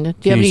for her, Brandon.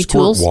 Do you have any squirt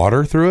tools?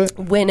 water through it?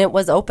 When it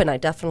was open, I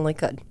definitely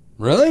could.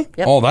 Really?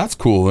 Yep. Oh, that's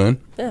cool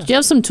then. Yeah. Do you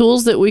have some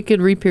tools that we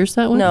could re-pierce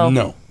that with?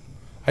 No.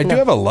 I do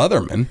have a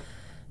Leatherman.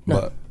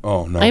 But,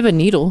 oh, no. I have a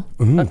needle.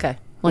 Okay.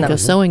 Like a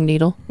sewing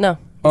needle. No.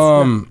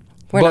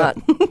 We're not.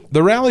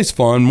 The rally's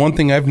fun. One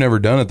thing I've never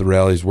done at the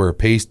rally is wear a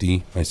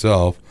pasty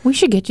myself. We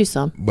should get you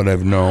some. But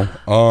I've done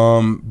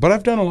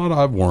a lot of,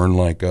 I've worn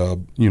like,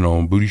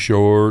 booty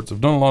shorts.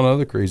 I've done a lot of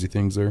other crazy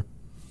things there.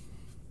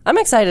 I'm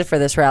excited for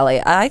this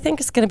rally. I think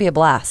it's going to be a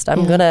blast.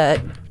 I'm going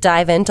to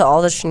dive into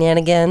all the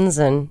shenanigans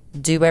and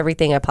do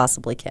everything I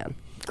possibly can.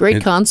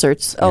 Great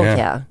concerts. Oh,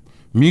 yeah.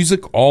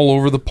 Music all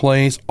over the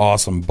place.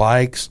 Awesome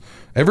bikes.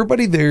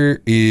 Everybody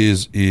there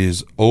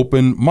is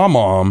open. My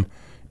mom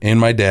and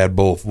my dad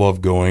both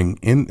love going,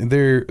 and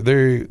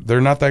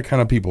they're not that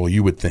kind of people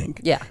you would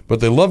think. Yeah. But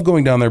they love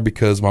going down there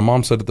because my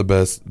mom said it the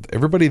best.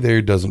 Everybody there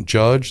doesn't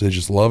judge. They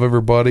just love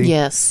everybody.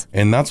 Yes.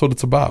 And that's what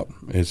it's about.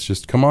 It's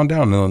just come on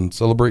down and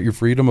celebrate your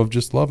freedom of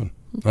just loving.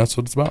 That's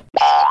what it's about.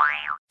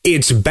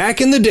 It's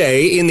Back in the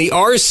Day in the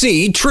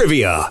RC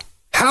Trivia.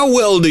 How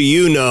well do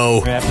you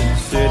know? Rapid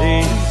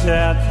City,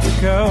 South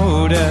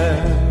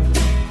Dakota.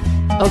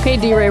 Okay,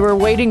 D-Ray, we're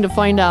waiting to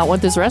find out what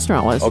this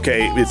restaurant was.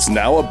 Okay, it's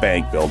now a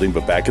bank building,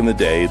 but back in the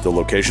day, the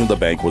location of the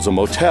bank was a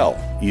motel,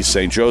 East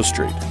St. Joe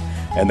Street.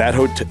 And that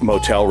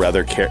motel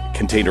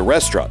contained a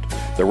restaurant.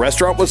 The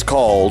restaurant was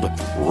called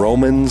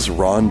Roman's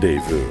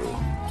Rendezvous.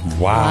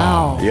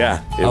 Wow.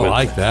 Yeah. I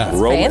like that.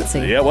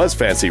 Fancy. Yeah, it was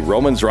fancy.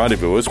 Roman's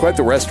Rendezvous. It was quite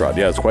the restaurant.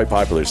 Yeah, it was quite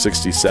popular,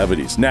 60s,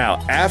 70s.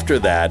 Now, after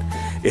that,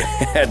 it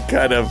had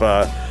kind of,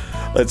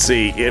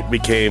 it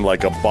became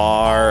like a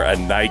bar, a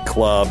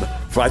nightclub.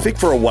 I think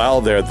for a while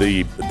there,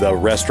 the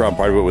restaurant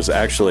part of it was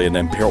actually an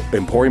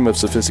emporium of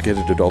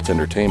sophisticated adult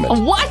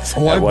entertainment. What?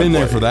 Oh, I've been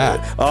there for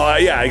that. Oh,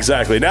 yeah,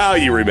 exactly. Now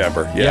you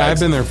remember. Yeah,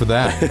 I've been there for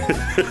that.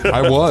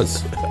 I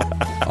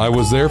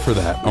was there for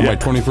that on my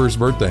 21st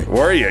birthday.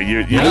 Were you? Are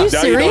you now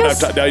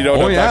serious? You know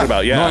what I'm talking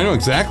about. Yeah. No, I know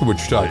exactly what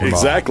you're talking about.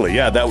 Exactly.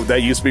 Yeah,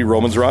 that used to be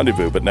Roman's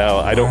Rendezvous, but now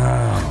I don't.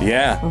 Wow.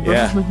 Yeah.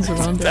 Roman's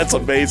Rendezvous. That's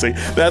amazing.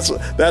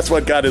 That's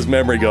what got his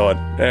memory going.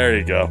 There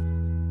you go.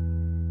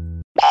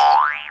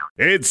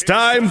 It's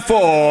time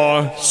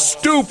for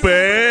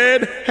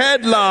Stupid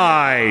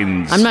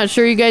Headlines. I'm not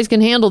sure you guys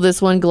can handle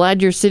this one.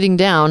 Glad you're sitting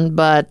down.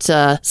 But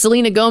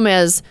Selena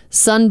Gomez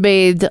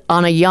sunbathed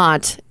on a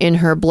yacht in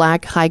her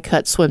black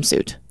high-cut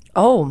swimsuit.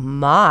 Oh,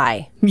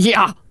 my.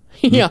 Yeah.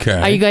 Yeah.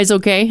 Okay. Are you guys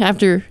okay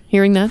after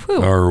hearing that?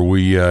 Are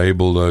we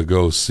able to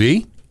go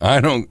see? I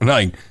don't,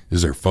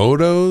 is there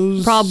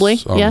photos? Probably,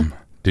 yeah.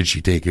 Did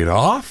she take it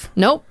off?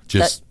 Nope.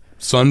 Just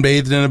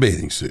sunbathed in a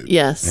bathing suit.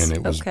 Yes. And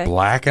it was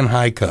black and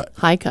high cut.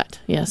 High cut,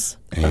 yes.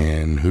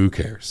 And who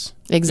cares?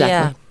 Exactly.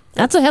 Yeah.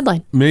 That's a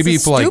headline. Maybe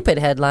It's a stupid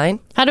headline.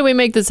 How do we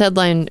make this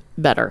headline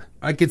better?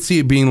 I could see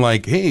it being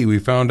like, hey, we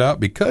found out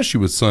because she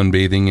was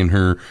sunbathing in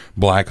her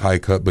black high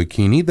cut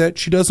bikini that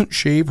she doesn't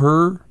shave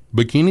her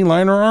bikini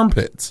line or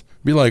armpits.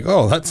 Be like,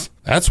 oh,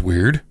 that's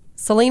weird.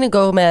 Selena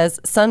Gomez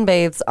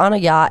sunbathes on a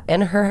yacht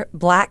in her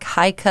black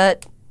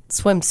high-cut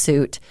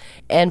swimsuit,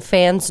 and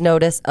fans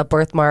notice a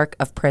birthmark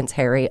of Prince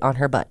Harry on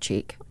her butt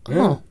cheek.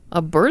 Oh,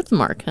 a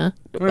birthmark, huh?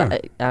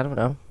 I don't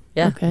know.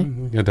 Yeah. Okay.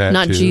 Got that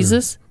Not too.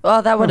 Jesus?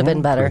 Well, that would have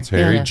been better. Prince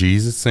Harry, Yeah.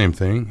 Jesus, same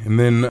thing. And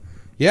then,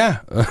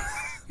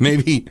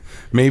 maybe,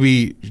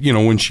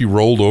 when she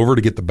rolled over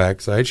to get the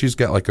backside, she's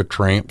got like a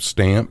tramp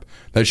stamp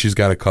that she's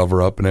got to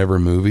cover up in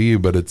every movie,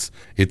 but it's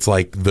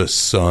like the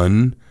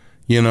sun,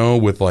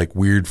 with like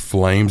weird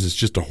flames. It's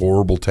just a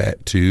horrible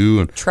tattoo.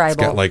 And Tribal.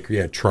 It's got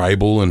like,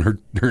 tribal and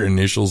her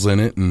initials in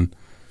it and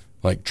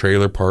like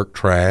trailer park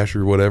trash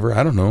or whatever.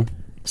 I don't know.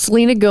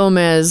 Selena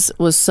Gomez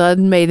was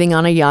sunbathing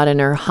on a yacht in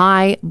her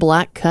high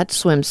black cut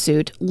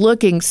swimsuit,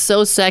 looking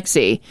so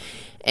sexy.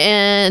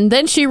 And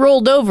then she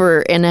rolled over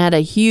and had a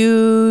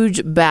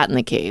huge bat in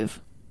the cave.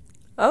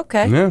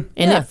 Okay. Yeah.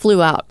 And it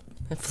flew out.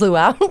 It flew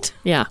out?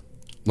 Yeah.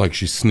 Like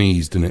she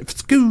sneezed and it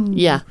scoo.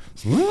 Yeah.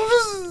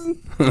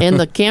 And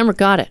the camera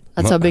caught it.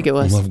 That's how big it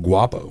was. I love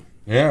guapo.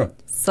 Yeah.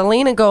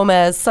 Selena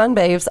Gomez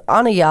sunbathes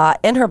on a yacht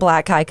in her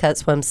black high-cut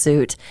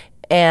swimsuit,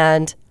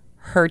 and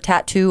her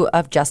tattoo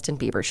of Justin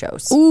Bieber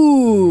shows.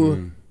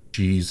 Ooh.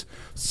 She's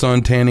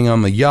sun tanning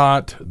on the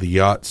yacht. The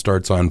yacht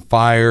starts on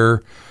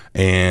fire.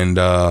 And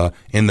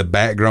in the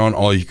background,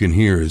 all you can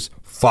hear is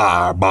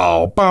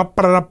fireball.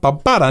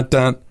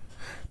 And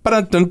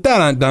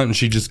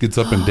she just gets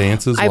up and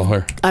dances while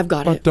her. I've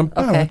got it.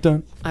 Okay.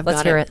 I've Let's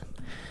got hear it.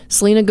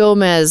 Selena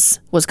Gomez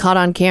was caught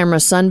on camera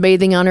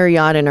sunbathing on her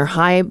yacht in her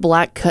high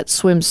black cut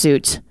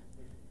swimsuit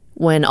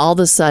when all of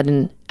a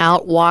sudden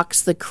out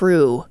walks the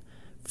crew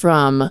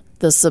from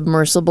the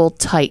submersible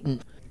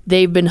Titan.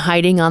 They've been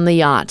hiding on the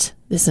yacht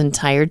this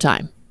entire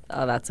time.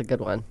 Oh, that's a good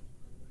one.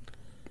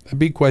 That'd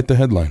be quite the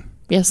headline.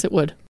 Yes, it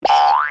would.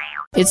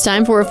 It's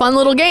time for a fun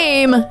little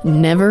game.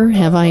 Never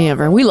have I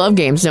ever. We love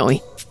games, don't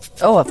we?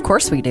 Oh, of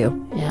course we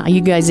do. Yeah. Are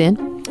you guys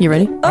in? You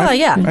ready? Oh,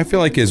 yeah. I feel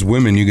like as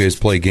women, you guys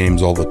play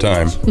games all the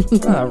time.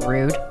 Oh,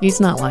 rude.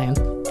 He's not lying.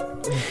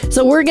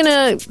 So we're going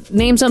to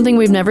name something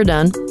we've never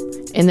done.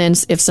 And then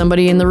if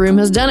somebody in the room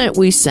has done it,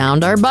 we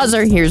sound our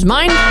buzzer. Here's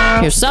mine,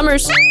 here's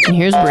Summer's, and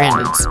here's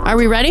Brandon's. Are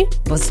we ready?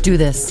 Let's do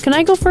this. Can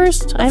I go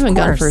first? I haven't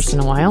gone first in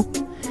a while.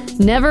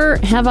 Never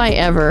have I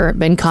ever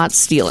been caught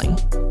stealing.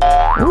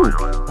 Ooh.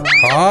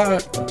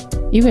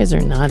 Caught? You guys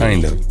are naughty.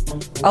 Kind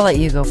of. I'll let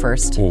you go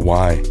first. Well,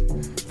 why?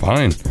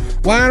 Fine.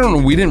 Well, I don't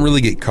know. We didn't really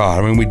get caught.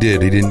 I mean, we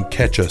did. He didn't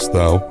catch us,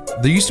 though.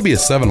 There used to be a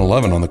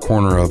 7-Eleven on the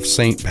corner of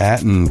St.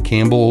 Pat and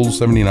Campbell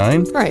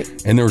 79. Right.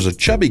 And there was a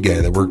chubby guy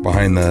that worked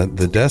behind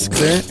the desk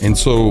there. And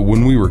so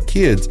when we were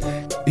kids,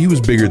 he was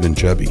bigger than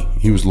chubby.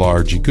 He was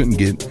large. He couldn't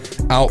get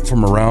out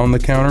from around the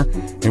counter.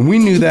 And we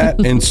knew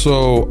that. And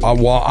so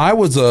while I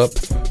was up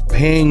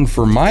paying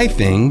for my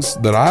things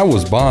that I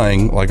was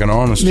buying like an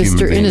honest human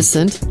Mr. being.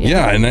 Innocent.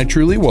 Yeah, and I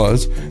truly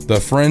was. The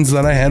friends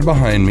that I had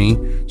behind me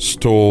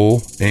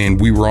stole,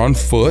 and we were on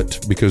foot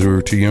because we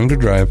were too young to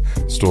drive,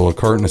 stole a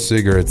carton of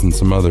cigarettes and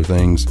some other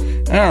things.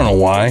 I don't know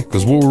why,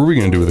 because what were we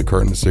going to do with a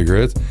carton of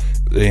cigarettes?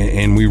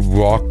 And we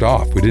walked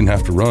off. We didn't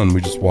have to run.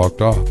 We just walked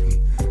off.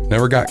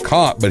 Never got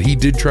caught, but he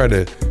did try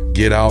to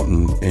get out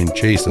and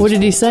chase us. What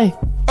did he say?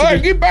 Hey,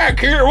 get back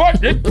here.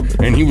 What?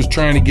 And he was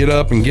trying to get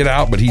up and get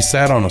out, but he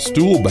sat on a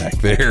stool back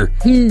there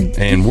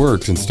and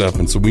worked and stuff.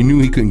 And so we knew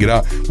he couldn't get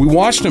out. We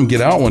watched him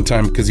get out one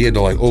time because he had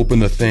to like open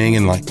the thing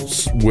and like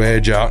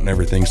wedge out and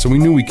everything. So we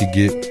knew we could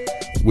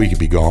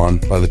be gone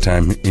by the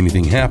time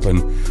anything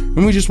happened.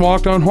 And we just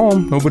walked on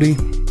home. Nobody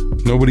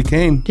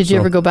came. Did you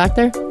ever go back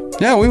there?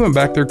 Yeah, we went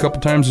back there a couple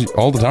times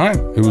all the time.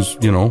 It was,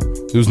 there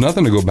was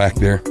nothing to go back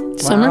there.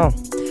 Summer? Wow.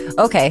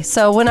 Okay,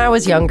 so when I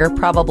was younger,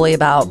 probably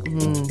about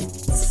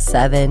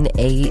 7,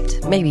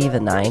 8, maybe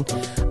even 9,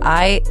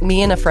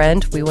 me and a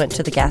friend, we went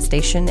to the gas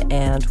station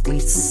and we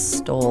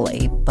stole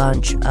a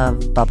bunch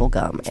of bubble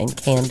gum and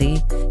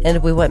candy.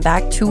 And we went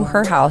back to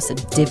her house and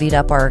divvied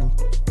up our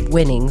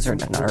winnings, or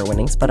not our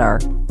winnings, but our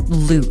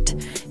loot.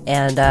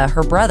 And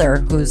her brother,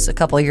 who's a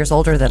couple of years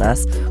older than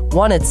us,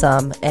 wanted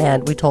some,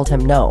 and we told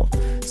him no.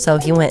 So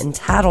he went and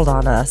tattled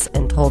on us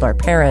and told our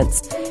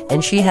parents,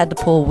 and she had to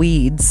pull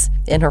weeds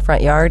in her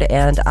front yard,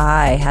 and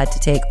I had to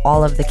take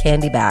all of the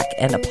candy back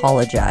and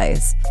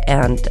apologize.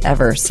 And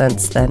ever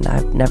since then,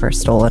 I've never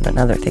stolen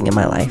another thing in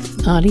my life.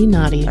 Naughty,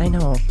 naughty. I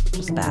know.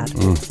 Just bad.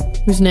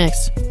 Who's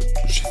next?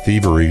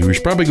 Thievery. We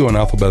should probably go in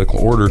alphabetical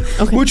order,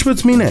 which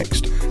puts me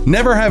next.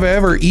 Never have I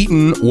ever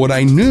eaten what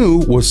I knew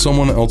was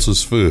someone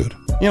else's food.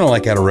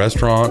 Like at a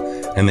restaurant,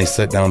 and they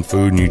set down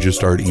food and you just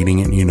start eating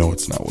it and you know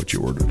it's not what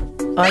you ordered.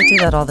 I do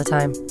that all the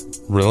time.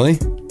 Really?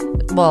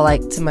 Well,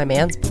 like to my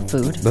man's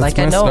food. That's like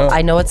I messed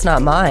up. know it's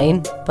not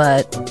mine,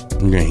 but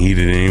You're going to eat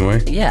it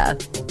anyway? yeah.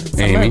 So I'm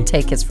Amy? gonna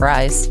take his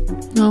fries.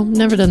 No,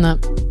 never done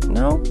that.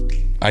 No?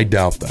 I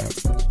doubt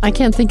that. I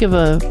can't think of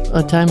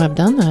a time I've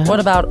done that. What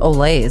about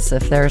Olays,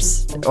 if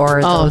there's,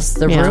 or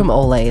the room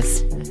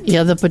Olays?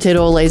 Yeah, the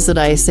potato Olays that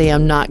I say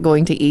I'm not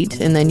going to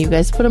eat, and then you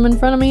guys put them in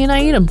front of me and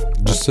I eat them.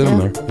 Just sit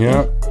them there.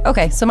 Yeah.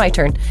 Okay, so my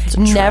turn.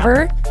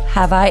 Never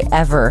Have I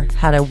ever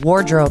had a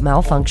wardrobe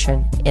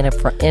malfunction in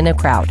a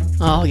crowd?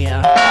 Oh,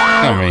 yeah.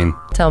 I mean,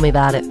 Tell me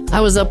about it. I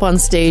was up on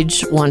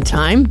stage one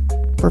time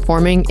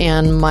performing,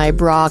 and my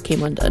bra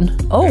came undone.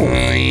 Oh,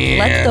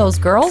 let those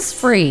girls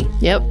free.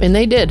 Yep, and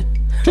they did.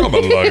 Drop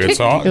it like it's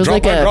hot. It was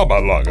like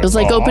it was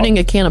like opening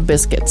a can of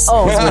biscuits.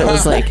 Oh, that's what it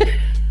was like.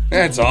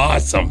 That's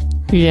awesome.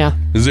 Yeah,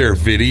 Is there a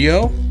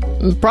video?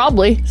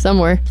 probably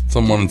somewhere.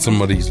 Someone in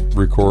somebody's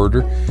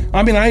recorder.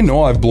 I mean, I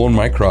know I've blown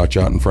my crotch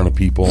out in front of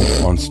people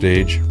on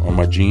stage on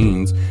my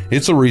jeans.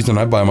 It's the reason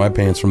I buy my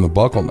pants from the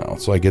Buckle now.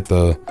 So I get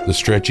the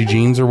stretchy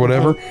jeans or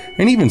whatever.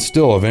 And even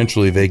still,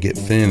 eventually they get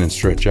thin and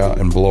stretch out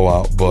and blow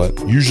out. But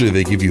usually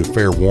they give you a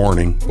fair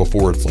warning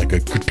before it's like a,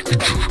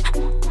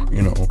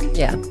 you know.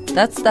 Yeah,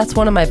 that's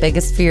one of my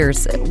biggest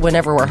fears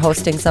whenever we're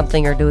hosting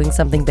something or doing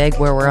something big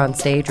where we're on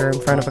stage or in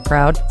front of a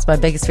crowd. It's my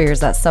biggest fear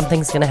is that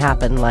something's going to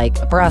happen, like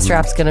a bra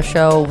strap's going to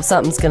show,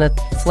 something's going to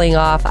fling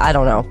off. I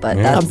don't know, but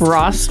that's... A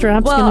bra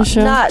strap's well, going to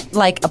show? not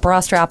like a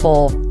bra strap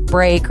will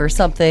break or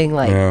something,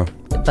 like. Yeah.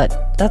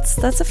 But that's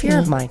a fear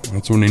of mine.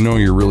 That's when you know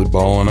you're really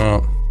balling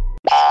out.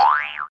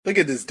 Look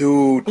at this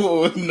dude.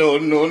 Oh, no.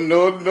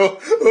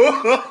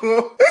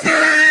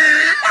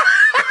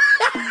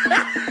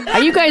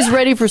 Are you guys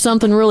ready for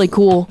something really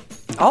cool?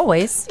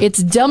 Always.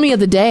 It's Dummy of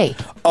the Day.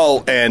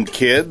 Oh, and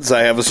kids,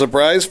 I have a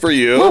surprise for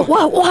you.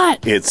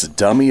 What? It's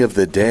Dummy of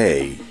the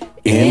Day.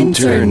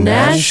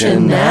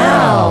 International.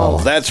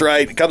 That's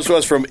right. It comes to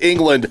us from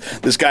England.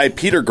 This guy,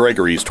 Peter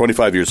Gregory, is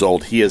 25 years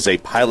old. He is a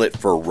pilot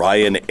for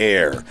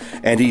Ryanair.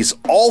 And he's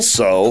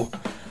also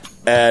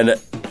an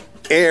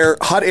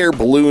hot air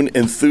balloon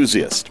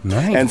enthusiast.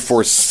 Nice. And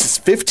for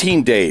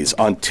 15 days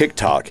on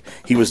TikTok,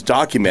 he was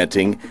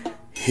documenting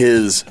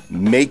his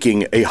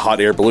making a hot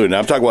air balloon. Now,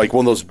 I'm talking like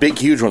one of those big,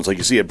 huge ones like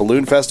you see at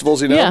balloon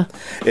festivals, you know? Yeah.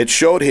 It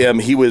showed him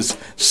he was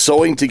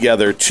sewing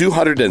together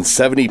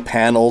 270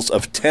 panels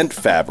of tent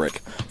fabric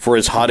for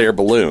his hot air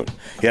balloon.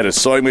 He had a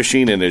sewing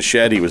machine in his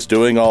shed. He was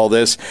doing all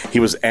this. He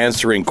was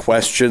answering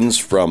questions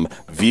from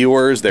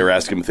viewers. They were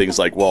asking him things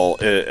like, well,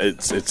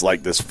 it's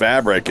like this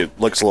fabric. It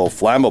looks a little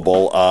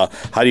flammable.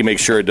 How do you make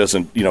sure it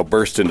doesn't,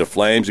 burst into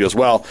flames? He goes,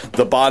 well,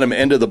 the bottom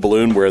end of the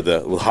balloon where the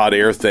hot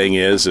air thing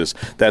is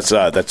that's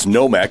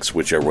Nomex,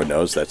 which everyone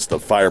knows. That's the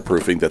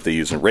fireproofing that they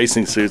use in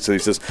racing suits. And he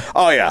says,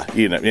 oh, yeah.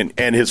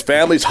 And his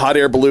family's hot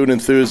air balloon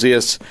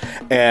enthusiasts.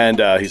 And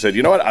he said,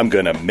 you know what? I'm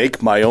going to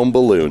make my own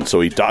balloon.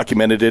 So he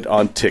documented it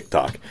on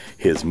TikTok.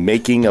 His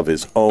making of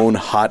his own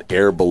hot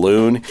air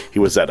balloon. He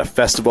was at a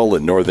festival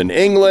in northern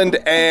England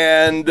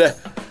and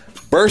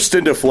burst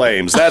into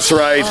flames. That's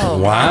right. Oh,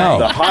 wow.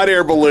 The hot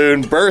air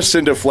balloon burst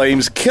into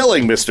flames,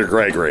 killing Mr.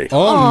 Gregory.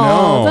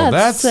 Oh, no.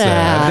 that's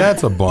sad.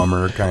 That's a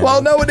bummer, kind Well,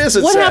 of. no, it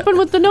isn't What sad. happened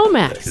with the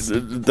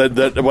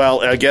Nomex?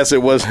 Well, I guess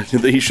it was.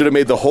 He should have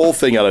made the whole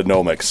thing out of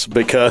Nomex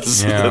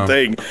because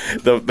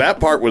that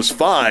part was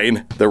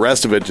fine. The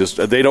rest of it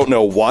they don't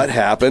know what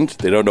happened.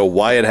 They don't know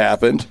why it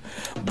happened.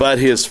 But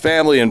his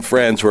family and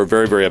friends who are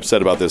very, very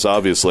upset about this,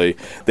 obviously,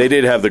 they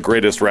did have the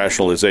greatest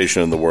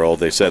rationalization in the world.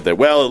 They said that,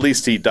 well, at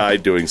least he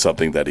died doing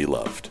something that he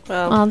loved.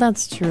 Oh,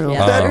 that's true.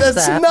 Yeah,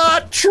 That's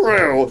not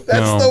true.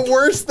 That's the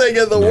worst thing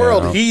in the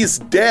world. He's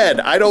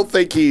dead. I don't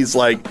think he's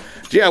like,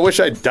 gee, I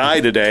wish I'd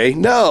die today.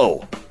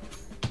 No.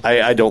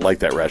 I don't like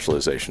that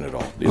rationalization at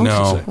all.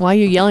 No. Why are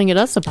you yelling at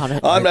us about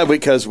it? I'm not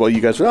because,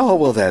 you guys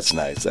are, that's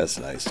nice. That's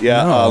nice.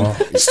 Yeah.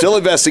 Still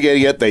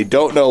investigating it. They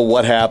don't know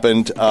what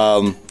happened.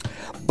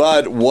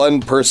 But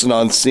one person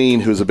on scene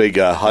who's a big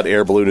hot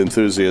air balloon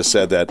enthusiast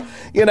said that,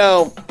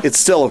 it's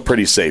still a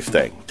pretty safe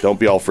thing. Don't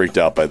be all freaked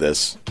out by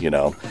this,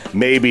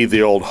 Maybe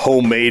the old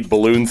homemade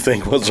balloon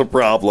thing was a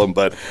problem,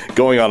 but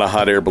going on a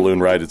hot air balloon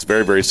ride, it's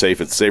very, very safe.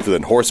 It's safer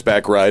than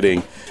horseback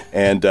riding.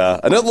 And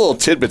another little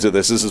tidbit to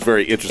this is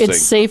very interesting.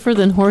 It's safer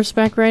than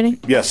horseback riding?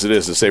 Yes, it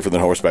is. It's safer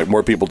than horseback.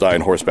 More people die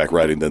in horseback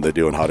riding than they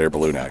do in hot air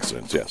balloon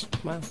accidents, yes.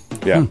 Wow.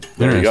 Yeah,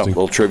 there you go. A Interesting.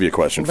 little trivia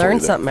question for you Learn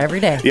there. something every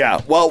day. Yeah,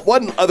 well,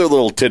 one other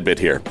little tidbit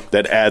here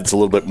that adds a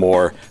little bit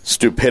more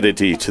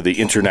stupidity to the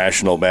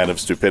international man of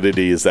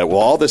stupidity is that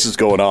while all this is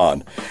going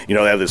on, they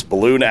have this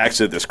balloon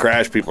accident, this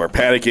crash, people are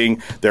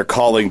panicking, they're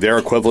calling their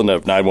equivalent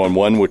of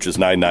 911, which is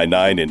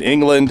 999 in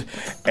England,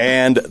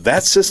 and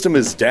that system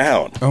is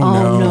down.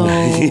 Oh,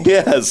 no.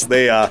 Yes,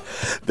 they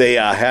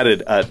had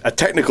a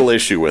technical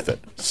issue with it,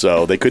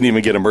 so they couldn't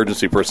even get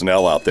emergency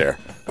personnel out there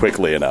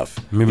quickly enough.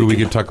 Maybe we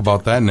could talk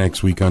about that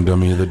next week on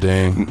Dummy of the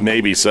Day.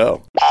 Maybe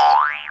so.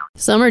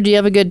 Summer, do you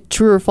have a good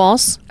true or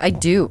false? I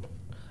do.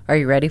 Are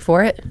you ready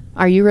for it?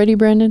 Are you ready,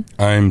 Brandon?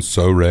 I'm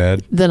so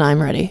red. Then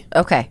I'm ready.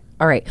 Okay.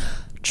 All right.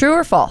 True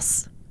or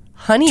false?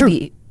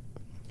 Honeybee.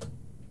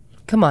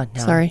 Come on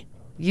now. Sorry.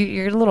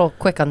 You're a little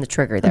quick on the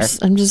trigger there.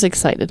 I'm just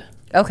excited.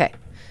 Okay.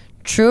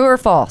 True or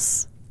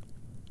false?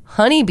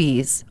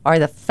 Honeybees are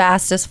the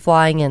fastest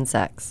flying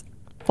insects.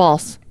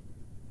 False.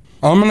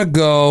 I'm going to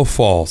go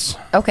false.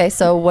 Okay,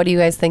 so what do you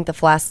guys think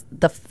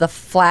the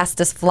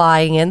fastest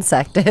flying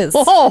insect is?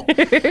 Oh!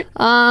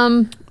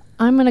 I'm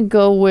going to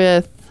go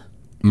with...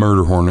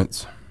 Murder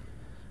hornets.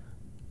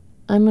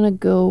 I'm going to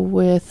go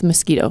with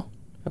mosquito.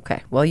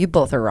 Okay, well, you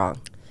both are wrong.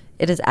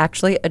 It is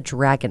actually a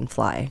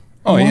dragonfly.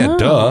 Oh, yeah,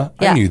 duh.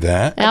 Yeah. I knew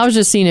that. I was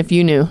just seeing if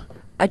you knew.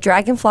 A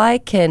dragonfly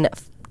can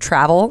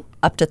travel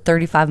up to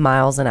 35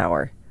 miles an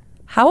hour.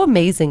 How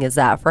amazing is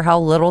that for how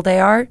little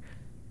they are?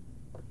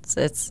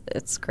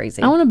 It's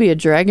crazy. I want to be a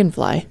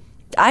dragonfly.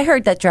 I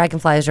heard that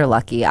dragonflies are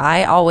lucky.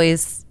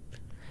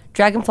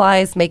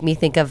 Dragonflies make me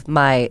think of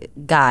my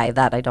guy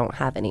that I don't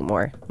have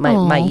anymore,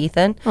 my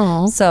Ethan.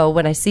 Aw. So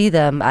when I see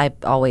them, I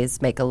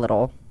always make a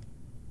little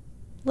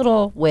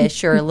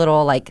wish or a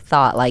little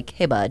thought, like,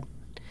 hey, bud.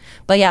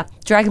 But yeah,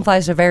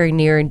 dragonflies are very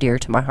near and dear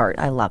to my heart.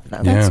 I love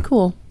them. Yeah. That's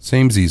cool.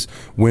 Samesies.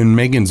 When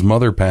Megan's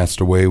mother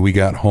passed away, we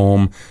got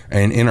home,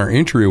 and in our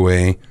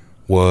entryway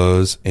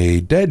was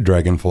a dead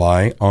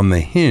dragonfly on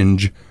the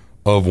hinge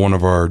of one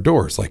of our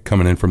doors, like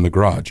coming in from the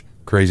garage.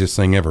 Craziest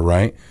thing ever,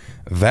 right?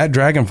 That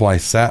dragonfly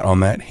sat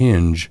on that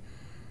hinge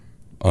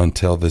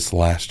until this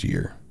last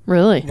year.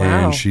 Really?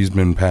 And she's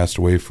been passed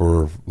away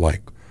for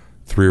like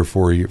 3 or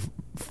 4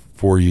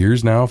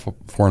 years now,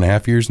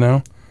 4.5 years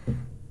now.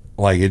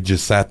 Like, it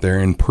just sat there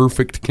in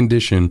perfect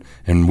condition,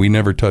 and we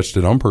never touched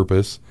it on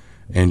purpose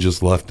and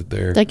just left it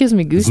there. That gives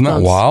me goosebumps. Isn't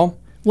that wild?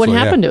 What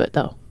happened to it,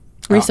 though,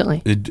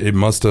 recently? It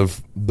must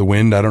have, the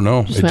wind, I don't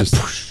know.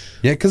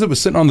 Yeah, because it was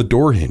sitting on the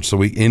door hinge, so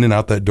we in and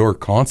out that door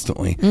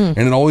constantly. And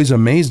it always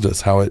amazed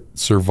us how it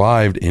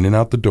survived in and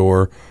out the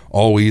door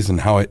always,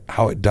 and how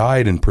it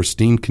died in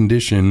pristine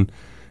condition.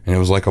 And it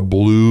was like a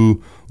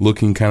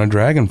blue-looking kind of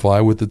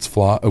dragonfly with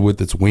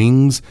its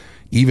wings.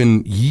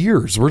 Even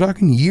years. We're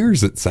talking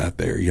years it sat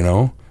there,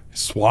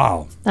 It's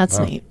wild. That's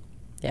neat.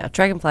 Yeah,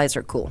 dragonflies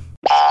are cool.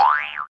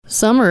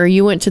 Summer,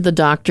 you went to the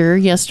doctor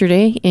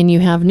yesterday, and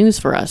you have news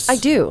for us. I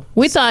do.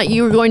 We thought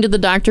you were going to the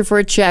doctor for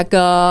a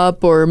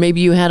checkup, or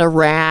maybe you had a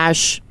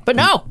rash, but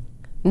no.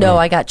 No,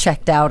 I got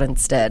checked out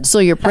instead. So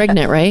you're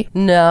pregnant, right?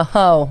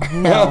 No,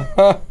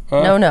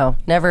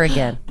 never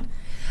again.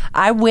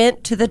 I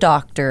went to the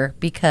doctor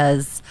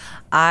because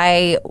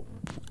I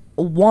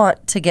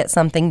want to get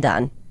something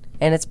done,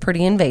 and it's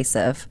pretty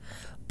invasive,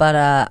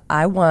 but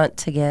I want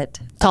to get...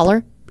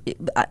 Taller?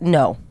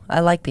 No, I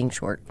like being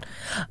short.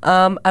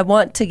 I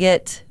want to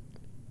get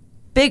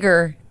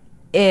bigger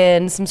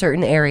in some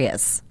certain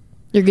areas.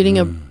 You're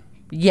getting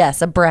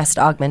Yes, a breast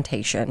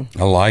augmentation.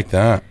 I like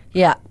that.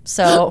 Yeah,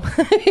 so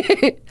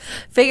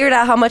figured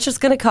out how much it's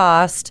going to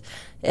cost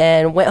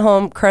and went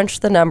home,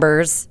 crunched the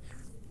numbers,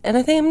 and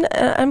I think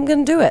I'm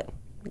going to do it.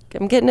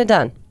 I'm getting it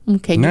done.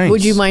 Okay. Nice.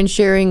 Would you mind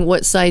sharing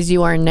what size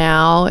you are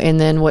now and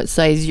then what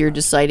size you're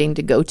deciding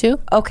to go to?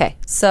 Okay,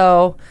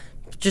 so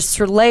just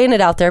for laying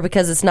it out there,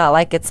 because it's not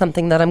like it's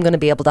something that I'm going to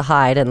be able to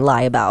hide and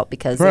lie about,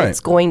 because it's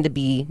going to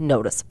be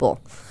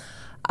noticeable.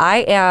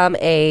 I am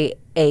a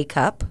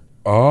cup.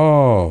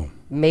 Oh.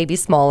 Maybe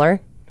smaller.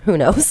 Who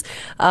knows?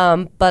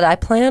 But I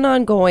plan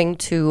on going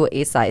to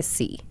a size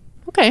C.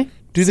 Okay.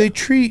 Do they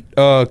treat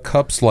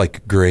cups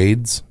like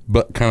grades,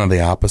 but kind of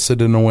the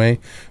opposite in a way?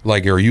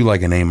 Like, are you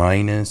like an A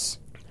minus?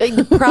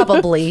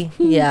 Probably,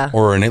 yeah.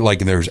 Or like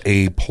there's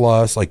A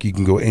plus, like you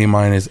can go A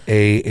minus,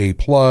 A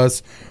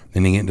plus,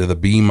 then you get into the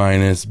B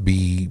minus,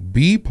 B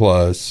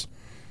plus,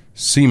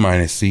 C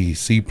minus,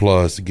 C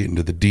plus, get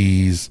into the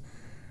D's.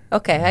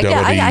 Okay,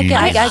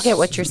 I get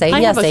what you're saying. I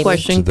yes, have a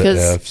question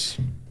because,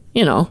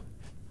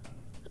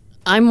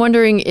 I'm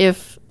wondering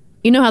if,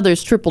 how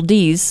there's triple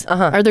D's.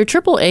 Are there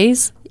triple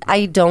A's?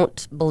 I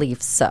don't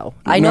believe so.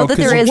 I know that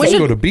there is. When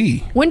go to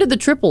B. When did the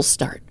triples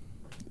start?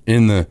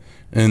 In the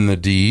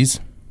D's.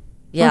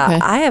 Yeah, Okay.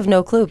 I have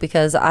no clue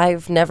because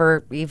I've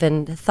never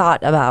even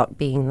thought about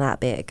being that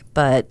big.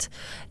 But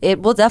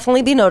it will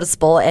definitely be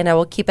noticeable, and I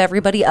will keep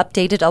everybody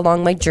updated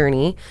along my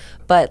journey.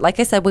 But like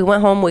I said, we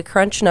went home, we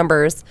crunched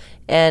numbers,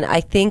 and I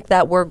think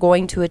that we're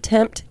going to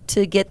attempt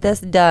to get this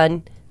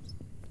done,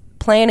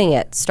 planning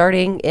it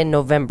starting in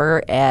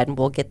November, and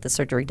we'll get the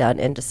surgery done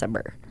in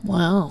December.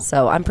 Wow.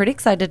 So I'm pretty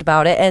excited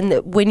about it.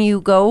 And when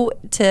you go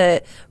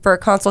for a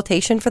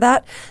consultation for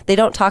that, they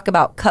don't talk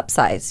about cup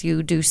size.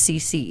 You do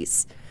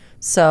cc's.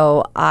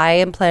 So I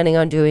am planning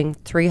on doing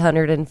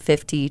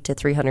 350 to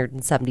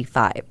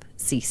 375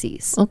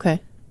 cc's.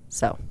 Okay.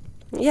 So,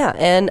 yeah.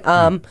 And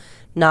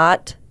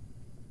not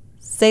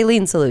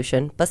saline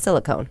solution, but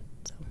silicone.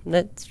 So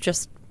that's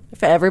just,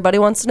 if everybody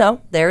wants to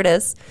know, there it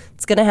is.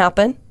 It's going to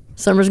happen.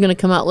 Summer's going to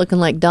come out looking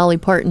like Dolly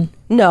Parton.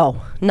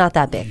 No, not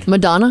that big.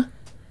 Madonna?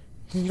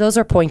 Those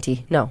are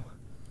pointy. No.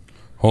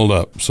 Hold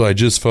up. So I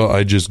just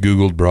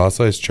Googled bra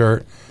size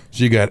chart.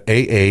 So you got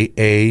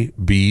A,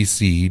 B,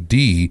 C,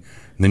 D.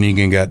 Then you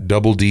can got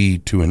double D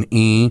to an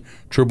E,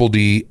 triple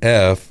D,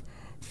 F,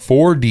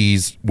 4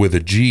 Ds with a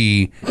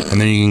G,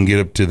 and then you can get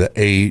up to the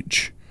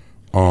H.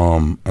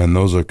 And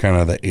those are kind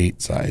of the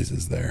 8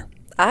 sizes there.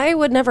 I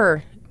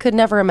could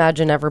never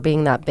imagine ever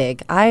being that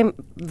big. I'm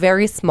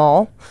very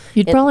small.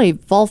 You'd probably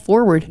fall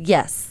forward.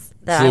 Yes.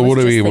 So I was what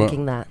are just you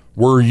thinking that.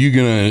 Were you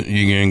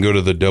gonna go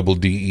to the double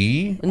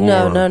DE?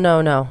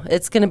 No.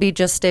 It's gonna be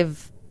just a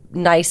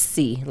nice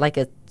C, like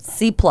a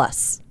C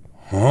plus.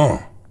 Huh.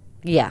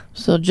 Yeah.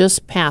 So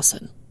just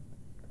passing.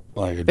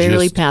 Like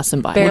barely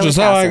passing by. Which is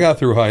how I got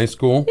through high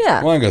school.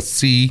 Yeah. Well, I got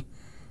C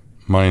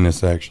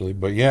minus actually,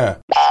 but yeah.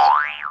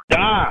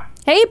 Ah,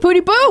 Hey,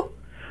 Pootie Poo.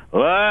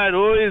 what?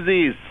 Who is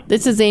this?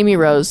 This is Amy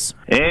Rose.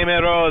 Amy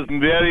Rose, I'm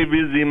very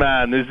busy,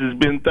 man. This has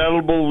been a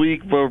terrible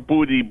week for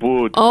Pootie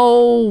Poot.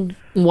 Oh,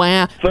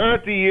 wow.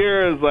 30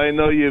 years I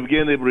know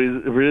Yevgeny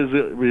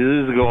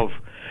Rizikov,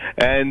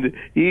 and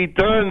he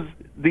turns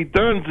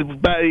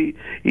back,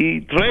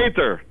 he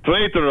traitor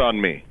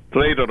on me.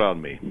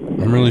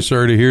 I'm really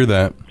sorry to hear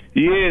that.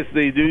 Yes,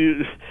 they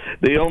do.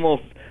 They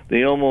almost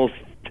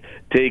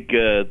take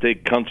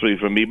country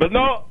from me, but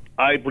no,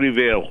 I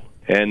prevail.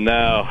 And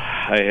now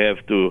I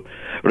have to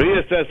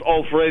reassess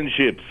all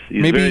friendships.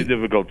 It's a very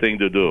difficult thing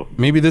to do.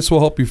 Maybe this will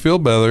help you feel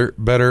better.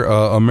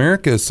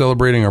 America is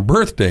celebrating our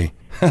birthday.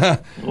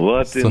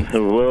 What in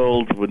the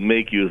world would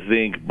make you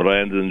think,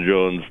 Brandon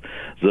Jones,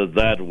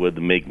 that would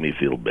make me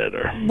feel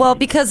better? Well,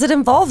 because it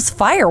involves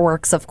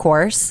fireworks, of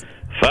course.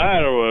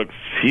 Fireworks?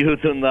 You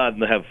do not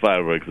have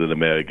fireworks in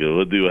America.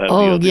 What do you have?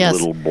 Oh, You have the yes.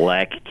 little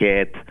black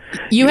cat.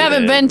 You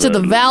haven't been to the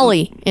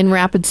Valley in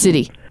Rapid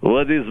City.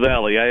 What is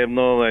Valley? I have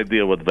no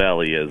idea what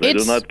Valley is. I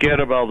do not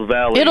care about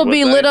Valley. It'll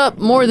be lit up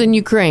more than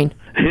Ukraine.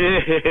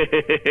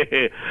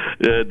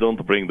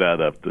 Don't bring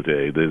that up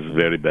today. This is a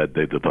very bad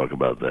day to talk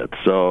about that.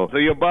 So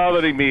you're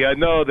bothering me. I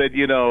know that,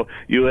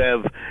 you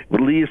have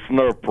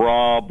listener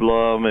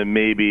problem and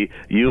maybe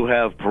you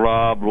have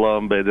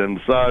problem, but I'm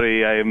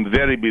sorry. I am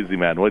very busy,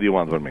 man. What do you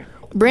want from me?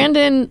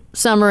 Brandon,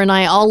 Summer, and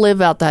I all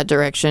live out that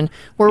direction.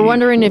 We're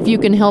wondering if you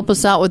can help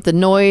us out with the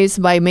noise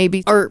by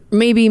maybe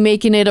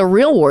making it a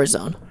real war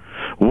zone.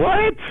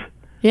 What?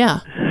 Yeah.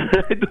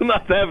 I do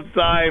not have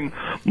time,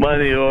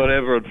 money, or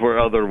effort for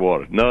other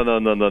war. No.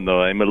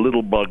 I'm a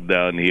little bogged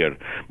down here.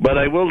 But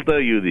I will tell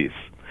you this.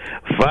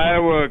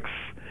 Fireworks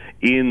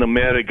in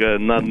America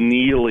not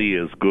nearly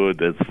as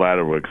good as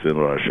fireworks in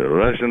Russia.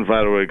 Russian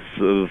fireworks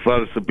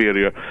far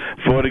superior.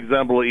 For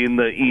example,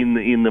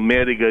 in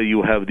America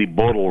you have the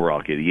bottle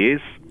rocket. Yes.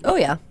 Oh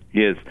yeah.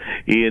 Yes.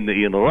 In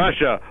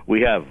Russia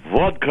we have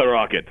vodka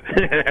rocket.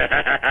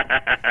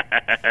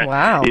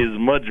 Wow. Is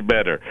much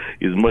better.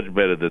 Than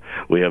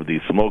we have the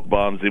smoke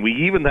bombs. And we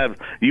even have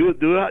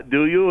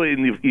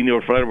in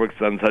your fireworks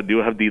do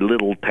you have the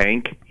little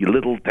tank?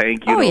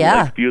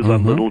 Like fuse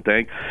on little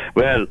tank.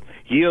 Well,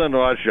 here in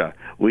Russia,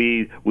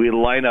 we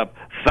line up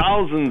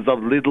thousands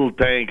of little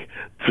tanks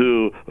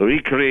to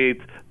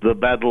recreate the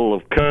Battle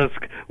of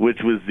Kursk,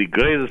 which was the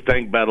greatest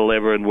tank battle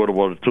ever in World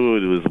War II.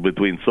 It was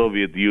between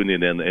Soviet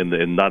Union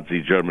and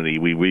Nazi Germany.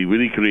 We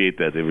recreate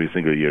that every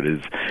single year.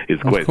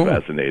 It's quite cool.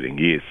 Fascinating.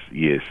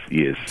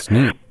 Yes.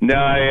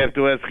 Now I have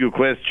to ask you a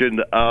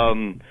question.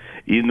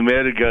 In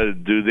America,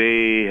 do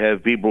they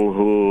have people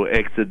who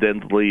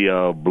accidentally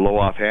blow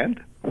off hand?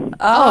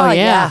 Oh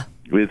yeah.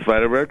 With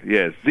fireworks?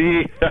 Yes.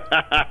 See,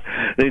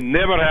 it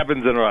never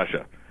happens in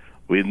Russia.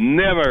 It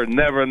never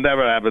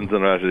happens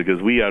in Russia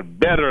because we are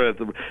better at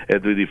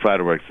the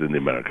fireworks than the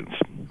Americans.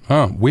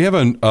 We have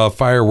a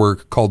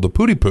firework called the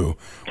Pootie Poo,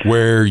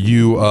 where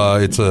you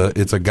it's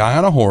a guy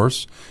on a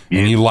horse,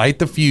 and you light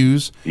the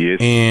fuse,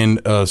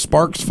 and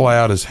sparks fly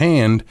out his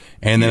hand,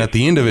 and then at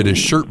the end of it, his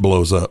shirt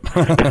blows up.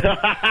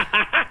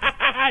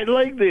 I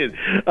like this.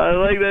 I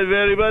like that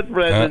very much,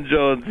 Brandon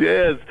Jones.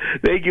 Yes,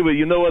 thank you. But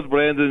you know what,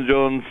 Brandon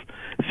Jones?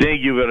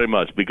 Thank you very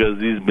much, because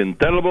it's been a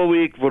terrible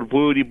week for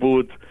Pootie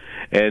Poot,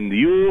 and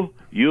you,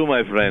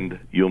 my friend,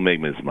 you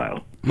make me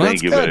smile.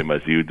 Thank you very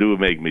much. You do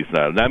make me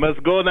smile. And I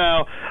must go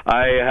now.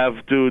 I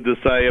have to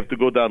decide. I have to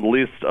go down the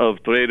list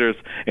of traitors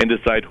and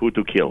decide who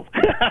to kill.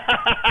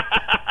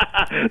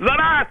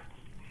 Zara!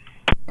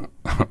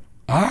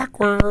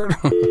 Awkward.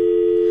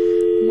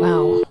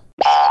 Wow.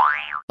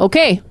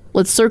 Okay,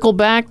 let's circle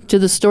back to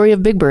the story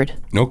of Big Bird.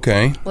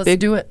 Okay. Let's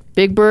do it.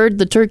 Big Bird,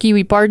 the turkey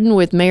we pardoned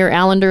with Mayor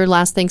Allender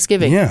last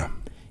Thanksgiving. Yeah.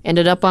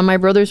 Ended up on my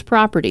brother's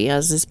property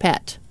as his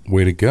pet.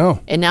 Way to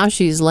go. And now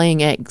she's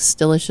laying eggs,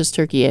 delicious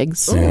turkey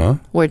eggs. Yeah.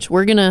 Which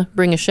we're going to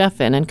bring a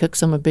chef in and cook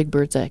some of Big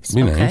Bird's eggs.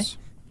 Be nice.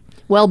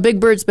 Well, Big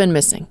Bird's been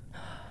missing.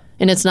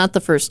 And it's not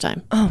the first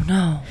time. Oh,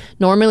 no.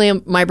 Normally,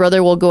 my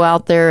brother will go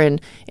out there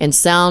and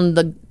sound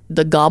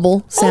the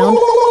gobble sound.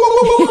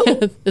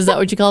 Is that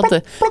what you call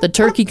it? The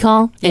turkey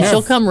call? And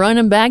she'll come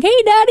running back,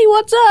 hey, Daddy,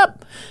 what's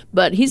up?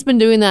 But he's been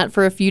doing that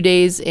for a few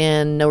days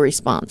and no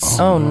response.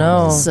 Oh,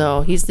 no.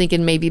 So he's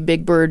thinking maybe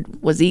Big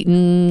Bird was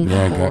eaten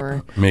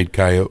or made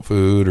coyote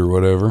food or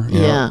whatever.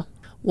 Yeah.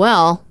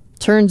 Well,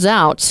 turns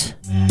out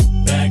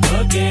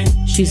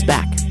she's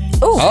back.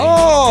 Ooh.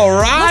 All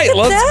right,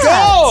 let's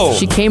go.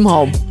 She came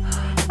home.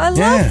 I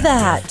love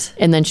that.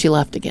 And then she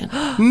left again.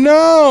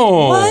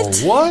 No.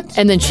 What?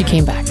 And then she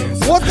came back.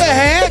 What the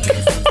heck?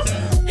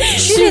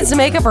 She needs to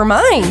make up her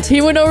mind. He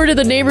went over to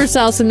the neighbor's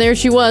house, and there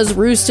she was,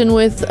 roosting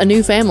with a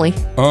new family.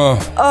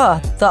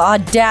 The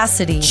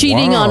audacity.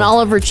 Cheating on all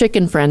of her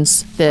chicken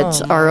friends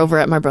that are over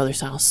at my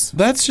brother's house.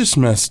 That's just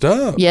messed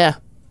up. Yeah.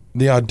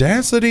 The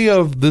audacity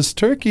of this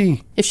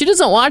turkey. If she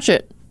doesn't watch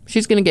it,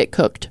 she's going to get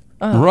cooked.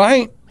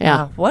 Right?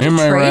 Yeah. What Am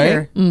a I traitor.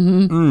 right?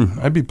 Mm-hmm.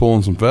 I'd be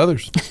pulling some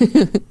feathers.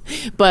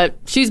 But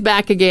she's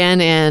back again,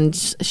 and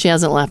she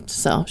hasn't left.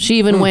 So she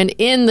even went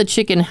in the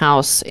chicken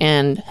house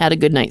and had a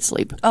good night's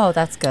sleep. Oh,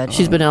 that's good.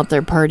 She's been out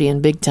there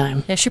partying big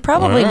time. Yeah, she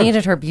probably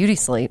needed her beauty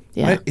sleep.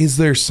 Yeah. Is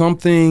there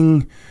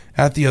something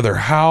at the other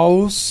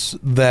house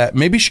that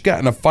maybe she got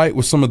in a fight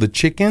with some of the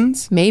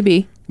chickens?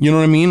 Maybe. You know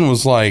what I mean?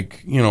 Was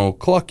like,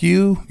 cluck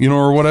you,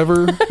 or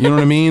whatever. You know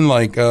what I mean?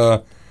 Like,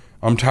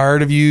 I'm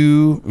tired of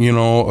you, in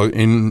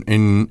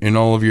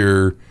all of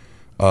your,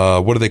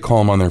 what do they call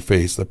them on their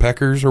face? The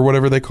peckers or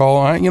whatever they call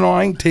I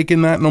ain't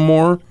taking that no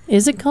more.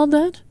 Is it called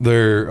that?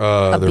 Their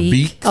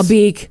beak. A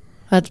beak.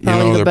 That's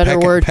probably the better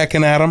word.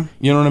 Pecking at them.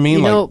 You know what I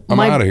mean? I'm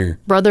out of here.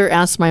 My brother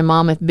asked my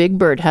mom if Big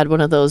Bird had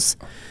one of those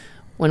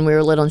when we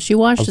were little, and she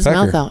washed his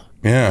mouth out.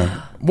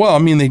 Yeah. Well, I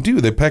mean, they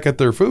do. They peck at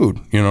their food.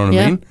 You know what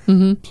I mean?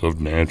 Mm-hmm. So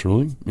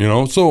naturally,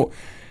 so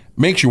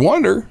makes you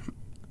wonder.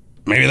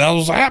 Maybe that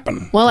was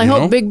happening. Well, I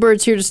hope Big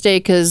Bird's here to stay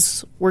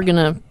because we're going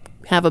to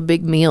have a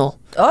big meal.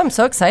 Oh, I'm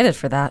so excited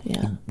for that.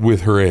 Yeah.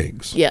 With her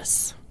eggs.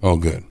 Yes. Oh,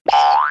 good.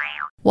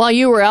 While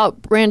you were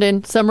out,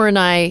 Brandon, Summer and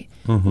I,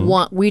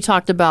 we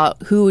talked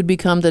about who would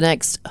become the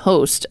next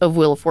host of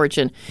Wheel of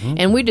Fortune.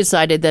 And we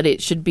decided that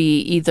it should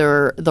be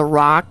either The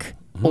Rock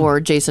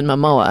or Jason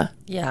Momoa.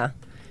 Yeah.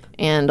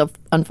 And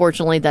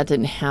unfortunately, that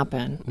didn't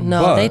happen.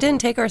 No, they didn't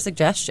take our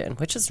suggestion,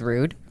 which is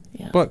rude.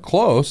 Yeah. But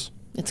close.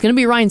 It's going to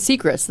be Ryan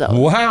Seacrest, though.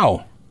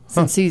 Wow.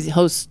 Since he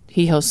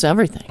hosts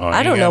everything.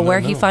 I don't know where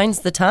he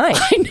finds the time.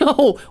 I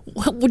know.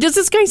 Does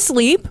this guy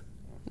sleep?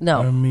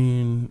 No. I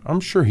mean, I'm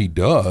sure he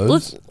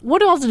does.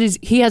 What else is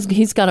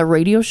he's got a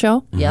radio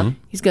show. Yep.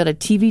 He's got a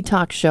TV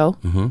talk show.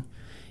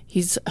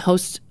 He's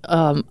host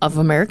of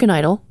American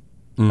Idol.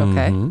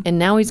 Okay. And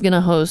now he's going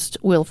to host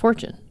Wheel of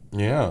Fortune.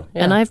 Yeah.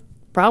 And I've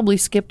probably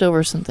skipped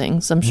over some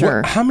things, I'm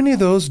sure. How many of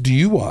those do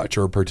you watch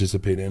or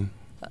participate in?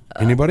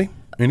 Anybody?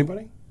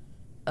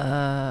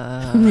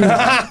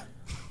 I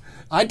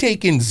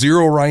take in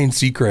 0 Ryan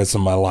Seacrest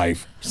in my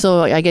life.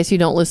 So I guess you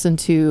don't listen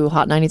to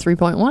Hot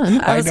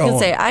 93.1. I was going to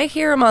say, I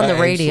hear him on the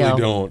radio. I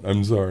actually don't.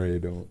 I'm sorry, I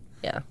don't.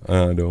 Yeah.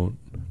 I don't.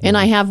 And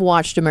I have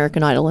watched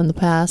American Idol in the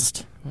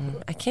past.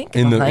 I can't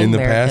get behind in the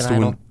American past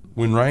Idol.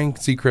 when Ryan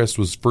Seacrest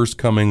was first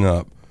coming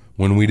up,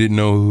 when we didn't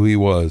know who he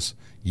was,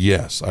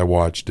 yes, I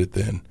watched it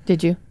then.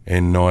 Did you?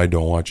 And no, I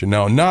don't watch it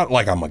now. Not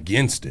like I'm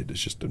against it.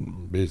 It's just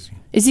I'm busy.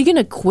 Is he going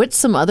to quit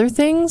some other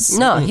things?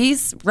 No,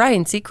 he's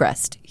Ryan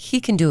Seacrest.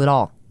 He can do it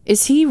all.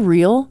 Is he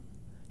real?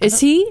 Is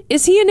he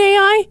an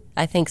AI?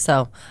 I think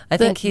so. I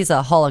think he's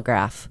a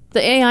holograph.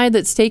 The AI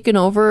that's taken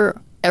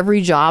over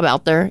every job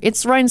out there,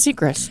 it's Ryan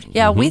Seacrest.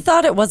 Yeah, we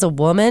thought it was a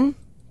woman.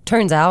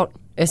 Turns out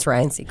it's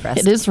Ryan Seacrest.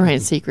 It is Ryan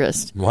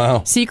Seacrest. Wow.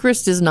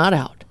 Seacrest is not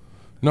out.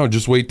 No,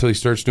 just wait till he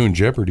starts doing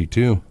Jeopardy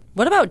too.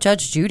 What about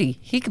Judge Judy?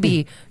 He could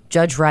be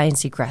Judge Ryan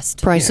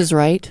Seacrest. Price is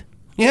Right.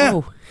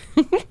 Yeah.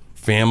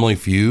 Family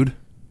Feud.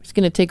 He's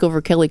going to take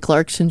over Kelly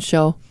Clarkson's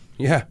show.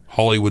 Yeah.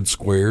 Hollywood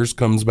Squares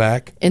comes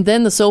back. And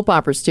then the soap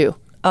operas too.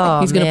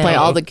 Oh, he's going to play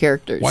all the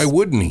characters. Why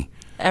wouldn't he?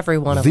 Every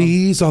one of them.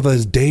 These are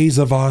the days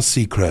of our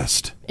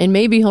Seacrest. And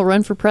maybe he'll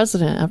run for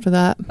president after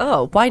that.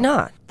 Oh, why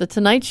not? The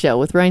Tonight Show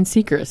with Ryan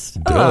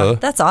Seacrest. Duh.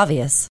 That's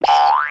obvious.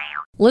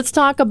 Let's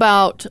talk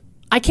about...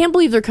 I can't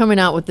believe they're coming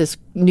out with this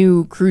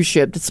new cruise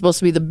ship. It's supposed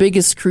to be the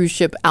biggest cruise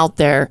ship out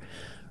there.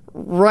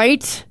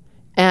 Right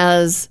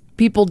as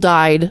people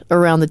died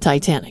around the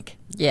Titanic.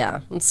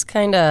 Yeah, it's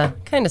kind of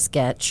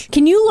sketch.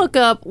 Can you look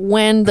up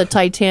when the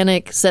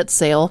Titanic set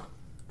sail?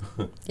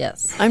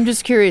 Yes. I'm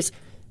just curious.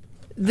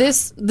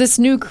 This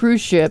new cruise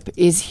ship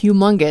is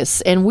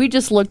humongous, and we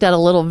just looked at a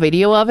little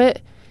video of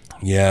it.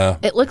 Yeah.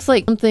 It looks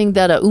like something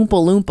that a Oompa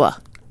Loompa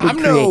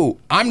would create.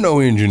 I'm no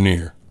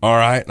engineer, all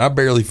right? I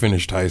barely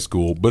finished high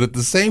school, but at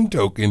the same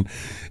token,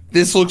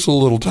 this looks a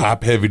little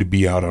top heavy to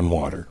be out on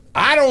water.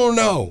 I don't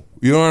know.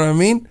 You know what I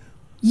mean?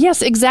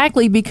 Yes,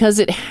 exactly, because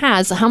it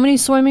has how many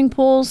swimming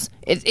pools?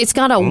 It's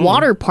got a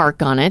water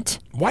park on it.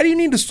 Why do you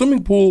need a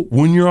swimming pool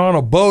when you're on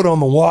a boat on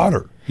the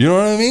water? You know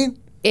what I mean?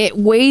 It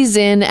weighs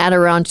in at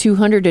around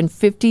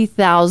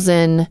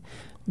 250,000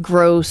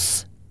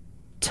 gross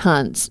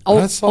tons.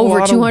 That's a over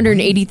lot of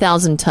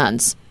 280,000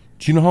 tons.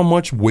 Do you know how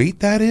much weight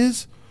that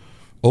is?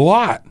 A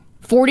lot.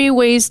 40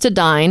 ways to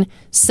dine,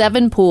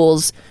 7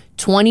 pools,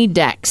 20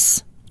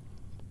 decks.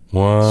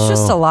 Wow. It's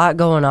just a lot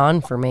going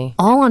on for me.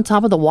 All on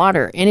top of the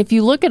water. And if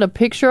you look at a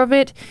picture of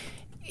it,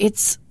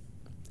 it's,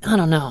 I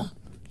don't know.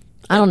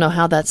 I don't know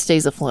how that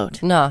stays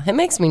afloat. No, it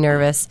makes me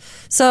nervous.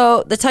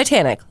 So the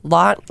Titanic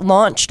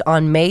launched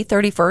on May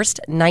 31st,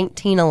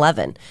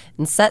 1911,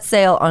 and set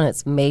sail on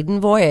its maiden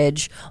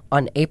voyage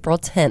on April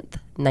 10th,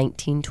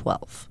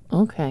 1912.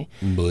 Okay.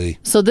 Blee.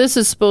 So this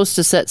is supposed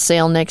to set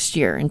sail next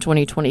year in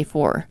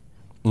 2024.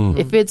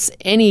 If it's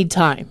any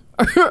time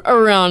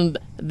around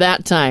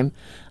that time,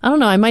 I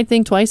don't know. I might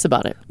think twice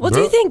about it. Well, do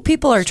you think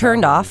people are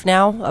turned off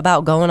now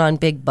about going on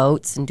big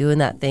boats and doing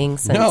that thing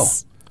since... No.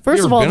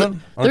 First of all,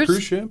 on a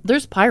cruise ship?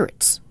 there's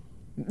pirates.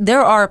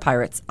 There are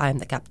pirates. I'm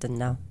the captain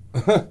now.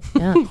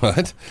 Yeah.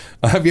 What?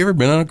 Have you ever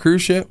been on a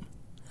cruise ship?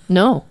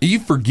 No. You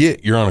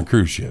forget you're on a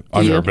cruise ship.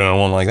 I've never been on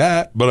one like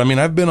that, but I mean,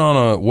 I've been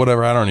on a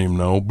whatever, I don't even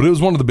know, but it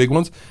was one of the big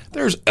ones.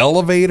 There's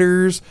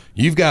elevators.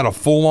 You've got a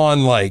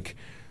full-on like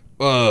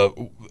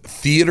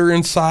theater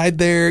inside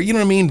there. You know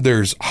what I mean?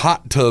 There's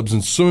hot tubs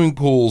and swimming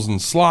pools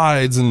and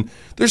slides, and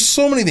there's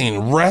so many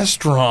things.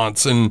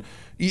 Restaurants, and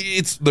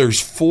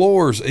there's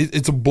floors.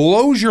 It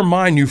blows your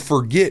mind. You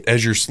forget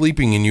as you're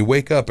sleeping, and you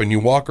wake up and you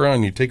walk around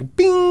and you take a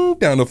bing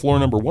down to floor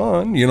number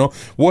 1,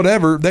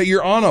 whatever, that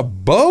you're on a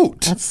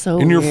boat. That's so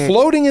and you're weird.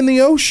 floating in the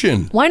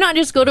ocean. Why not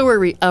just go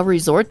to a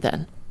resort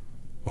then?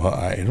 Well,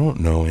 I don't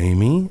know,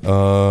 Amy.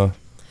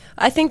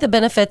 I think the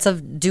benefits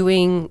of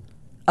doing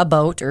a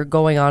boat or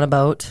going on a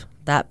boat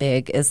that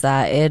big is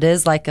that it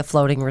is like a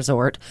floating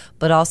resort,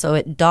 but also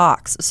it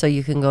docks so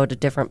you can go to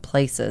different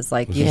places.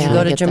 Like you can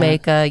go to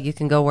Jamaica, you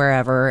can go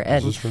wherever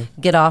and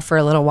get off for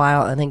a little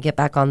while and then get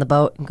back on the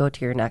boat and go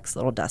to your next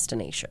little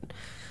destination.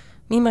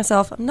 Me,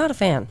 myself, I'm not a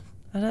fan.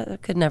 I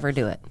could never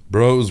do it.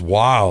 Bro, it was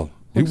wild.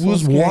 It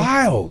was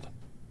wild.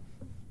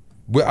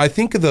 I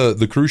think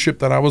the cruise ship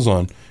that I was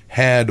on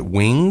had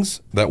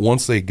wings that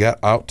once they got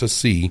out to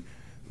sea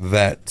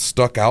that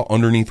stuck out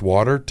underneath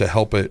water to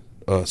help it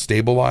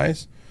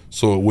stabilize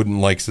so it wouldn't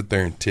like sit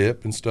there and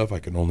tip and stuff. I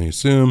can only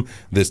assume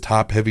this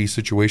top heavy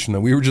situation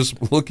that we were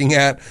just looking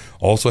at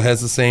also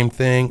has the same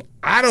thing.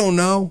 I don't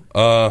know.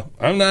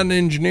 I'm not an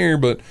engineer,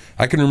 but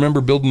I can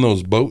remember building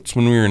those boats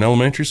when we were in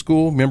elementary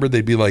school. Remember,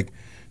 they'd be like,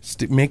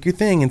 make your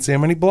thing and see how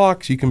many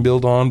blocks you can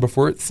build on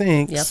before it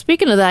sinks. Yep.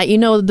 Speaking of that,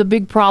 the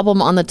big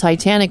problem on the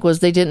Titanic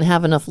was they didn't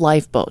have enough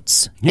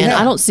lifeboats. Yeah. And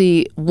I don't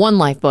see one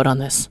lifeboat on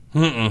this.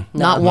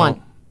 Not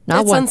one.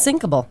 Not it's one.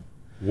 unsinkable.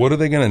 What are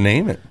they going to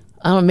name it?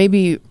 I don't know,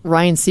 maybe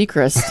Ryan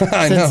Seacrest,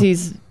 since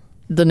he's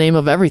the name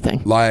of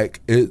everything. Like,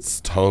 it's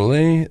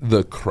totally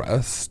the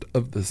crest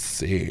of the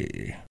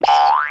sea.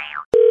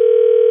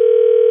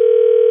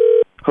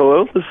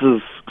 Hello, this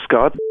is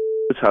Scott.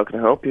 How can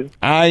I help you?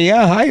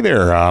 Yeah, hi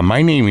there.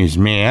 My name is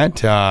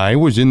Matt. I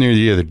was in there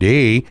the other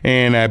day,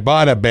 and I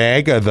bought a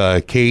bag of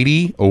the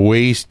Katie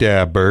waste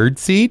bird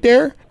seed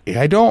there.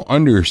 I don't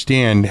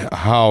understand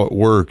how it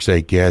works,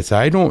 I guess.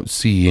 I don't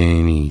see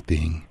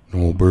anything.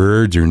 No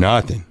birds or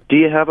nothing. Do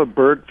you have a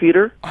bird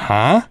feeder?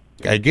 Huh?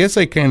 I guess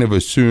I kind of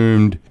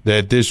assumed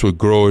that this would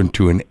grow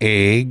into an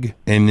egg,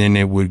 and then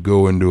it would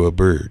go into a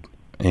bird.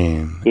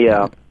 And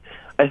yeah.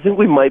 I think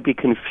we might be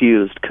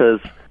confused,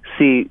 because,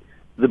 see,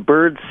 the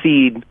bird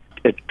seed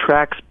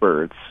attracts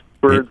birds.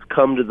 Birds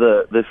come to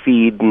the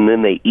feed, and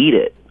then they eat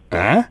it.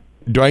 Huh?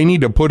 Do I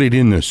need to put it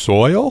in the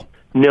soil?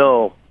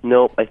 No,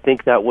 I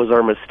think that was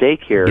our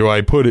mistake here. Do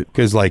I put it,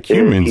 because like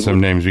humans,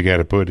 sometimes we got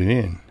to put it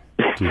in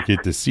to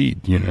get the seed,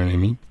 you know what I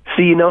mean?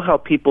 So you know how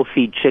people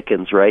feed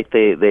chickens, right?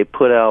 They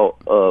put out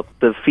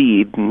the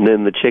feed, and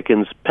then the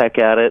chickens peck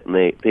at it, and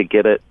they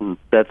get it, and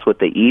that's what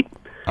they eat.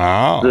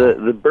 Oh.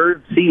 The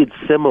bird seed's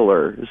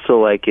similar. So,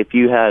 like, if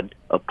you had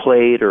a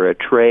plate or a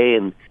tray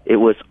and it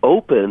was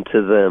open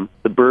to them,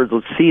 the birds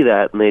would see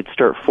that, and they'd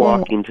start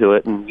flocking to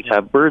it, and you'd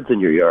have birds in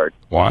your yard.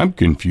 Well, I'm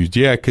confused.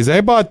 Yeah, because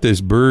I bought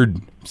this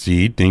bird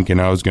seed thinking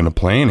I was going to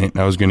plant it,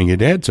 and I was going to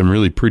get had some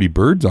really pretty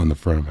birds on the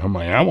front. I'm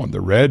like, I want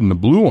the red and the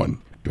blue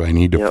one. Do I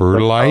need to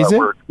fertilize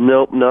it?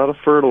 Nope, not a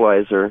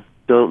fertilizer.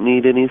 Don't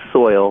need any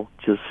soil.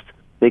 Just,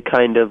 they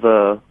kind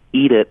of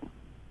eat it.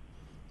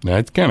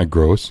 That's kind of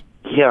gross.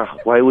 Yeah,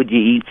 why would you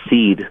eat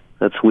seed?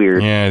 That's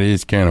weird. Yeah, it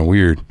is kind of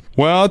weird.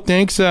 Well,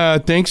 thanks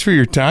for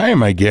your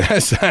time, I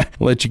guess. I'll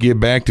let you get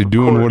back to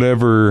doing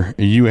whatever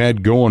you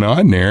had going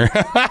on there.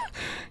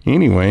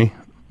 Anyway,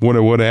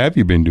 what have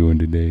you been doing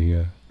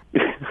today?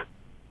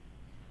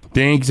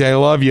 Thanks, I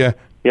love you.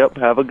 Yep,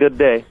 have a good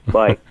day.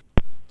 Bye.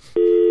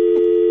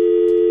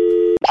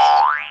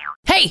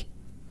 Hey,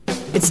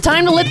 it's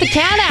time to let the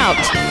cat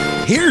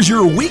out. Here's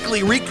your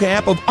weekly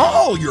recap of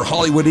all your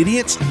Hollywood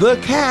idiots. The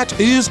cat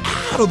is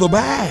out of the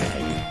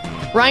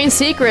bag. Ryan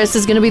Seacrest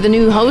is going to be the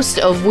new host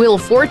of Wheel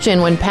of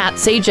Fortune when Pat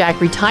Sajak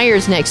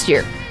retires next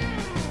year.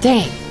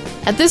 Dang,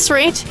 at this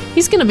rate,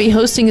 he's going to be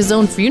hosting his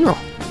own funeral.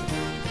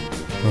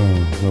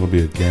 Oh, that'll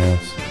be a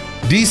gas.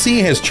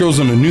 DC has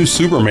chosen a new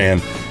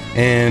Superman,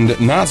 and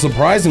not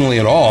surprisingly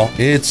at all,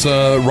 it's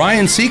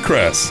Ryan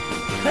Seacrest.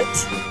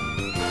 What?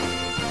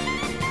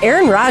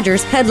 Aaron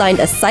Rodgers headlined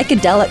a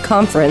psychedelic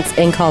conference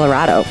in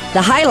Colorado.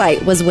 The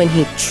highlight was when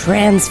he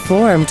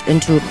transformed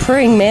into a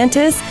praying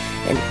mantis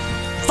and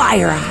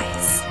fire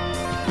eyes.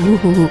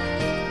 Ooh.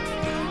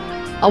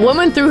 A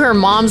woman threw her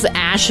mom's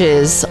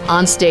ashes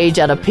on stage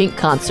at a Pink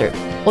concert.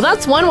 Well,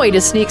 that's one way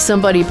to sneak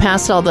somebody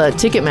past all the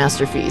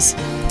Ticketmaster fees.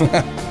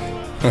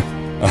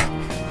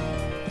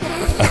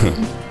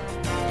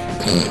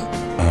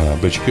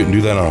 But you couldn't do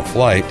that on a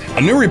flight.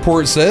 A new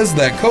report says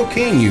that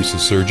cocaine use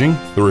is surging.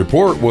 The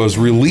report was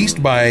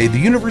released by the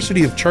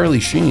University of Charlie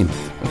Sheen.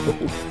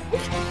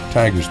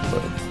 Tiger's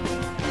blood.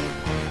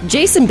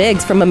 Jason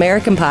Biggs from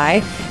American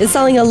Pie is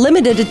selling a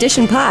limited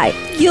edition pie.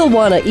 You'll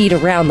want to eat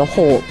around the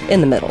hole in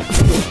the middle.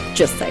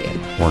 Just saying.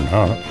 Or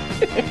not.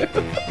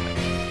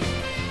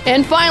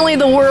 And finally,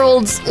 the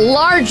world's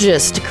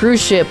largest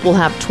cruise ship will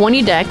have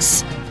 20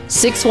 decks,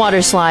 6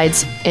 water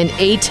slides, and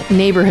 8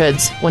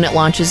 neighborhoods when it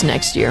launches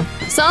next year.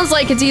 Sounds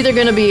like it's either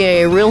going to be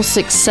a real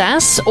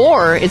success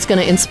or it's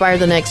going to inspire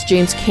the next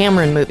James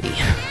Cameron movie.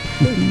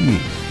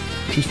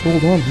 Just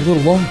hold on a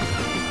little longer.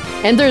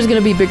 And there's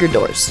going to be bigger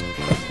doors.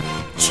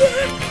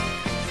 Jack!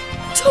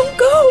 Don't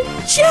go!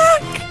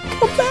 Jack!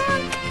 Come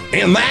back!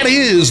 And that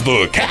is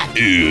the cat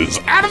is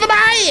out of the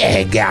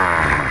bag.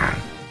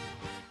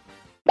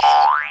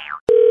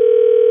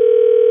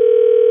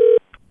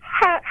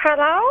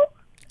 Hello?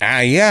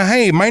 Yeah,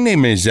 hey, my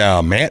name is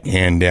Matt,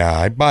 and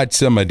I bought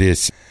some of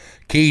this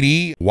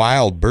Katie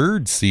wild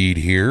bird seed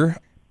here,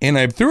 and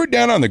I threw it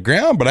down on the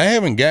ground, but I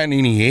haven't gotten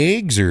any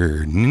eggs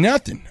or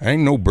nothing. I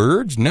ain't no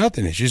birds,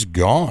 nothing. It's just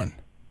gone.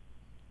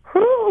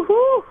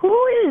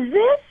 Who is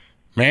this?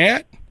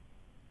 Matt?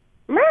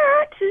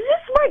 Matt, is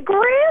this my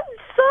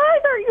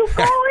grandson? Are you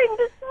going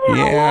to say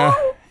Yeah,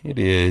 hello? it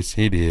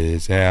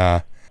is.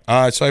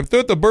 So I've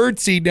thrown the bird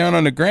seed down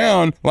on the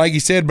ground, like you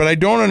said, but I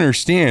don't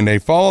understand. I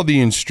followed the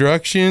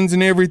instructions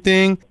and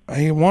everything.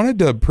 I wanted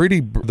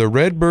the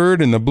red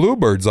bird and the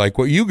bluebirds like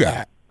what you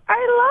got.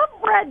 I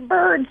love red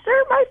birds.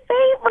 They're my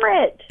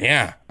favorite.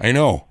 Yeah, I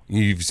know.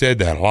 You've said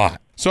that a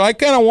lot. So I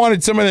kind of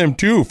wanted some of them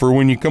too for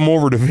when you come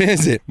over to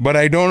visit, but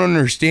I don't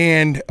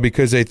understand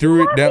because I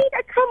threw it down. You want me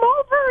to come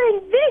over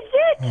and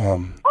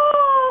visit?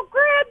 Oh,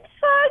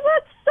 grandson,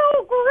 that's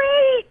so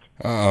great.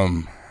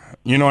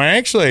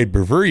 I'd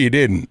prefer you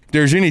didn't. If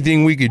there's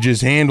anything we could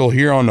just handle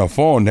here on the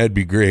phone, that'd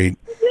be great.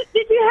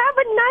 Did you have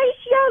a nice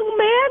young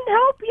man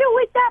help you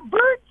with that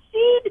bird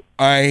seed?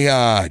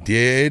 I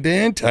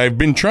didn't. I've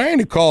been trying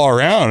to call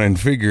around and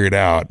figure it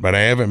out, but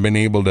I haven't been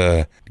able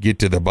to get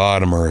to the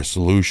bottom or a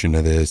solution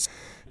to this.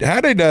 How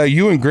did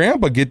you and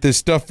Grandpa get this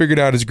stuff figured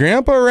out? Is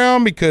Grandpa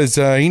around? Because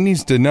he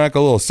needs to knock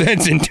a little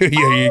sense into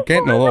you. You're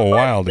getting a little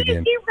wild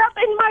again. He's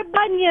rubbing my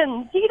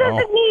bunions. He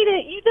doesn't need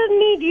it. He doesn't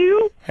need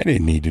you. I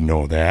didn't need to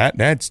know that.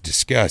 That's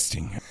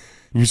disgusting.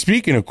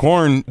 Speaking of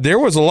corn, there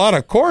was a lot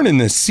of corn in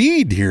the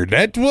seed here.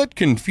 That's what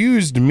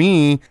confused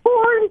me.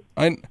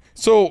 Corn?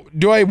 So,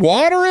 do I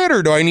water it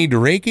or do I need to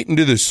rake it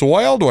into the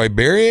soil? Do I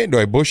bury it? Do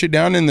I bush it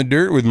down in the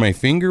dirt with my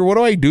finger? What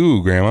do I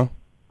do, Grandma?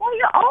 Well,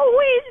 you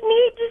always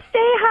need to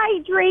stay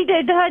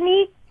hydrated,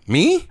 honey.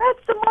 Me?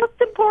 That's the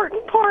most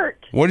important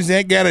part. What does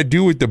that got to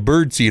do with the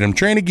bird seed? I'm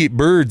trying to get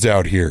birds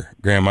out here,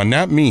 Grandma,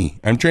 not me.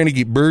 I'm trying to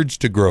get birds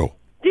to grow.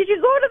 Did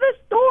you go to the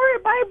store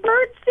and buy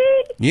bird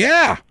seed?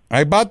 Yeah,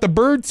 I bought the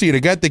bird seed. I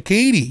got the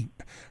Katie.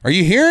 Are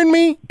you hearing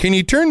me? Can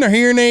you turn the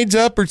hearing aids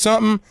up or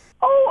something?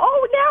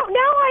 Now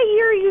I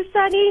hear you,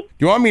 Sonny. Do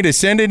you want me to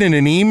send it in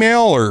an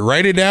email or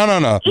write it down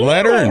on a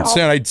letter and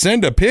send? I'd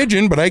send a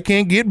pigeon, but I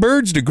can't get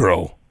birds to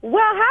grow.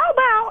 Well, how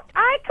about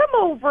I come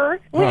over,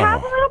 we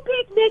have a little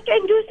picnic,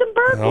 and do some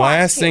bird watching? The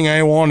last thing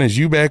I want is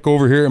you back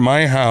over here at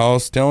my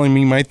house telling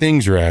me my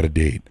things are out of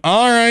date.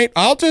 All right,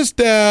 I'll just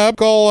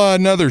call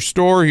another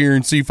store here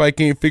and see if I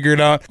can't figure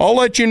it out. I'll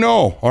let you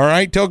know. All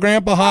right, tell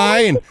Grandpa hi,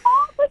 and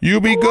you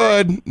be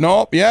good.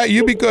 Nope, yeah,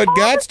 you be good.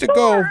 Gots to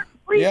go.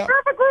 Reserve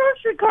a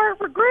grocery cart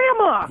for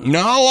Grandma.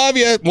 No, I love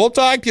you. We'll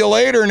talk to you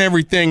later and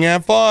everything.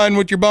 Have fun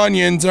with your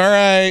bunions. All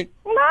right.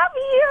 Love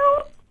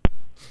you.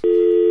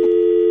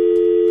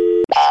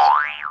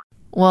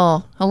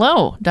 Well,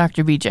 hello,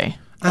 Dr. BJ.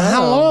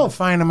 Hello,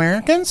 fine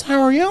Americans. How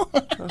are you?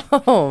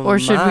 Or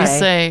should we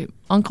say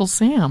Uncle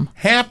Sam?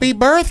 Happy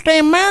birthday,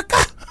 America.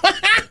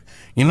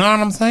 You know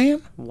what I'm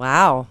saying?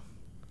 Wow.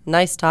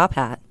 Nice top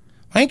hat.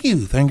 Thank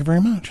you. Thank you very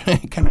much.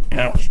 kind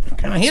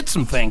of hit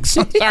some things.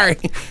 Sorry.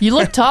 You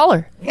look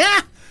taller.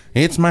 Yeah.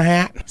 It's my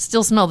hat.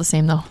 Still smell the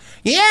same, though.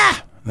 Yeah.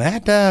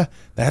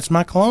 That's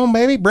my cologne,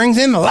 baby. Brings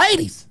in the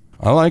ladies.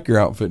 I like your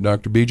outfit,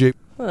 Dr. BJ.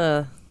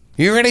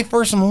 You ready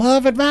for some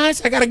love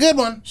advice? I got a good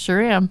one.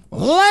 Sure am.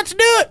 Let's do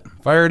it.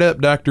 Fire it up,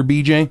 Dr.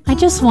 BJ. I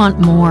just want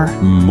more.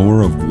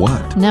 More of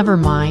what? Never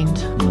mind.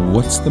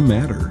 What's the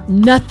matter?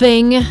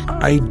 Nothing.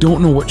 I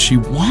don't know what she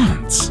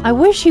wants. I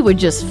wish he would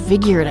just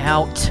figure it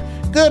out.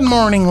 Good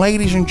morning,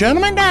 ladies and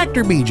gentlemen.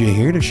 Dr. BJ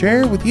here to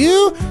share with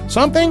you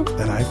something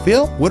that I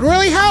feel would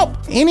really help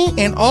any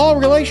and all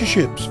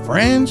relationships.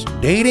 Friends,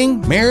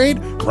 dating, married,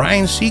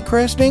 Ryan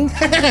Seacresting,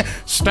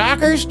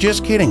 stalkers.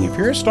 Just kidding. If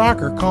you're a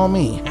stalker, call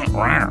me.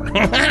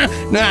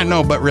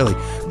 No, but really.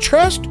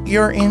 Trust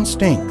your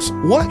instincts.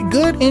 What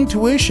good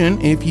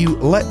intuition if you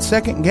let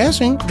second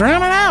guessing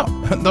drown it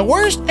out? The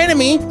worst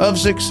enemy of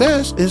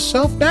success is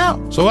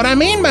self-doubt. So what I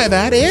mean by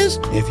that is,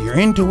 if your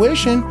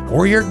intuition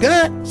or your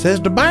gut says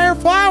to buy her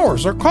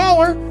flowers or call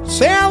her,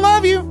 say I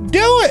love you,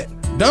 do it.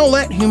 Don't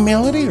let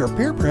humility or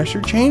peer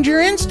pressure change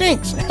your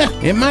instincts.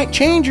 It might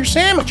change your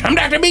sandwich. I'm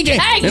Dr. BJ.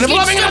 Hey, and if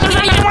loving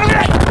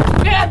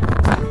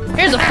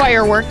here's a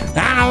firework.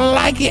 I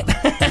like it.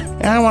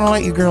 I want to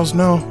let you girls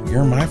know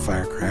you're my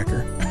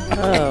firecracker.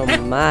 Oh,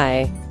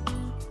 my.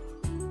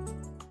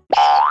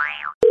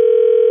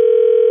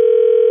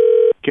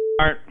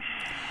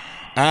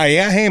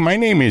 Yeah, hey, my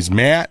name is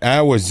Matt.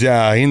 I was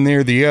in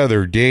there the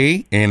other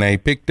day, and I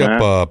picked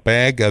up a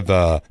bag of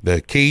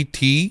the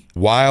KT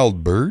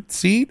wild bird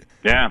seed.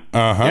 Yeah.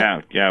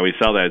 Uh-huh. Yeah, we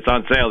sell that. It's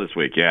on sale this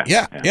week, yeah.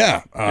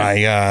 Yeah.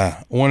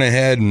 I went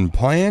ahead and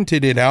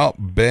planted it out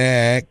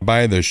back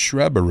by the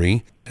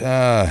shrubbery.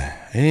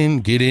 I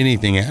didn't get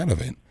anything out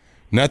of it.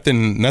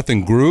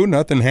 Nothing grew,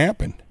 nothing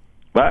happened.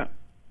 What?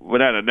 No.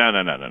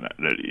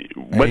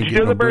 What'd you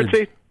do with the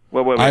birdseed?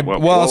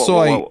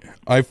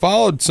 I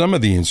followed some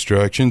of the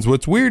instructions.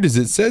 What's weird is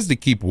it says to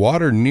keep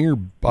water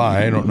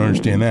nearby. I don't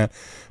understand that.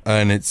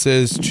 And it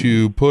says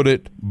to put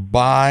it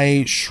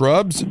by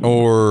shrubs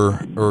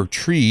or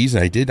trees.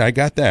 I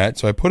got that.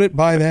 So I put it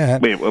by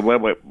that. Wait.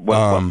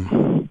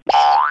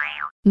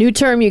 New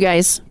term, you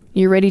guys.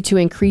 You ready to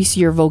increase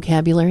your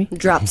vocabulary?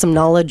 Drop some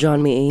knowledge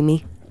on me,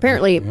 Amy.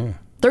 Apparently,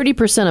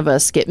 30% of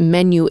us get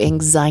menu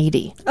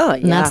anxiety. Oh,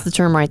 yeah. And that's the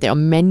term right there,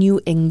 menu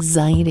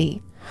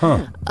anxiety.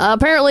 Huh.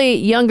 Apparently,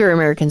 younger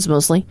Americans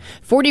mostly.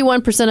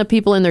 41% of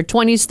people in their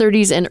 20s,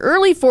 30s, and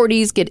early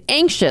 40s get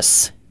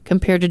anxious,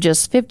 compared to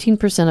just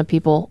 15% of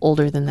people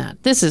older than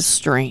that. This is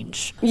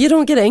strange. You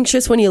don't get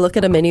anxious when you look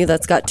at a menu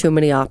that's got too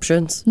many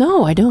options?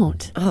 No, I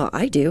don't. Oh,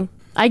 I do.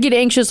 I get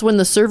anxious when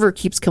the server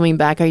keeps coming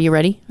back. Are you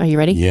ready? Are you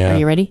ready? Yeah. Are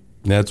you ready?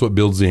 That's what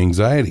builds the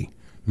anxiety.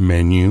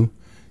 Menu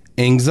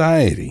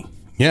anxiety.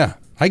 Yeah.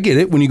 I get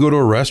it. When you go to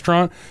a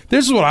restaurant,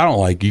 this is what I don't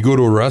like. You go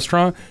to a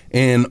restaurant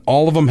and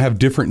all of them have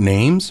different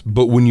names,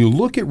 but when you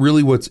look at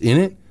really what's in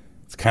it,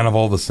 it's kind of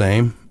all the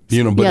same. But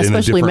in a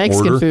especially different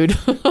Mexican order.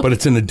 food. But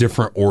it's in a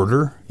different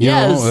order. You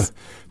know?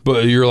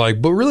 But you're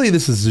like, but really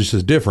this is just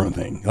a different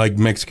thing. Like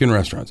Mexican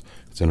restaurants.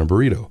 It's in a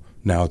burrito.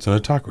 Now it's in a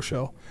taco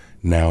shell.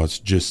 Now it's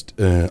just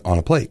on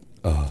a plate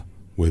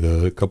with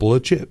a couple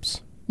of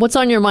chips. What's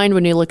on your mind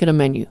when you look at a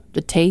menu?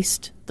 The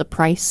taste? The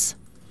price?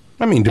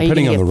 I mean,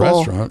 depending on the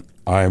restaurant,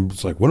 I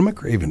was like, what am I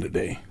craving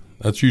today?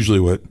 That's usually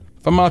what,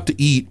 if I'm out to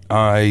eat,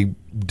 I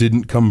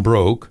didn't come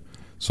broke.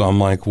 So I'm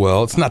like,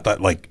 well, it's not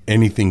that like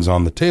anything's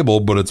on the table,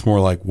 but it's more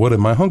like, what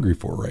am I hungry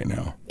for right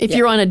now? If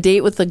you're on a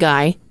date with a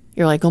guy,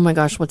 you're like, oh my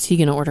gosh, what's he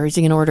going to order? Is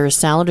he going to order a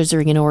salad or is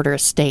he going to order a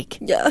steak?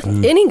 Yeah.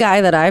 Any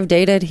guy that I've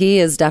dated, he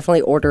is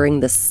definitely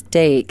ordering the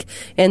steak.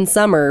 And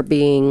Summer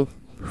being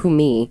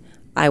me,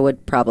 I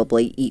would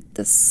probably eat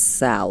the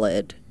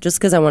salad just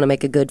because I want to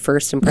make a good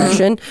first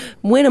impression,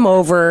 win him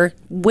over,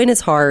 win his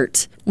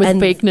heart. With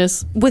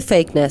fakeness? With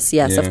fakeness,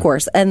 yes, of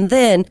course. And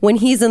then when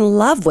he's in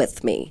love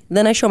with me,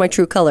 then I show my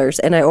true colors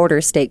and I order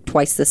a steak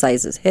twice the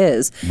size as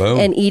his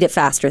and eat it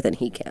faster than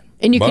he can.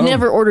 And you can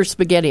never order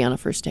spaghetti on a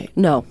first date.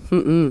 No.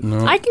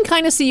 No. I can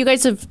kind of see you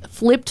guys have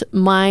flipped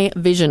my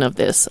vision of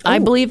this. I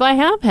believe I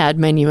have had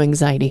menu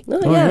anxiety.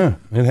 Oh, yeah.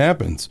 It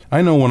happens.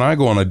 I know when I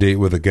go on a date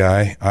with a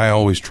guy, I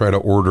always try to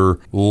order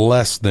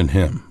less than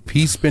him. If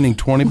he's spending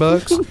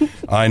 $20,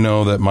 I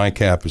know that my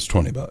cap is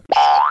 $20.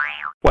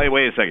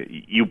 Wait a second.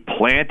 You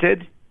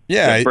planted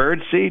the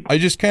bird seed? I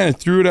just kind of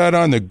threw it out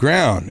on the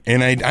ground,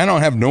 and I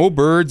don't have no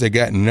birds. I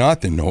got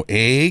nothing, no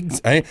eggs.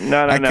 I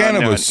kind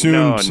of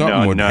assumed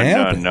something would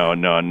happen. No,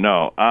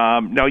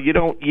 you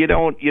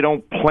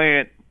don't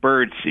plant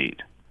bird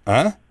seed.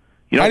 Huh?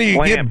 How do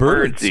you get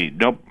bird seed?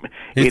 No,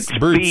 it's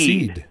bird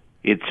seed.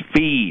 It's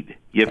feed.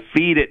 You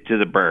feed it to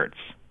the birds.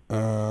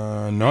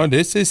 No,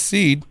 this is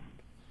seed.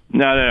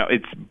 No.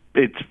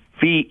 It's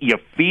feed. You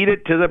feed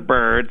it to the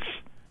birds.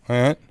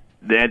 What?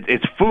 That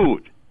it's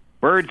food.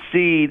 Bird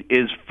seed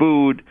is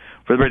food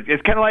for the birds.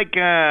 It's kind of like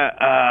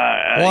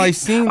I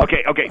seen.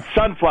 Okay.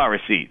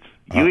 Sunflower seeds.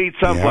 You eat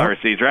sunflower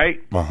seeds,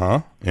 right?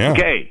 Yeah.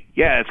 Okay.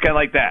 Yeah, it's kind of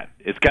like that.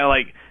 It's kind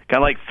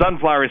of like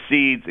sunflower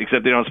seeds,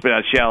 except they don't spit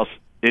out shells.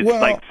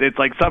 It's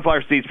like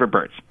sunflower seeds for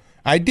birds.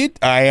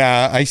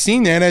 I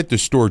seen that at the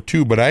store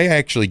too, but I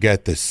actually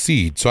got the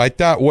seed. So I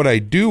thought what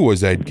I'd do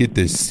was I'd get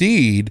the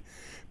seed,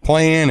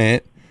 plant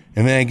it,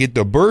 and then I get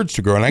the birds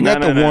to grow. And I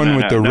got the one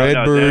with the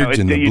red birds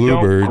and the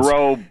bluebirds. You don't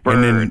grow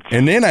birds.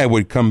 And then I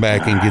would come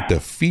back and get the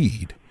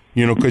feed,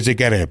 because they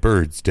got to have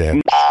birds,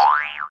 Dad.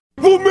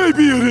 Well,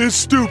 maybe it is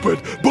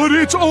stupid, but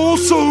it's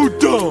also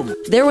dumb.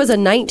 There was a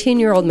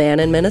 19-year-old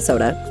man in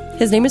Minnesota.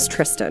 His name is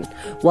Tristan.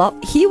 Well,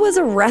 he was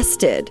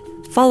arrested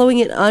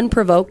following an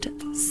unprovoked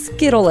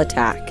Skittle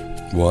attack.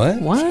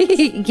 What?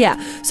 Yeah.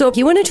 So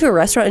he went into a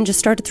restaurant and just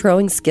started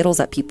throwing Skittles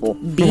at people,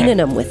 beaning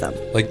them with them.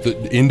 Like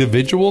the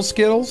individual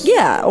Skittles?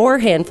 Yeah, or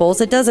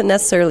handfuls. It doesn't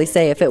necessarily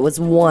say if it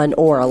was one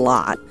or a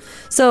lot.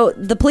 So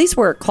the police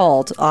were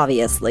called,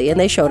 obviously, and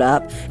they showed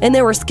up, and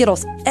there were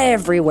Skittles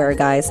everywhere,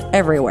 guys,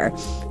 everywhere.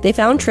 They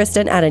found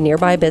Tristan at a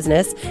nearby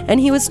business,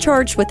 and he was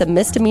charged with a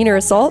misdemeanor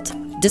assault,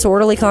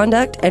 disorderly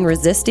conduct, and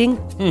resisting.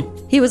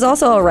 He was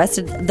also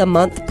arrested the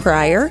month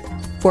prior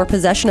for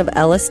possession of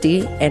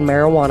LSD and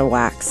marijuana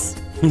wax.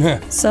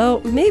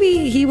 So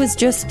maybe he was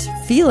just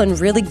feeling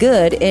really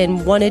good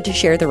and wanted to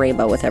share the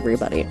rainbow with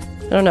everybody.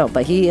 I don't know,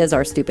 but he is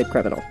our stupid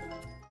criminal.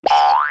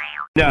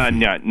 No.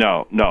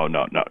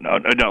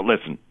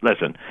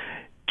 Listen.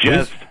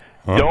 Just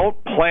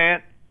don't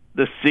plant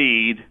the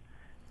seed.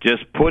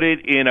 Just put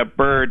it in a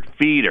bird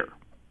feeder.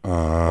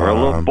 or a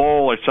little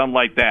bowl or something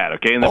like that.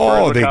 Okay, and the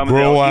birds will they come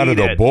grow and out of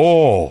the it.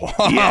 bowl.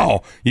 Yeah.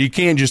 Wow. You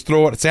can't just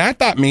throw it. See, I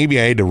thought maybe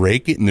I had to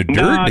rake it in the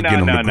dirt to get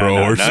them to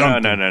grow or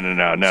something.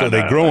 No. So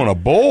they grow in a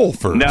bowl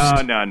first.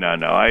 No.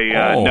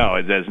 No,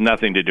 it has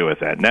nothing to do with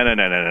that.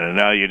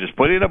 No. You just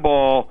put it in a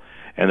bowl,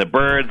 and the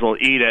birds will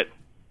eat it.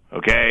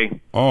 Okay.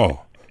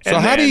 Oh. So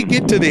how do you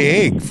get to the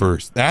egg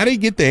first? How do you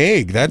get the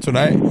egg? That's what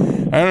I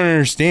don't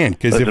understand.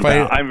 Because if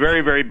I'm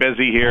very, very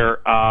busy here.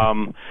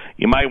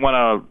 You might want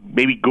to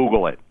maybe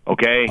Google it.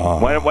 Okay.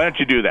 Why don't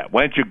you do that?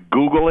 Why don't you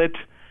Google it,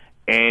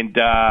 and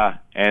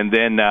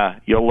then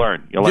you'll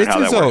learn. You'll learn how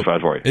that works out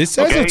for you. It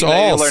says okay? it's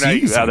all you'll learn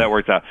season. how that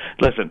works out.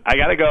 Listen, I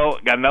gotta go.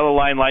 Got another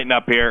line lighting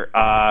up here.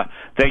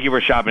 Thank you for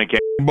shopping at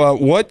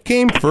But what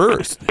came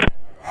first?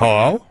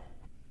 Hello?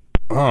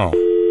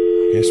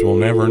 Oh. Guess we'll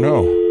never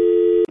know.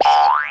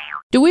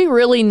 Do we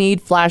really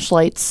need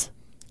flashlights?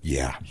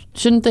 Yeah.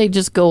 Shouldn't they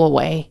just go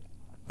away?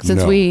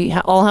 Since we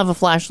all have a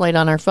flashlight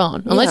on our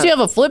phone. Unless you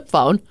have a flip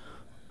phone.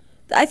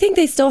 I think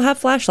they still have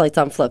flashlights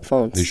on flip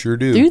phones. They sure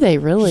do. Do they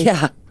really?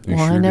 Yeah. They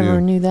well, sure I never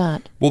do. knew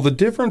that. Well, the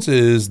difference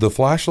is the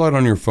flashlight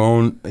on your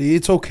phone,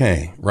 it's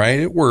okay, right?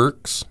 It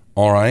works,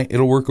 all right?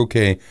 It'll work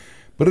okay.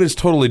 But it is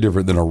totally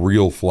different than a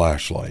real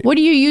flashlight. What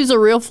do you use a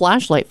real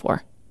flashlight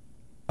for?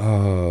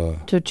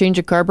 To change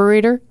a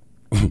carburetor?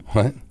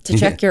 What? To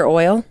check your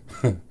oil?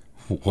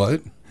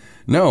 What?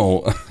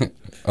 No.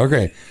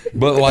 Okay.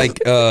 But like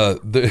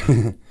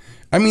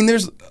I mean,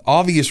 there's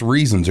obvious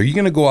reasons. Are you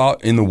going to go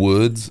out in the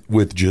woods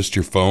with just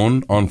your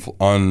phone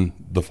on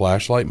the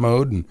flashlight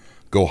mode and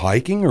go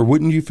hiking, or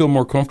wouldn't you feel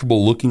more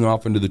comfortable looking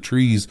off into the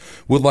trees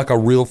with like a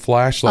real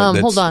flashlight?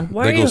 Hold on.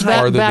 That goes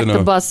farther back than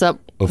the bus up.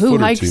 Who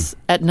hikes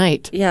at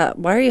night? Yeah.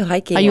 Why are you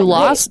hiking? Are you at night?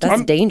 lost?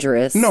 That's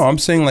dangerous. No, I'm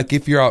saying like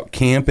if you're out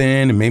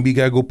camping and maybe you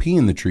gotta go pee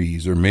in the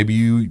trees, or maybe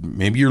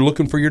you're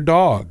looking for your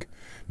dog,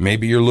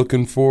 maybe you're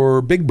looking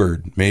for Big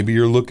Bird, maybe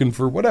you're looking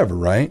for whatever,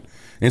 right?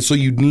 And so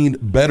you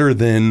need better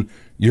than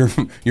you're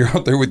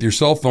out there with your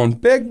cell phone,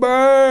 Big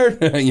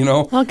Bird, you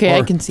know. Okay,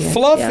 I can see it.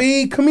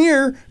 Fluffy, come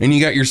here, and you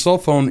got your cell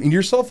phone, and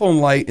your cell phone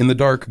light in the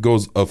dark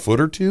goes a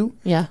foot or two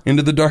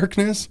into the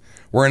darkness,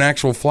 where an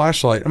actual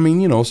flashlight, I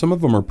mean, you know, some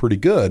of them are pretty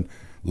good.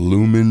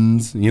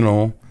 Lumens, you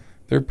know,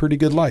 they're pretty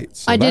good lights.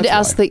 So I did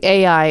ask the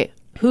AI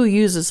who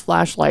uses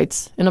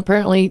flashlights, and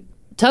apparently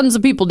tons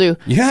of people do.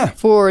 Yeah.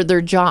 For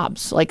their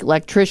jobs, like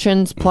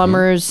electricians,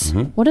 plumbers.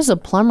 Mm-hmm. What does a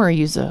plumber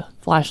use a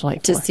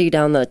flashlight for? To see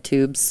down the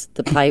tubes,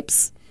 the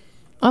pipes.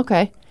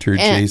 Okay. Turd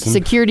and chasing.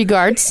 Security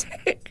guards.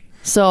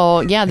 So,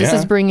 yeah, this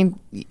is bringing...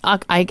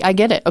 I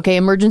get it. Okay,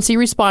 emergency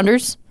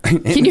responders.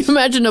 Can you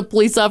imagine a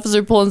police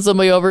officer pulling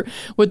somebody over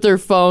with their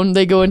phone?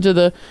 They go into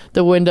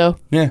the window.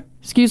 Yeah.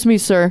 Excuse me,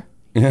 sir.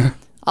 Yeah.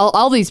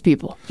 All these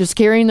people just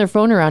carrying their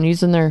phone around,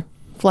 using their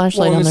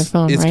flashlight on their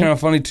phone, It's right? kind of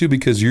funny, too,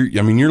 because you're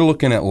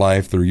looking at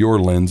life through your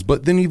lens,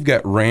 but then you've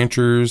got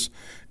ranchers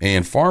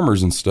and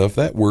farmers and stuff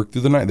that work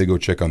through the night. They go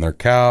check on their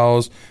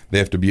cows. They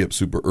have to be up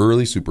super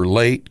early, super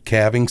late.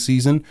 Calving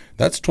season,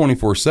 that's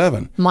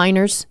 24/7.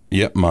 Miners.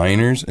 Yep,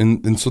 miners.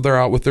 And so they're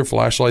out with their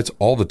flashlights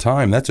all the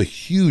time. That's a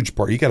huge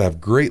part. You got to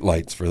have great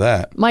lights for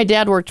that. My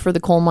dad worked for the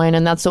coal mine,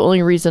 and that's the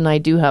only reason I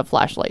do have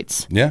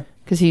flashlights. Yeah.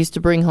 Because he used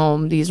to bring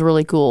home these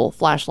really cool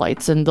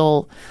flashlights, and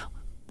they'll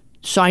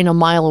shine a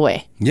mile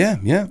away. Yeah,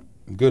 yeah.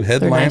 Good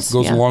headlamp nice,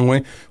 goes a long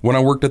way. When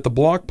I worked at the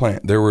block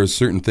plant, there were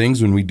certain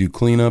things when we do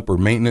cleanup or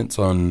maintenance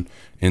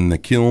in the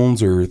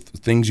kilns or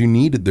things you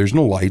needed. There's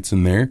no lights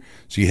in there,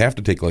 so you have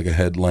to take like a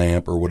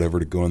headlamp or whatever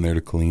to go in there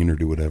to clean or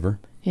do whatever.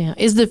 Yeah.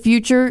 Is the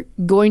future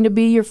going to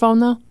be your phone,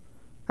 though?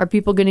 Are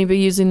people going to be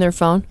using their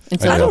phone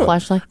instead of a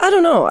flashlight? I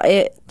don't know.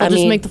 They'll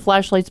just make the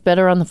flashlights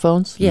better on the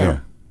phones? Yeah.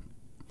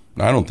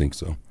 No, I don't think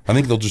so. I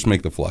think they'll just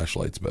make the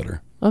flashlights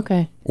better.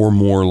 Okay. Or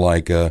more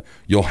like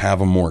you'll have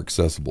them more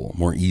accessible,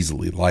 more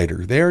easily,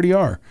 lighter. They already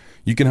are.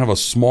 You can have a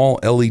small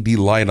LED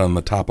light on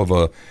the top of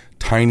a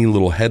tiny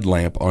little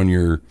headlamp on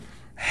your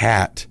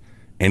hat,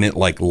 and it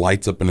like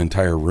lights up an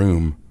entire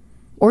room.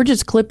 Or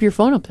just clip your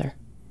phone up there.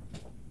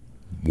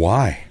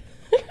 Why?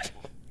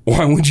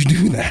 Why would you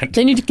do that?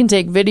 Then you can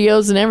take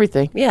videos and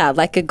everything. Yeah,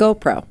 like a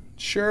GoPro.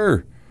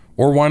 Sure.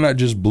 Or why not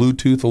just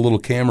Bluetooth a little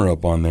camera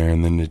up on there,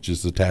 and then it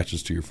just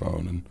attaches to your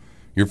phone, and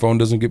your phone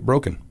doesn't get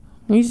broken.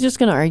 He's just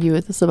going to argue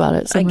with us about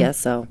it somewhere. I guess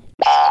so.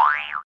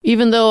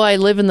 Even though I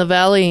live in the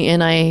valley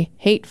and I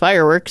hate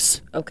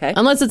fireworks. Okay.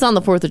 Unless it's on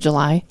the 4th of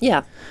July.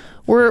 Yeah.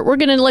 We're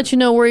going to let you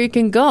know where you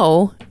can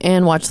go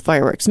and watch the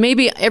fireworks.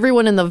 Maybe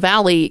everyone in the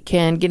valley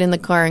can get in the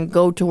car and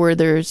go to where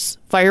there's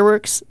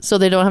fireworks so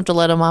they don't have to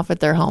let them off at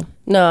their home.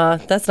 No,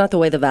 that's not the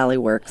way the valley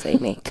works,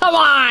 Amy. Come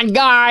on,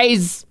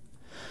 guys!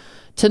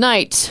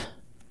 Tonight,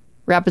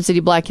 Rapid City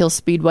Black Hills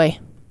Speedway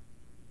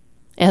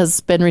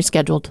has been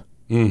rescheduled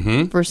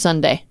for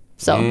Sunday.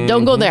 So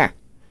don't go there.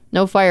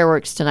 No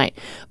fireworks tonight.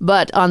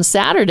 But on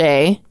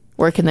Saturday,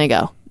 where can they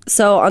go?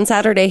 So on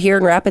Saturday here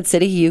in Rapid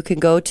City, you can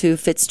go to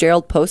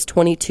Fitzgerald Post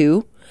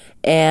 22,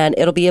 and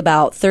it'll be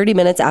about 30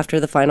 minutes after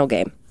the final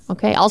game.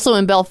 Okay. Also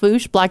in Belle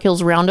Fourche, Black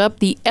Hills Roundup,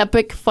 the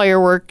epic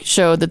firework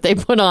show that they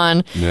put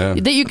on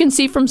that you can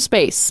see from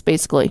space,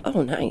 basically.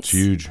 Oh, nice. It's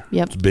huge.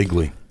 Yep. It's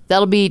bigly.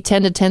 That'll be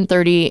 10 to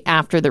 10:30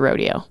 after the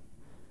rodeo.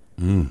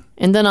 And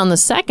then on the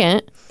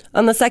 2nd,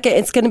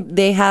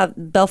 they have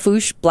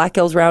Belfouche Black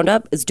Hills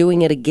Roundup is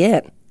doing it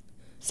again.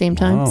 Same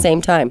time? Wow. Same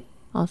time.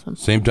 Awesome.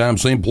 Same time,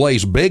 same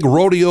place. Big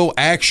rodeo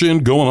action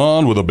going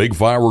on with a big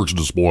fireworks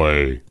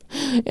display.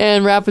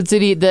 And Rapid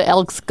City, the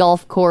Elks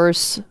Golf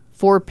Course,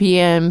 4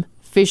 p.m.,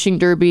 fishing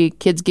derby,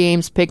 kids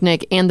games,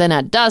 picnic, and then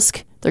at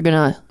dusk, they're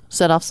going to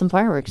set off some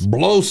fireworks.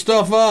 Blow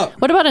stuff up.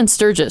 What about in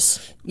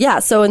Sturgis? Yeah,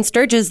 so in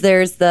Sturgis,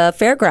 there's the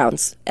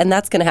fairgrounds, and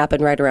that's going to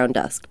happen right around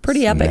dusk.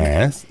 Pretty epic.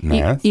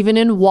 Nice. Even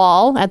in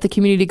Wall at the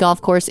community golf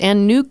course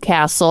and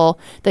Newcastle,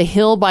 the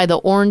hill by the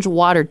orange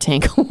water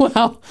tank.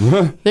 Wow.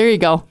 There you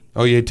go.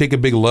 Oh, yeah, take a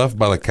big left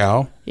by the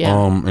cow. Yeah.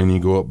 And you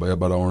go up by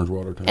the orange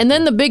water tank. And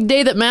then the big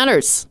day that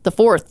matters, the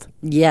 4th.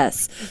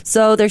 Yes.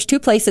 So there's 2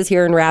 places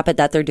here in Rapid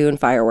that they're doing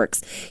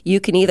fireworks. You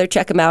can either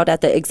check them out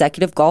at the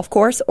Executive Golf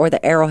Course or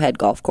the Arrowhead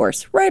Golf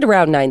Course, right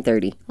around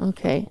 9:30.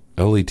 Okay.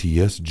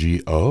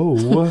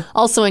 LETSGO.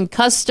 Also in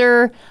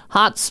Custer,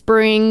 Hot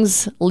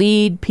Springs,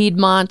 Lead,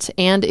 Piedmont,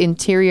 and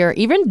Interior.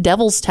 Even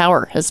Devil's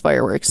Tower has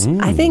fireworks.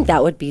 I think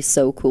that would be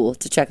so cool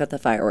to check out the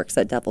fireworks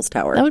at Devil's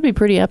Tower. That would be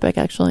pretty epic,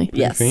 actually.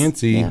 Yes.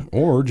 Fancy. Yeah.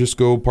 Or just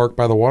go park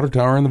by the water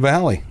tower in the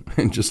valley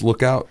and just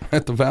look out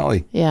at the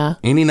valley. Yeah.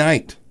 Any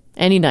night.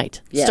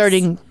 Yes.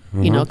 Starting,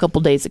 a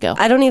couple days ago.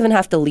 I don't even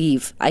have to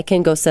leave. I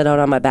can go sit out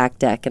on my back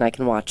deck and I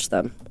can watch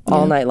them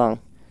all night long.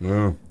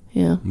 Yeah.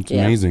 Yeah. It's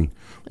amazing.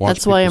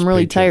 That's why I'm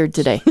really tired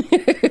today.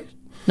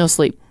 No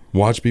sleep.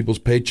 Watch people's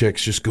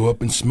paychecks just go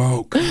up in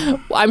smoke.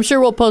 I'm sure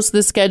we'll post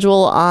this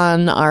schedule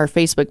on our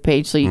Facebook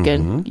page so you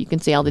can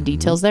see all the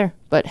details there.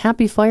 But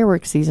happy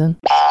fireworks season.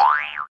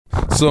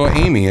 So,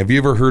 Amy, have you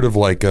ever heard of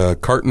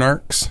cart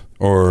narcs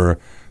or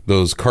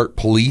those cart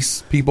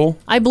police people?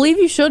 I believe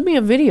you showed me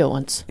a video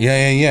once.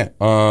 Yeah.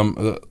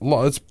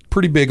 It's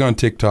pretty big on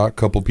TikTok.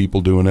 Couple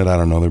people doing it. I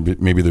don't know.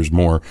 Maybe there's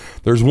more.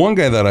 There's one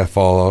guy that I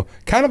follow.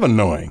 Kind of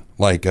annoying,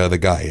 the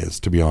guy is,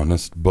 to be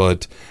honest.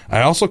 But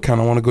I also kind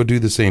of want to go do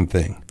the same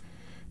thing.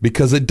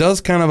 Because it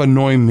does kind of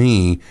annoy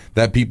me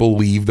that people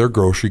leave their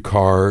grocery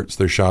carts,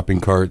 their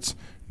shopping carts,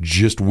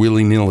 just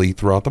willy-nilly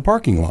throughout the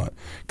parking lot.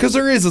 Because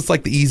it's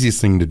like the easiest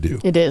thing to do.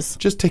 It is.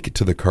 Just take it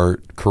to the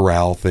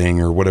corral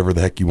thing or whatever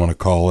the heck you want to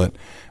call it.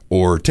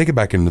 Or take it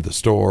back into the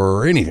store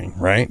or anything,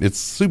 right? It's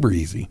super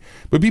easy.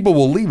 But people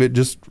will leave it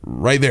just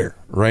right there,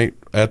 right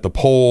at the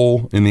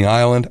pole in the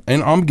island.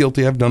 And I'm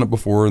guilty. I've done it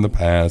before in the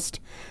past.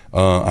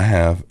 I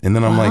have. And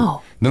then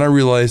then I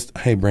realized,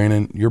 hey,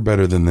 Brandon, you're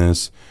better than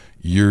this.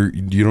 You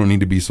don't need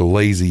to be so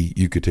lazy.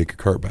 You could take a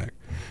cart back.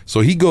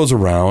 So he goes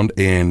around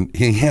and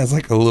he has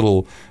a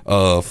little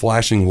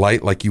flashing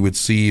light like you would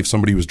see if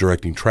somebody was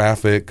directing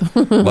traffic,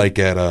 like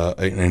at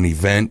an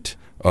event.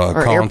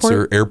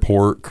 Concert,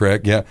 airport,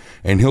 correct, yeah.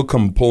 And he'll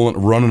come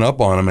running up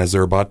on them as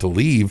they're about to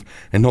leave,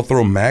 and he'll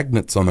throw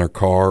magnets on their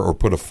car or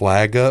put a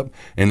flag up,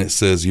 and it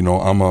says,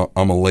 I'm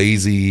a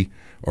lazy,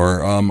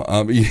 or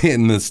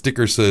and the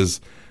sticker says,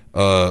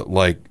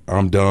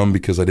 I'm dumb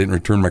because I didn't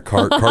return my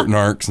cart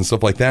narcs and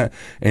stuff like that,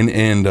 and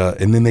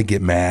then they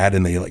get mad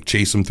and they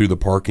chase them through the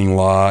parking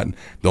lot, and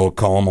they'll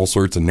call them all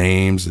sorts of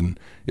names, and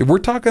if we're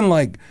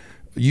talking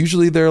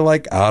usually they're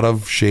out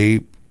of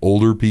shape.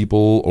 Older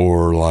people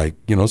or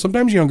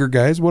sometimes younger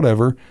guys,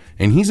 whatever.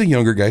 And he's a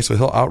younger guy, so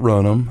he'll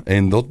outrun them,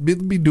 and they'll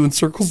be doing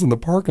circles in the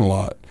parking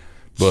lot.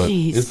 But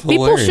it's hilarious.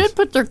 People should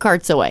put their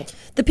carts away.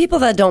 The people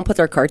that don't put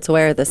their carts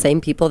away are the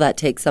same people that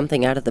take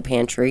something out of the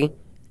pantry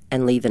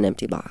and leave an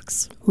empty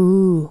box.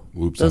 Ooh.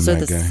 Whoops, those are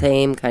the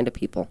same kind of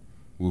people.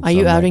 Whoops, are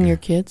you outing your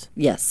kids?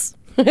 Yes.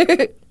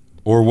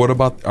 Or what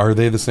about, are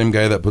they the same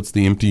guy that puts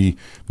the empty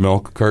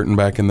milk carton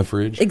back in the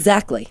fridge?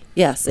 Exactly.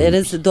 Yes, it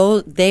is.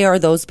 They are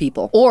those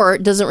people. Or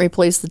doesn't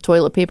replace the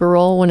toilet paper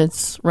roll when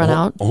it's run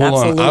out. Hold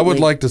on. I would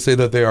like to say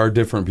that they are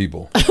different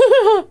people.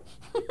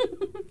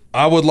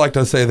 I would like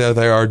to say that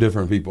they are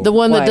different people. The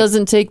one that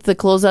doesn't take the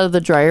clothes out of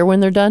the dryer when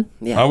they're done?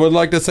 Yeah. I would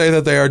like to say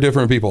that they are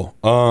different people.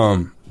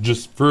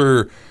 Just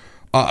for,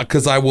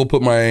 because I will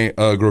put my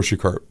grocery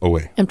cart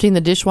away. Emptying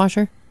the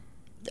dishwasher?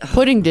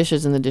 Putting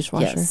dishes in the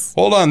dishwasher. Yes.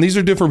 Hold on, these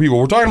are different people.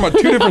 We're talking about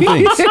two different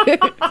things.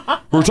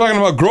 We're talking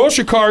about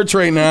grocery carts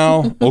right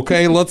now.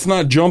 Okay, let's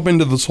not jump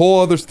into this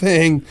whole other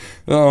thing.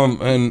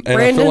 And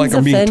I feel like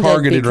I'm being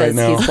targeted right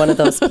now. He's one of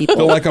those people. I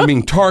feel like I'm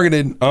being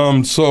targeted.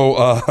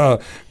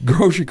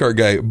 Grocery cart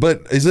guy.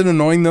 But is it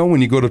annoying though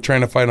when you go to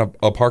trying to find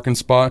a parking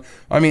spot?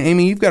 I mean,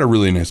 Amy, you've got a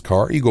really nice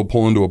car. You go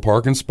pull into a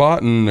parking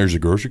spot and there's a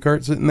grocery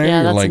cart sitting there.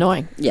 Yeah, You're that's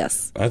annoying.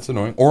 Yes, that's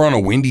annoying. Or on a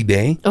windy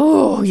day.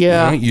 Oh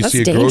yeah, right? You that's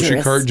see a dangerous.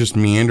 grocery cart just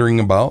meandering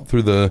about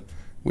through the.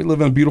 We live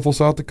in beautiful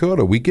South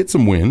Dakota. We get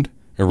some wind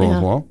every once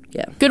in a while.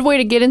 Yeah. Good way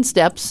to get in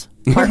steps.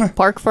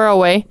 Park far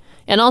away,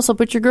 and also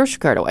put your grocery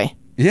cart away.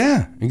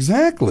 Yeah,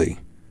 exactly.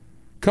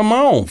 Come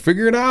on,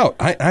 figure it out.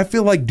 I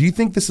feel like, do you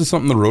think this is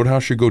something the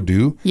Roadhouse should go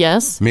do?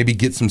 Yes. Maybe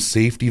get some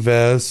safety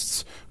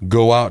vests,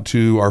 go out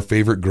to our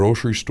favorite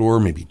grocery store,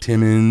 maybe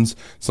Timmons,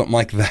 something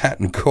like that,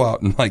 and go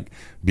out and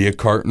be a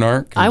cart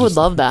narc. I would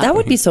love that. That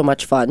would be so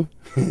much fun.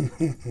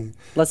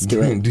 Let's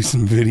do it. Do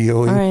some video.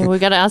 All right, we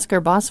got to ask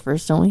our boss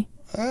first, don't we?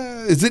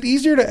 Is it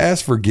easier to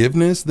ask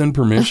forgiveness than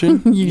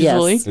permission?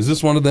 Usually. Is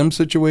this one of them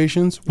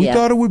situations? We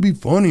thought it would be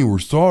funny. We're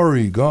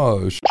sorry.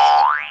 Gosh.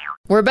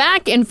 We're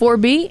back in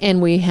 4B,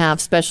 and we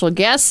have special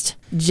guest,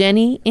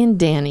 Jenny and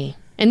Danny.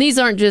 And these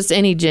aren't just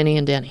any Jenny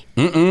and Danny.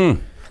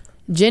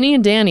 Jenny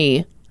and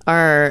Danny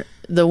are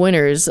the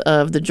winners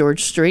of the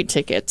George Strait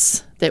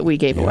tickets that we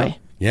gave away.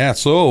 Yeah,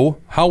 so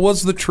how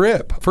was the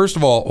trip? First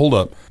of all, hold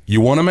up. You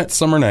won them at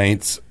Summer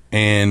Nights,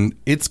 and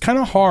it's kind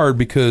of hard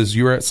because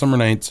you were at Summer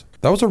Nights.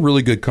 That was a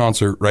really good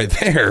concert right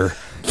there.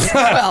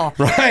 Well,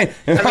 right?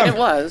 I mean, it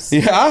was.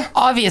 Yeah?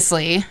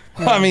 Obviously.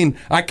 I mean,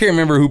 I can't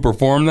remember who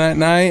performed that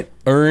night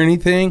or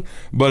anything,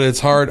 but it's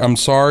hard. I'm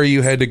sorry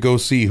you had to go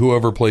see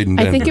whoever played in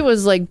Denver. I think it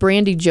was like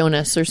Brandy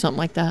Jonas or something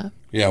like that.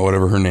 Yeah,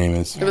 whatever her name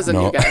is. It was a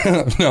new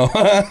guy. No.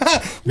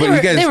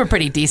 They were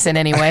pretty decent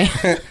anyway.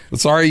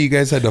 Sorry you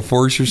guys had to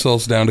force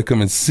yourselves down to come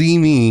and see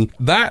me.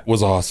 That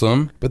was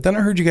awesome. But then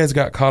I heard you guys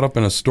got caught up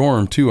in a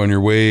storm, too, on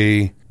your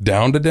way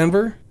down to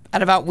Denver.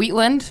 At about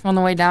Wheatland, on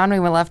the way down, we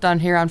left on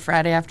here on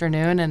Friday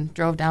afternoon and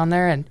drove down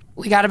there. And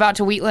we got about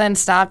to Wheatland,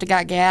 stopped and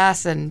got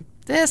gas. And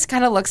this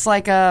kind of looks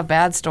like a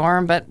bad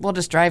storm, but we'll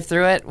just drive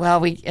through it.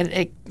 Well,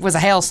 it was a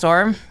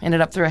hailstorm.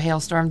 Ended up through a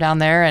hailstorm down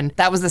there. And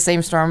that was the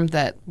same storm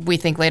that we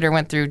think later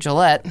went through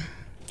Gillette.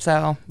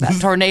 So that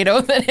tornado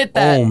that hit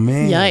that. Oh,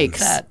 man. Yikes.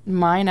 That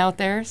mine out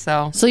there.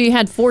 So you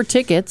had 4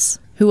 tickets.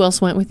 Who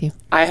else went with you?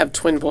 I have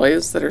twin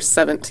boys that are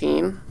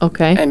 17.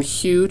 Okay. And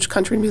huge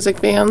country music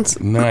fans.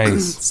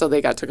 Nice. So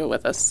they got to go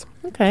with us.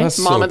 Okay. That's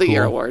Mom of the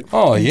Year award.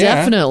 Oh, yeah.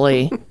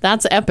 Definitely.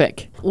 That's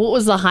epic. What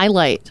was the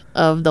highlight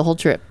of the whole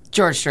trip?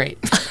 George Strait.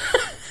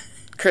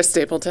 Chris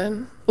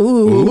Stapleton.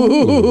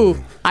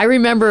 Ooh. I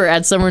remember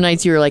at Summer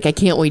Nights you were like, I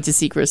can't wait to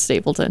see Chris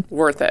Stapleton.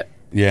 Worth it.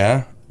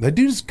 Yeah. That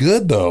dude's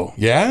good, though.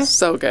 Yeah?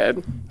 So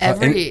good.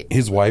 And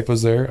his wife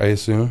was there, I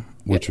assume?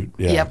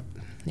 Yep.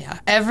 Yeah.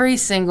 Every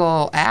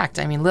single act.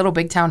 I mean, Little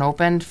Big Town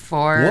opened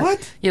for...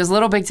 What? It was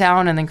Little Big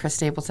Town and then Chris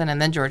Stapleton and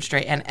then George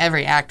Strait. And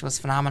every act was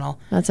phenomenal.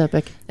 That's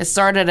epic. It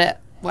started at,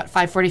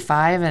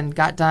 5:45 and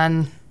got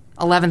done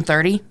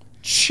 11:30.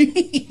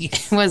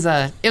 Jeez.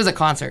 It was a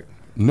concert.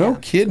 No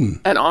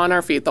kidding. And on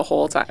our feet the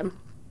whole time.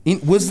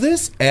 Was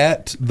this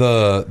at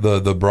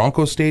the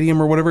Bronco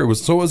Stadium or whatever? It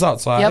was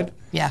outside? Yep.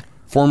 Yeah.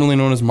 Formerly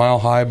known as Mile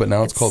High, but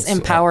now it's called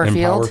Empower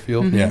Field.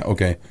 Mm-hmm. Yeah,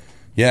 okay.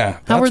 Yeah.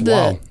 How were the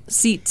wild.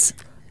 seats?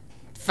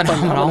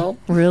 Phenomenal.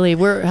 Really?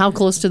 How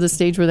close to the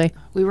stage were they?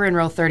 We were in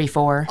row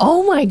 34.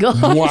 Oh my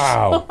gosh.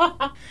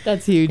 Wow.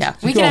 That's huge. Yeah.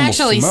 We could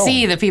actually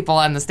see the people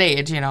on the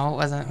stage, It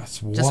wasn't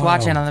just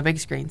watching on the big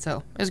screen.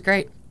 So it was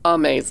great.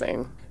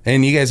 Amazing.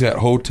 And you guys got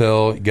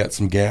hotel, you got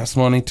some gas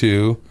money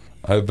too.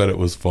 I bet it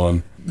was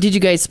fun. Did you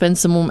guys spend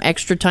some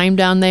extra time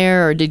down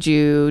there, or did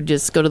you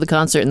just go to the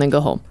concert and then go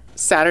home?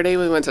 Saturday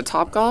we went to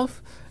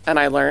Topgolf, and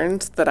I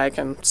learned that I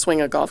can swing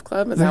a golf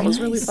club, and that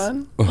was really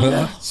fun.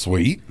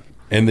 Sweet.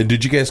 And then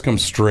did you guys come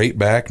straight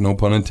back, no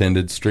pun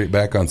intended, straight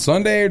back on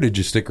Sunday, or did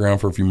you stick around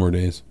for a few more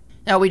days?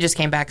 No, we just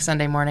came back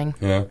Sunday morning.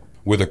 Yeah.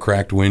 With a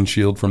cracked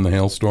windshield from the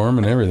hailstorm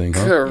and everything,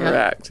 huh?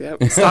 Correct.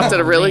 Yep. Stopped at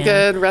a really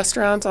good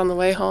restaurant on the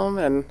way home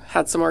and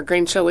had some more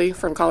green chili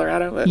from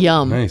Colorado.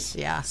 Yum. Nice.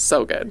 Yeah.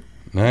 So good.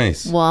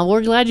 Nice. Well,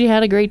 we're glad you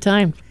had a great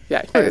time.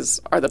 Yeah, you guys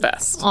are the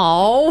best.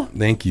 Oh.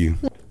 Thank you.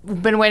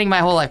 We've been waiting my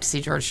whole life to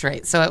see George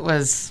Strait, so it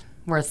was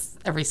worth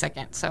every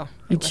second. So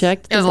It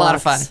was a lot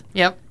of fun.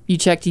 Yep. You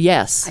checked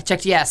yes. I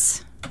checked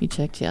yes. You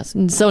checked yes.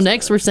 And so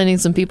next we're sending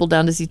some people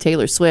down to see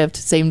Taylor Swift.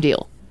 Same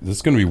deal. This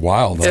is going to be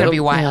wild. It's going to be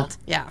wild.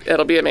 Yeah.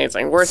 It'll be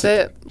amazing. Worth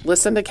it.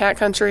 Listen to Cat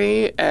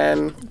Country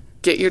and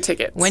get your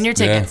tickets. Win your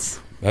tickets.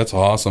 Yeah, that's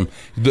awesome.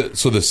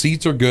 So the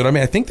seats are good. I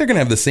mean, I think they're going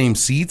to have the same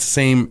seats,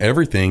 same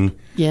everything.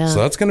 Yeah. So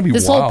that's going to be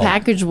this wild. Whole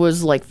package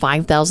was like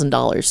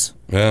 $5,000.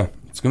 Yeah.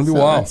 It's going to be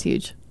wild. That's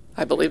huge.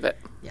 I believe it.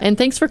 And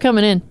thanks for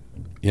coming in.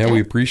 Yeah, we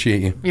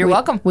appreciate you. You're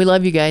welcome. We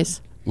love you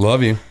guys.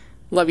 Love you.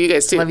 Love you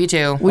guys too. Love you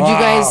too. Would you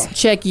guys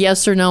check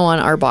yes or no on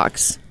our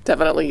box?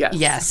 Definitely yes.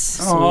 Yes.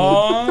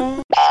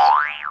 Aww.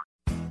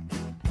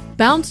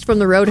 Bounced from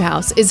the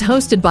Roadhouse is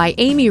hosted by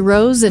Amy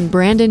Rose and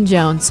Brandon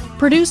Jones.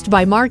 Produced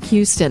by Mark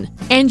Houston.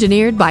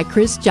 Engineered by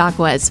Chris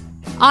Jacquez.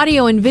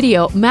 Audio and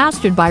video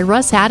mastered by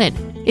Russ Haddon.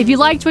 If you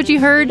liked what you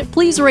heard,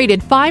 please rate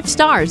it 5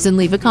 stars and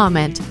leave a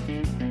comment.